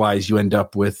 Otherwise, you end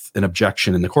up with an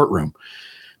objection in the courtroom.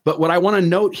 But what I want to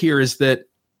note here is that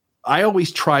I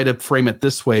always try to frame it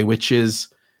this way, which is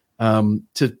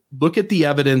to look at the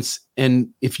evidence, and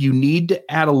if you need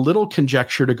to add a little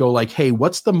conjecture to go like, hey,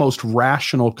 what's the most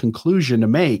rational conclusion to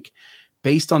make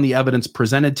based on the evidence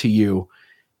presented to you?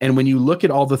 And when you look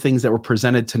at all the things that were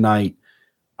presented tonight,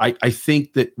 I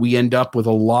think that we end up with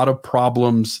a lot of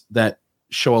problems that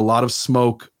show a lot of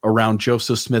smoke around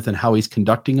Joseph Smith and how he's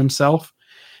conducting himself.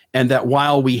 And that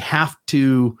while we have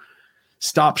to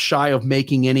stop shy of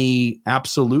making any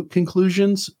absolute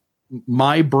conclusions,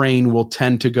 my brain will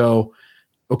tend to go,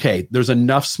 okay, there's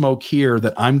enough smoke here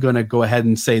that I'm going to go ahead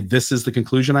and say this is the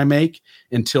conclusion I make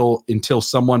until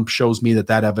someone shows me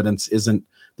that evidence isn't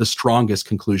the strongest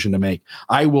conclusion to make.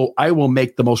 I will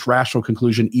make the most rational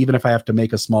conclusion, even if I have to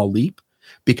make a small leap,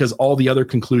 because all the other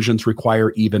conclusions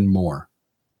require even more.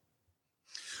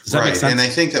 Does that make sense? And I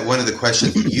think that one of the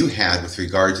questions that you had with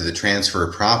regard to the transfer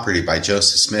of property by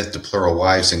Joseph Smith to plural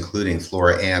wives, including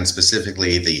Flora Ann,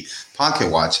 specifically the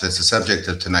pocket watch that's the subject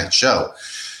of tonight's show.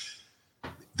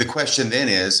 The question then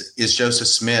is Joseph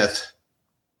Smith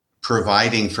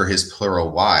providing for his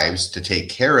plural wives to take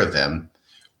care of them,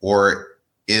 or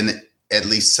in at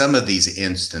least some of these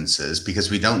instances,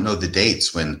 because we don't know the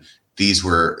dates when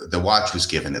the watch was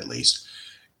given at least,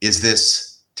 is this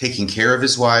taking care of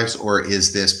his wives, or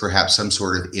is this perhaps some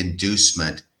sort of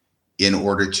inducement in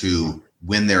order to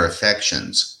win their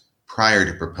affections prior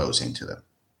to proposing to them?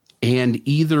 And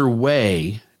either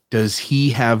way, does he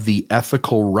have the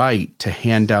ethical right to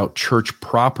hand out church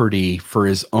property for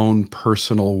his own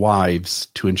personal wives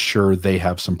to ensure they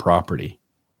have some property?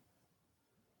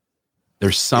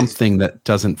 There's something that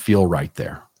doesn't feel right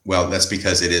there. Well, that's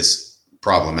because it is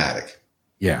problematic.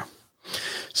 Yeah.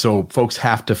 So folks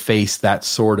have to face that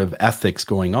sort of ethics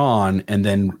going on. And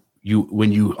then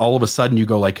when you all of a sudden you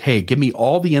go like, hey, give me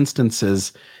all the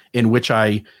instances in which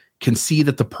I can see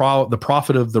that the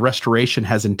prophet of the restoration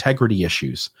has integrity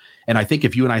issues. And I think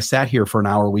if you and I sat here for an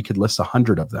hour, we could list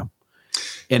 100 of them.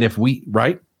 And if we,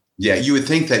 right? Yeah, you would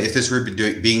think that if this were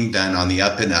being done on the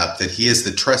up and up, that he is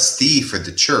the trustee for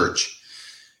the church,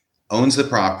 owns the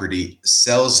property,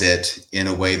 sells it in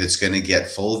a way that's going to get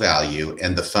full value,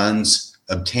 and the funds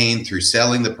obtained through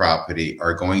selling the property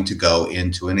are going to go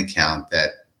into an account that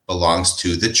belongs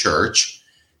to the church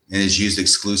and is used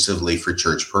exclusively for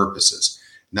church purposes,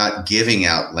 not giving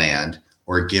out land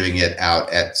or giving it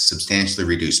out at substantially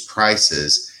reduced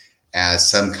prices as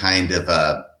some kind of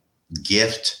a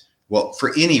gift. Well,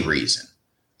 for any reason.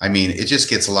 I mean, it just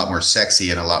gets a lot more sexy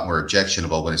and a lot more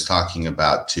objectionable when it's talking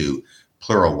about to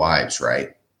plural wives,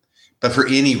 right? But for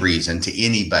any reason, to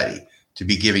anybody, to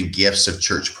be giving gifts of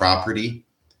church property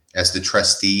as the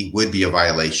trustee would be a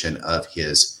violation of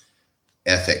his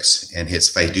ethics and his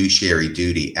fiduciary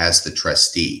duty as the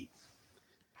trustee.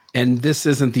 And this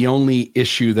isn't the only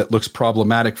issue that looks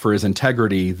problematic for his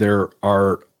integrity. There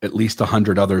are at least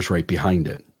 100 others right behind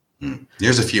it.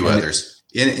 There's a few others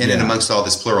in amongst all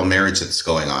this plural marriage that's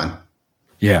going on.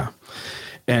 Yeah.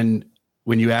 And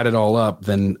when you add it all up,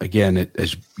 then again,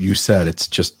 as you said, it's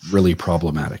just really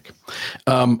problematic.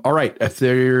 All right.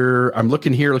 I'm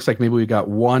looking here. Looks like maybe we got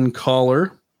one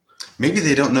caller. Maybe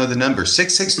they don't know the number.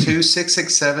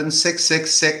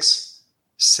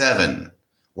 662-667-6667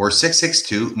 or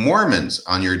 662 Mormons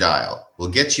on your dial. We'll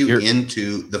get you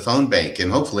into the phone bank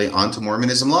and hopefully onto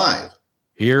Mormonism Live.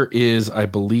 Here is, I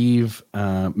believe,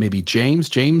 maybe James.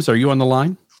 James, are you on the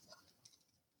line?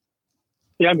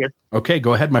 Yeah, I'm here. Okay,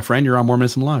 go ahead, my friend. You're on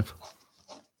Mormonism Live.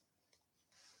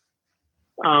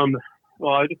 Well,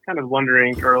 I was just kind of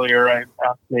wondering earlier, I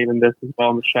asked Nathan this as well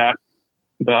in the chat,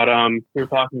 but we were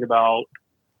talking about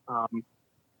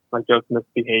like Joseph Smith's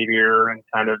behavior and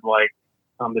kind of like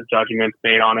the judgments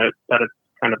made on it, that it's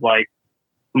kind of like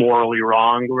morally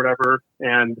wrong or whatever.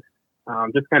 And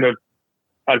just kind of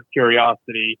out of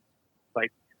curiosity,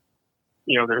 like,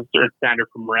 you know, there's a standard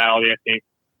for morality, I think,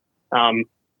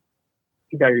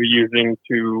 that you're using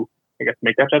to, I guess,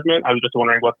 make that judgment. I was just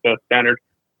wondering what the standard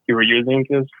you were using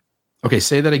is. Okay,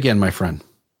 say that again, my friend.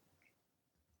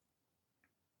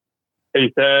 You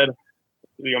said,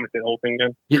 do you want me to say the whole thing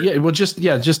again? Yeah, well, just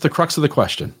the crux of the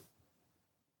question.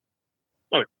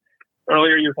 Okay.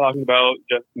 Earlier you were talking about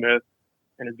Joseph Smith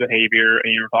and his behavior,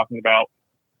 and you were talking about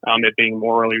it being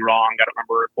morally wrong. I don't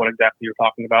remember what exactly you were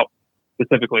talking about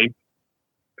specifically,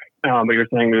 but you're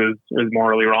saying it was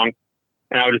morally wrong.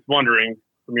 And I was just wondering,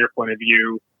 from your point of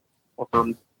view, or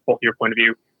from both your point of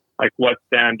view, like what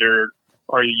standard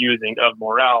are you using of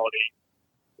morality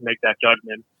to make that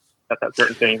judgment that that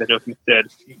certain thing that Joseph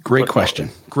did? Great question.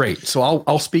 Great. So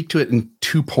I'll speak to it in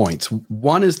 2 points.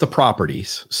 One is the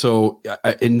properties. So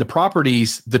in the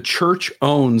properties, the church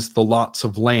owns the lots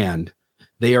of land.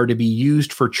 They are to be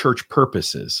used for church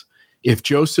purposes. If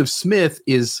Joseph Smith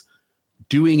is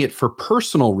doing it for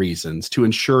personal reasons to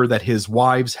ensure that his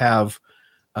wives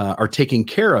are taken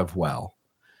care of well,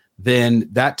 then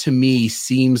that to me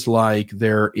seems like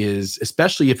there is,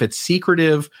 especially if it's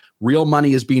secretive, real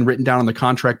money is being written down on the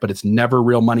contract, but it's never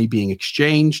real money being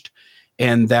exchanged,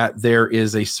 and that there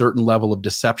is a certain level of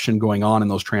deception going on in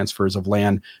those transfers of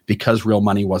land because real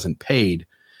money wasn't paid,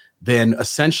 then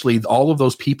essentially all of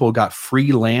those people got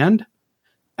free land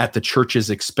at the church's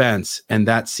expense. And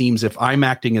that seems, if I'm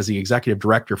acting as the executive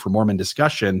director for Mormon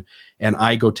Discussion and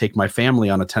I go take my family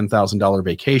on a $10,000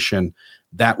 vacation,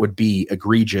 that would be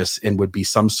egregious and would be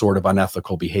some sort of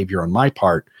unethical behavior on my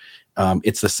part.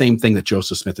 It's the same thing that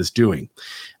Joseph Smith is doing.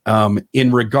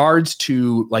 In regards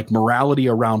to like morality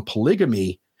around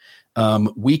polygamy,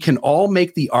 we can all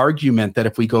make the argument that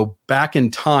if we go back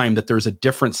in time, that there's a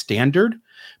different standard,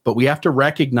 but we have to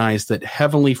recognize that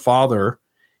Heavenly Father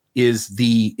is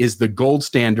the gold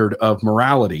standard of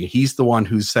morality. He's the one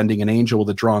who's sending an angel with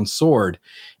a drawn sword.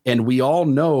 And we all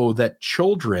know that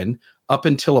children, up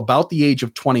until about the age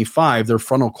of 25, their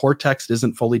frontal cortex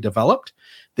isn't fully developed.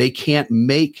 They can't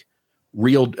make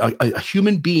a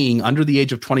human being under the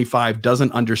age of 25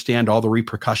 doesn't understand all the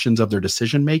repercussions of their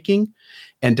decision making.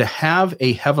 And to have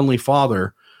a Heavenly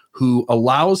Father who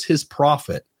allows his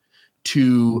prophet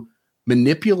to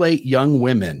manipulate young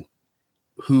women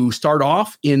who start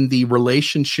off in the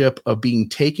relationship of being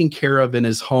taken care of in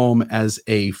his home as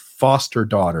a foster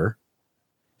daughter.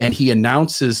 And he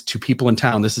announces to people in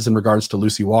town, this is in regards to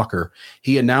Lucy Walker,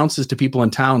 he announces to people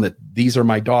in town that these are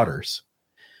my daughters.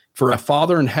 For a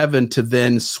father in heaven to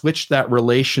then switch that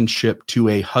relationship to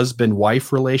a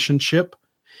husband-wife relationship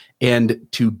and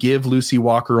to give Lucy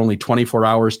Walker only 24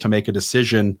 hours to make a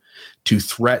decision, to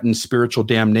threaten spiritual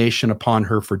damnation upon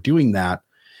her for doing that,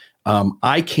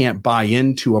 I can't buy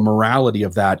into a morality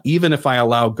of that. Even if I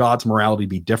allow God's morality to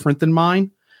be different than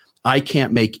mine, I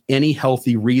can't make any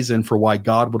healthy reason for why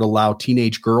God would allow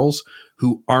teenage girls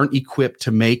who aren't equipped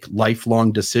to make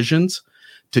lifelong decisions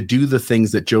to do the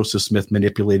things that Joseph Smith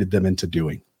manipulated them into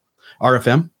doing.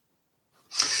 RFM?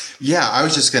 Yeah, I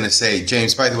was just going to say,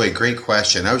 James, by the way, great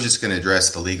question. I was just going to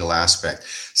address the legal aspect.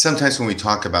 Sometimes when we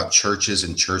talk about churches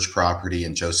and church property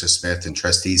and Joseph Smith and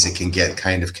trustees, it can get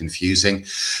kind of confusing.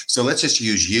 So let's just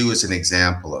use you as an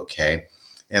example, okay?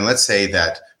 And let's say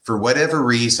that for whatever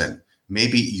reason,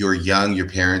 maybe you're young, your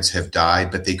parents have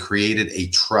died, but they created a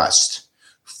trust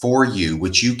for you,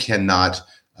 which you cannot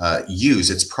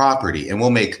use. It's property. And we'll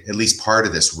make at least part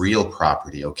of this real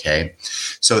property, okay?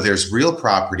 So there's real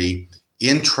property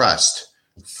in trust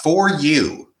for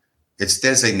you. It's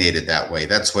designated that way.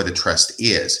 That's what a trust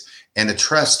is. And a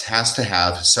trust has to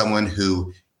have someone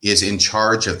who is in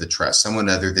charge of the trust, someone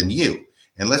other than you.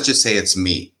 And let's just say it's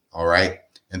me, all right?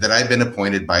 And that I've been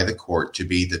appointed by the court to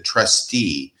be the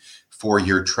trustee for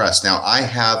your trust. Now, I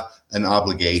have an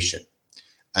obligation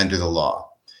under the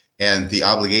law, and the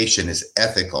obligation is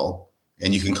ethical,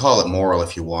 and you can call it moral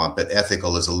if you want, but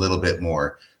ethical is a little bit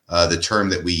more the term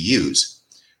that we use.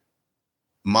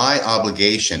 My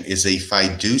obligation is a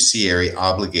fiduciary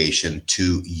obligation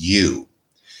to you.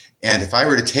 And if I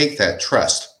were to take that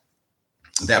trust,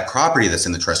 that property that's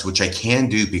in the trust, which I can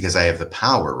do because I have the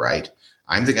power, right?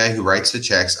 I'm the guy who writes the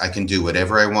checks. I can do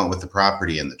whatever I want with the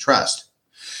property in the trust.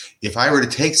 If I were to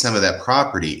take some of that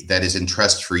property that is in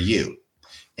trust for you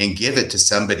and give it to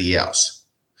somebody else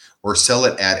or sell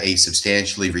it at a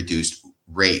substantially reduced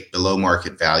rate below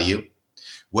market value,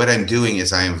 what I'm doing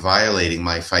is I am violating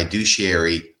my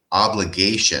fiduciary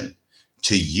obligation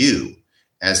to you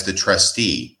as the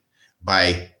trustee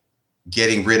by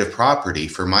getting rid of property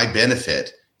for my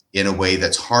benefit in a way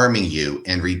that's harming you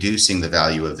and reducing the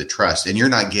value of the trust. And you're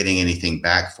not getting anything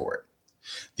back for it.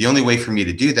 The only way for me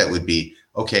to do that would be,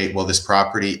 okay, well, this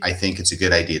property, I think it's a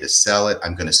good idea to sell it.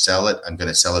 I'm going to sell it. I'm going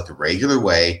to sell it the regular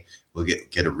way. We'll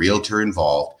get a realtor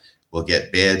involved. We'll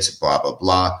get bids, blah, blah,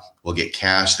 blah. We'll get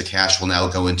cash. The cash will now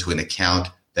go into an account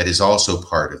that is also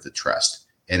part of the trust,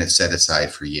 and it's set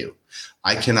aside for you.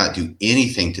 I cannot do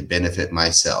anything to benefit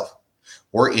myself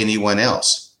or anyone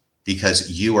else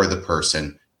because you are the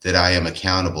person that I am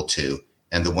accountable to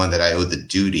and the one that I owe the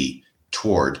duty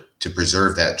toward to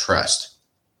preserve that trust.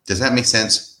 Does that make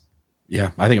sense?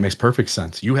 Yeah, I think it makes perfect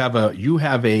sense. You have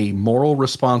a moral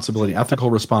responsibility, ethical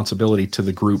responsibility to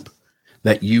the group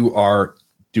that you are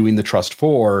doing the trust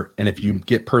for. And if you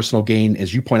get personal gain,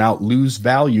 as you point out, lose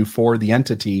value for the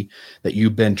entity that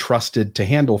you've been trusted to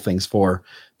handle things for,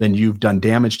 then you've done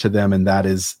damage to them. And that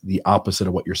is the opposite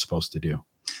of what you're supposed to do.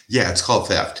 Yeah, it's called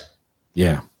theft.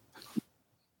 Yeah.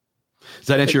 Does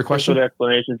that answer your question? Good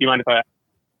explanations. Do you mind if I?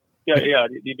 Yeah.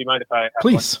 Do you mind if I?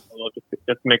 Please.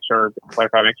 Just make sure,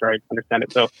 clarify, make sure I understand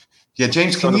it. So. Yeah,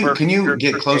 James, can you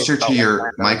get closer to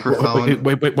your microphone?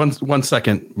 Wait, one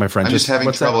second, my friend. I'm just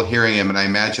having trouble hearing him, and I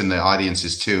imagine the audience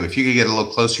is too. If you could get a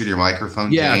little closer to your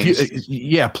microphone, yeah, James.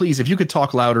 Please. If you could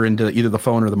talk louder into either the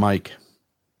phone or the mic.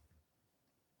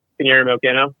 Can you hear me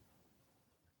okay now? Is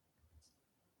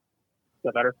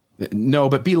that better? No,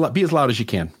 but be as loud as you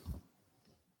can.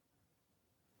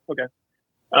 Okay.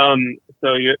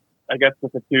 So I guess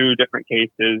with the two different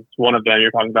cases, one of them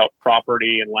you're talking about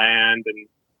property and land and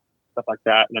stuff like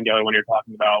that, and then the other one you're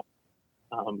talking about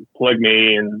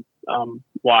polygamy and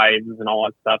wives and all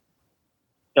that stuff.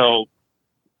 So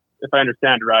if I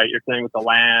understand right, you're saying with the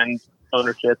land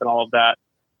ownership and all of that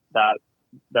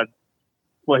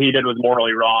what he did was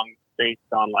morally wrong based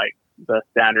on like the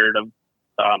standard of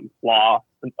law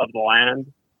of the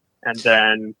land, and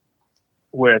then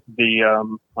with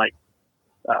the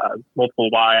multiple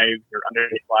wives or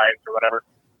underage wives or whatever,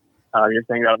 you're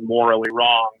saying that was morally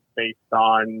wrong based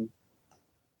on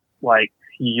like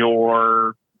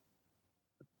your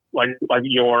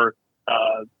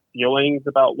feelings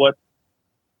about what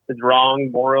is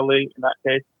wrong morally in that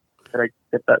case. Did I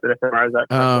get that? Did I summarize that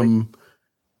correctly?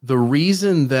 The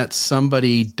reason that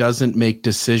somebody doesn't make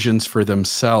decisions for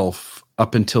themselves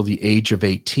up until the age of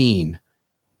 18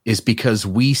 is because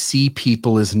we see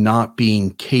people as not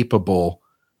being capable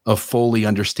of fully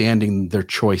understanding their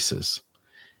choices.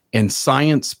 And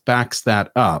science backs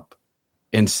that up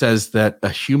and says that a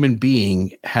human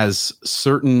being has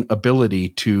certain ability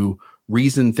to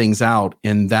reason things out,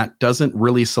 and that doesn't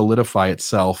really solidify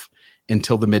itself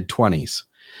until the mid-20s.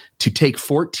 To take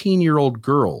 14-year-old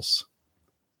girls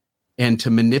and to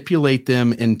manipulate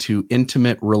them into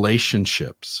intimate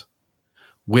relationships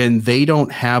when they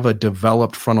don't have a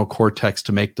developed frontal cortex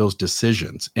to make those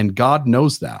decisions, and God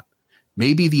knows that.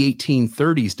 Maybe the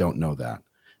 1830s don't know that.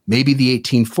 Maybe the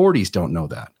 1840s don't know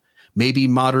that. Maybe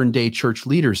modern day church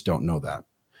leaders don't know that.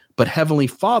 But Heavenly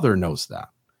Father knows that.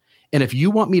 And if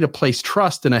you want me to place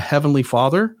trust in a Heavenly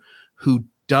Father who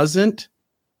doesn't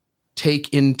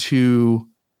take into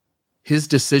his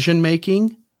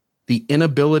decision-making the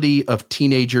inability of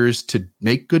teenagers to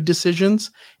make good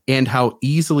decisions and how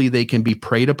easily they can be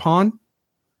preyed upon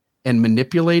and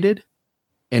manipulated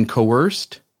and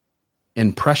coerced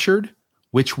and pressured,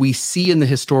 which we see in the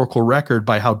historical record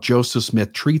by how Joseph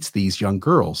Smith treats these young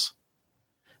girls,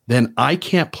 then I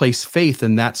can't place faith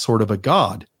in that sort of a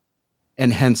God.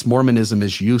 And hence Mormonism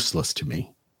is useless to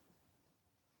me.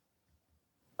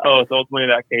 Oh, so ultimately in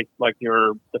that case, like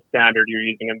the standard you're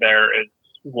using in there is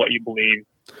what you believe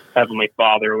Heavenly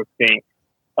Father would think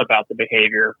about the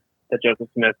behavior that Joseph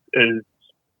Smith is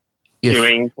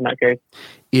doing in that case.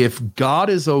 If God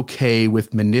is okay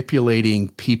with manipulating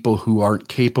people who aren't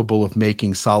capable of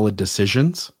making solid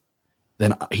decisions,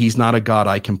 then he's not a God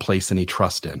I can place any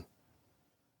trust in.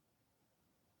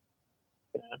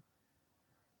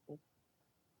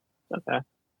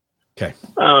 Okay.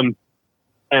 And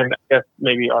I guess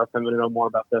maybe Arthur would know more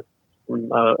about this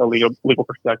from a legal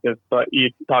perspective, but you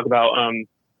talk about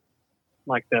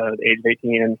like the age of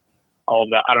 18 and all of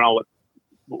that. I don't know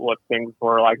what things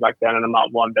were like back then, and I'm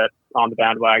not one that's on the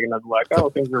bandwagon of like,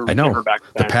 things are different back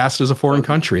then. The past is a foreign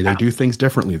country. They do things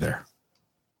differently there.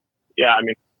 Yeah, I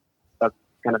mean, that's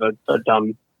kind of a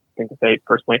dumb thing to say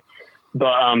personally. But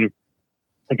I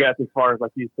guess as far as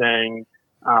like you saying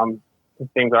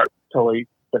things aren't totally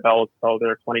developed till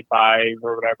they're 25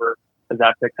 or whatever, is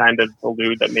that to kind of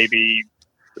allude that maybe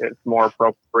it's more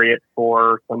appropriate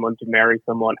for someone to marry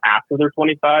someone after they're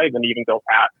 25 and even go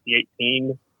past the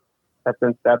 18 that's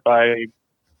been set by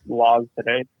laws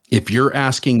today? If you're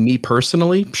asking me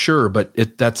personally, sure, but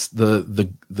that's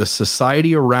the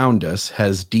society around us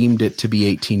has deemed it to be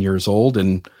 18 years old,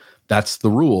 and that's the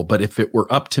rule. But if it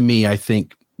were up to me, I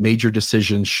think major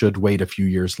decisions should wait a few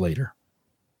years later.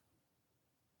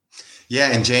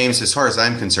 Yeah, and James, as far as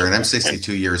I'm concerned, I'm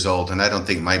 62 years old, and I don't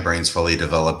think my brain's fully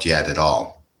developed yet at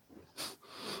all.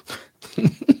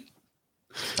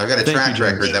 I've got a track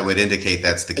record that would indicate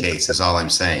that's the case, is all I'm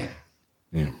saying.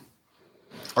 Yeah.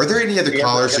 Are there any other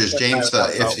callers? Is James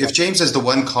if James is the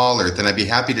one caller, then I'd be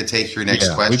happy to take your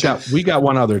next question. We got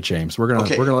one other, James. We're gonna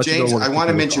let James, you go. I want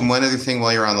to mention one other thing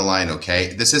while you're on the line,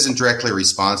 okay? This isn't directly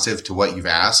responsive to what you've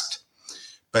asked,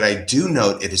 but I do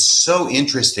note it is so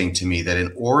interesting to me that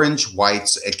in Orange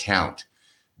White's account,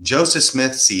 Joseph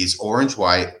Smith sees Orange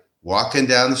White walking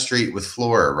down the street with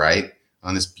Flora, right?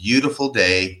 On this beautiful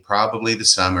day, probably the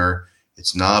summer.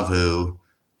 It's Nauvoo.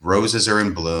 Roses are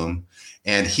in bloom.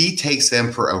 And he takes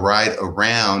them for a ride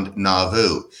around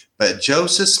Nauvoo. But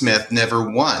Joseph Smith never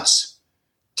once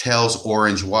tells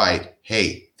Orange White,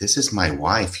 hey, this is my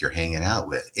wife you're hanging out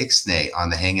with. Ixnay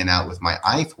on the hanging out with my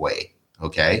wife way,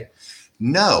 okay?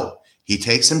 No, he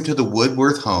takes him to the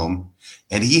Woodworth home,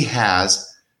 and he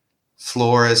has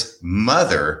Flora's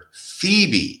mother,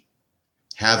 Phoebe,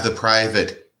 have the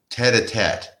private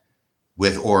tete-a-tete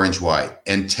with Orange White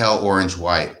and tell Orange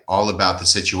White all about the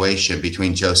situation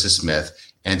between Joseph Smith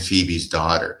and Phoebe's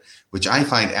daughter, which I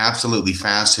find absolutely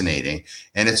fascinating.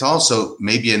 And it's also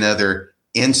maybe another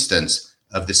instance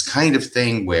of this kind of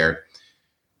thing where,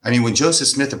 I mean, when Joseph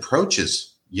Smith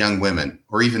approaches young women,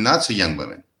 or even not so young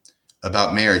women,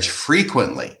 about marriage,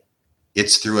 frequently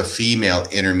it's through a female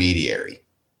intermediary.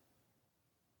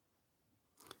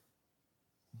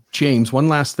 James, one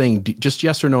last thing, just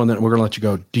yes or no, and then we're going to let you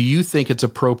go. Do you think it's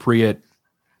appropriate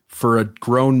for a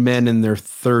grown men in their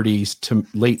 30s to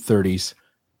late 30s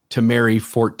to marry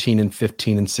 14 and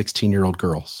 15 and 16-year-old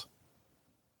girls?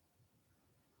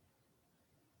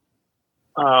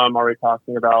 Are we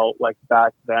talking about like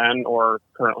back then or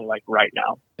currently, like right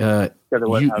now?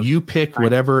 You pick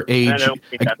whatever age. I don't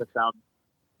think that sounds.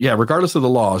 Yeah, regardless of the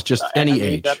laws, just any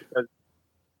age.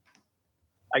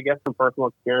 I guess from personal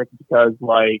experience, because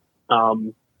like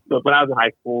when I was in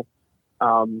high school,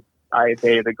 I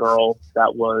dated a girl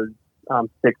that was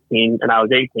 16 and I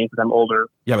was 18 because I'm older.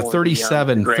 Yeah, but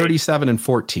 37 and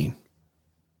 14.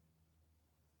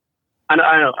 I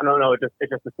don't know. It's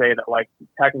just to say that like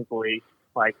technically,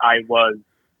 like I was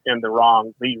in the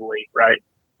wrong legally, right?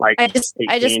 Like I just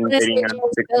want to say ask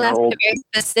a very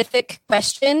specific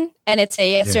question, and it's a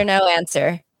yes or no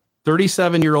answer.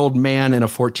 37-year-old man and a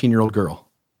 14-year-old girl.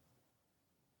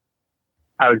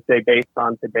 I would say based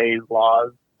on today's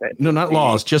laws. No, not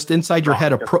laws. Just inside your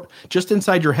head. Just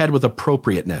inside your head with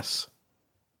appropriateness.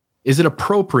 Is it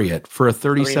appropriate for a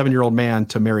 37-year-old man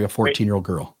to marry a 14-year-old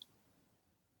girl?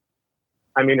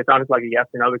 I mean, it's not just like a yes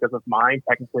or no because of mine.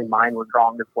 Technically, mine was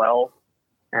wrong as well.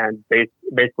 and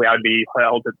basically I'd be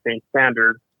held to the same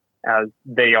standard as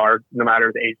they are, no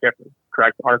matter the age difference.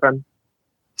 Correct, Arfan?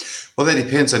 Well, that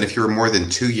depends on if you were more than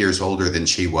 2 years older than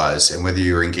she was and whether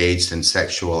you were engaged in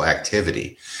sexual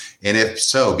activity. And if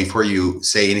so, before you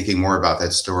say anything more about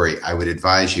that story, I would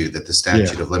advise you that the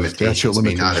statute of limitations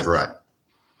may not have run.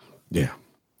 Yeah.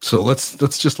 So let's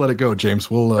just let it go, James.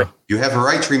 We'll. You have a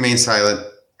right to remain silent.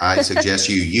 I suggest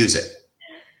you use it.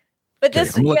 But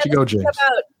this I'm gonna let you go, James.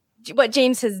 About what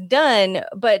James has done,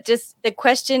 but just the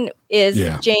question is,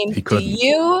 James,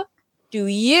 do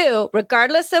you,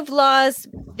 regardless of laws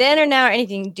then or now or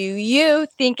anything, do you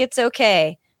think it's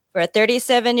okay for a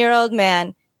 37-year-old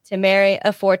man to marry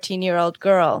a 14-year-old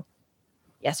girl?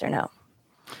 Yes or no?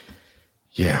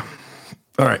 Yeah.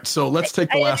 All right. So let's take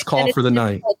the last call for the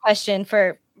night. Question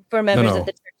for members of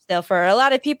the church still, for a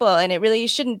lot of people, and it really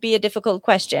shouldn't be a difficult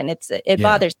question. It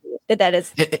bothers me that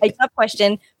is a tough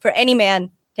question for any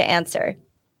man to answer.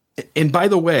 And by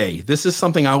the way, this is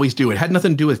something I always do. It had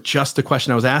nothing to do with just the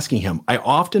question I was asking him. I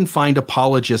often find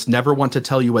apologists never want to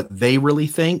tell you what they really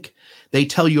think. They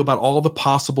tell you about all the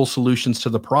possible solutions to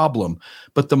the problem.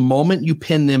 But the moment you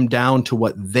pin them down to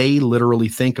what they literally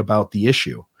think about the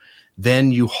issue,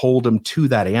 then you hold them to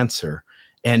that answer.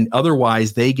 And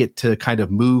otherwise, they get to kind of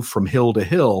move from hill to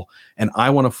hill. And I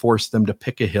want to force them to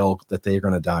pick a hill that they're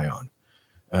going to die on.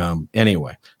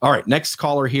 Anyway. All right. Next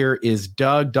caller here is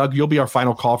Doug. Doug, you'll be our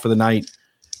final call for the night.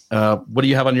 What do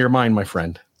you have on your mind, my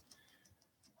friend?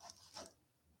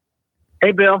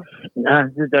 Hey, Bill.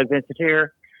 This is Doug Vincent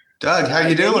here. Doug, how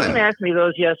you doing? You can ask me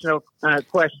those yes or no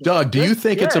questions. Doug, do you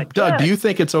think do you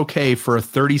think it's okay for a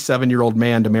 37-year-old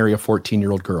man to marry a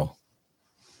 14-year-old girl?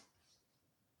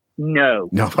 No.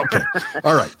 No. Okay.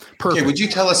 All right. Perfect. Okay, would you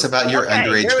tell us about your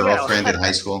underage girlfriend in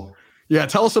high school? Yeah.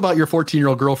 Tell us about your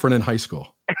 14-year-old girlfriend in high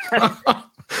school.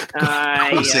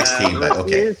 I'm 16, but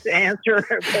okay. Answer.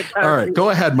 All right. Go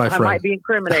ahead, my friend. I might be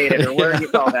incriminated, or whatever you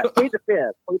call that. Plead the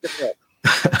fifth.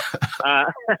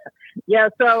 Yeah.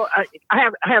 So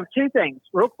I have two things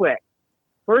real quick.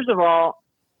 First of all,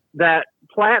 that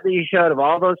plat that you showed of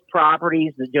all those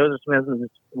properties that Joseph Smith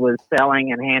was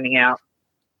selling and handing out.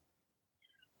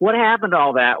 What happened to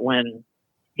all that when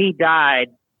he died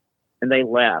and they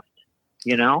left?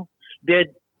 You know,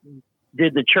 did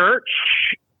the church,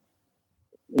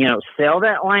 sell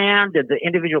that land? Did the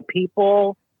individual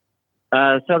people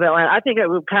sell that land? I think it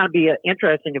would kind of be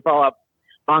interesting to follow up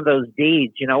on those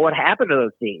deeds. You know, what happened to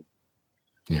those deeds?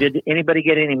 Yeah. Did anybody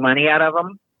get any money out of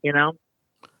them?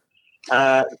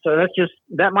 So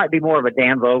that might be more of a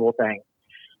Dan Vogel thing.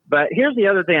 But here's the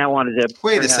other thing I wanted to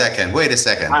wait a second. What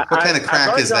kind of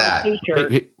crack is that?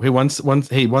 Hey, one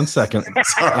second.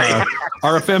 Sorry.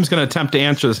 RFM's going to attempt to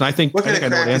answer this, and I think I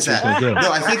know what answer he's going to give. No,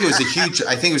 I think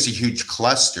it was a huge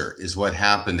cluster is what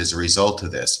happened as a result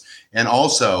of this. And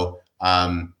also,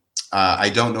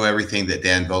 I don't know everything that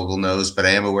Dan Vogel knows, but I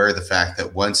am aware of the fact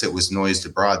that once it was noised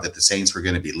abroad that the Saints were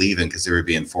going to be leaving because they were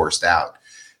being forced out,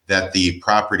 that the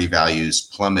property values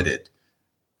plummeted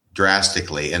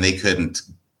drastically, and they couldn't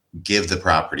give the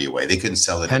property away. They couldn't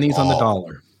sell it pennies on the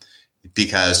dollar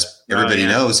because everybody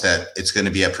knows that it's going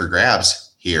to be up for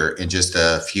grabs here in just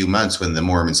a few months when the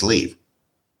Mormons leave.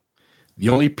 The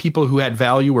only people who had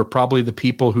value were probably the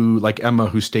people who, like Emma,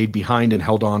 who stayed behind and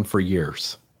held on for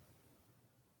years.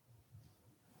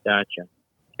 Gotcha.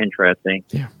 Interesting.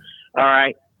 Yeah. All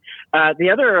right. The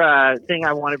other thing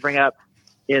I want to bring up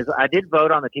is I did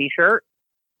vote on the T-shirt,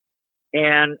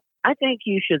 and I think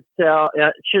you should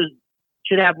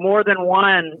should have more than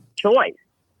one choice.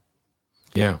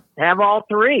 Yeah. Have all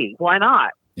three. Why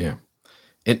not? Yeah.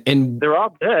 And they're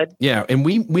all good. Yeah. And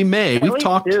we've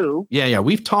talked. Yeah.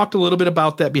 We've talked a little bit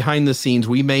about that behind the scenes.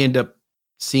 We may end up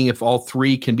seeing if all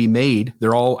three can be made.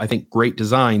 They're all, I think, great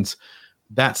designs.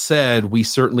 That said, we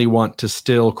certainly want to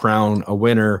still crown a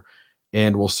winner,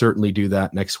 and we'll certainly do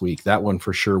that next week. That one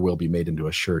for sure will be made into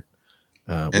a shirt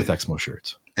with Exmo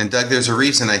shirts. And Doug, there's a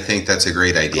reason I think that's a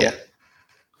great idea.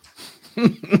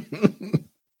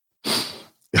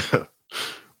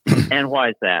 And why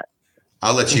is that?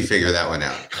 I'll let you figure that one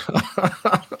out.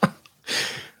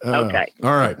 Okay.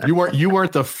 All right. You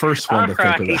weren't the first one to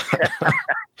think of that.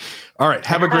 All right.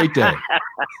 Have a great day.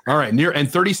 All right.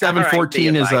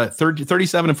 37-14 is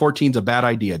 37 and 14 is a bad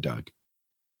idea, Doug.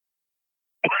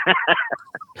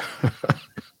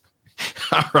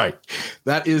 All right.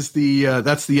 That's the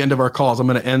end of our calls. I'm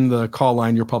going to end the call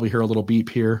line. You'll probably hear a little beep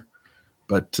here,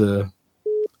 but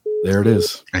there it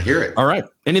is. I hear it. All right.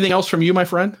 Anything else from you, my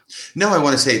friend? No, I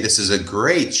want to say this is a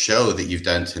great show that you've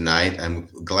done tonight. I'm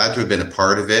glad to have been a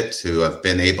part of it, to have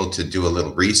been able to do a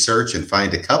little research and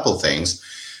find a couple things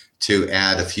to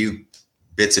add a few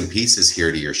bits and pieces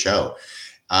here to your show.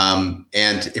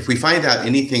 And if we find out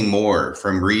anything more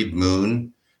from Reed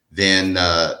Moon, then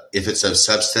if it's of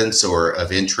substance or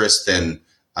of interest, then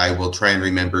I will try and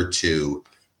remember to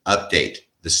update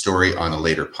the story on a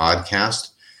later podcast.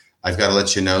 I've got to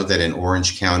let you know that in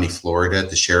Orange County, Florida,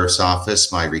 the sheriff's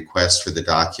office, my request for the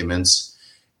documents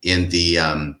in the,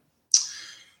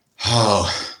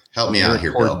 help me out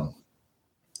here, Bill.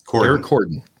 Derek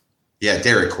Corden. Yeah,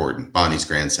 Derek Corden, Bonnie's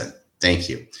grandson. Thank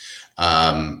you.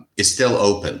 Is still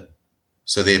open.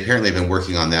 So they apparently have been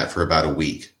working on that for about a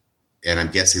week. And I'm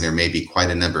guessing there may be quite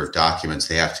a number of documents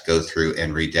they have to go through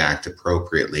and redact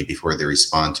appropriately before they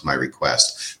respond to my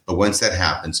request. But once that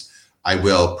happens, I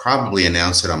will probably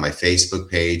announce it on my Facebook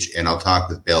page, and I'll talk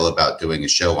with Bill about doing a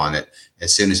show on it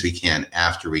as soon as we can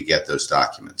after we get those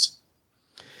documents.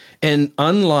 And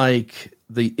unlike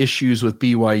the issues with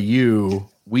BYU,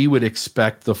 we would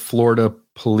expect the Florida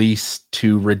police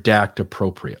to redact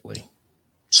appropriately.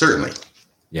 Certainly.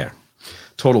 Yeah,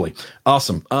 totally.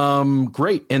 Awesome.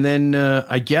 Great. And then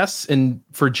I guess, and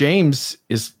for James,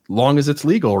 as long as it's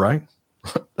legal, right?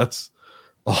 That's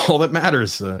all that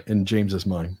matters in James's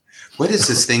mind. What is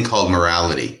this thing called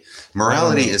morality?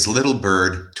 Morality is little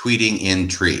bird tweeting in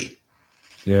tree.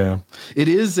 Yeah, it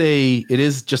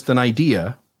is just an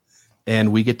idea,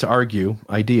 and we get to argue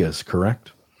ideas,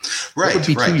 correct? Right. What would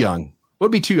be right. too young? What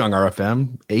would be too young,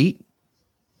 RFM? 8?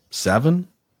 7?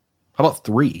 How about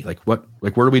 3? Like what?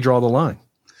 Like where do we draw the line?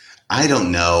 I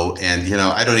don't know. And,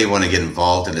 I don't even want to get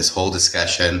involved in this whole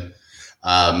discussion.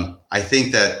 I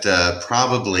think that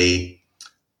probably,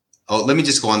 let me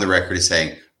just go on the record as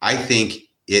saying, I think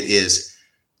it is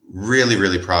really,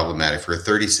 really problematic for a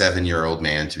 37-year-old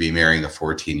man to be marrying a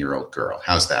 14-year-old girl.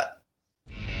 How's that?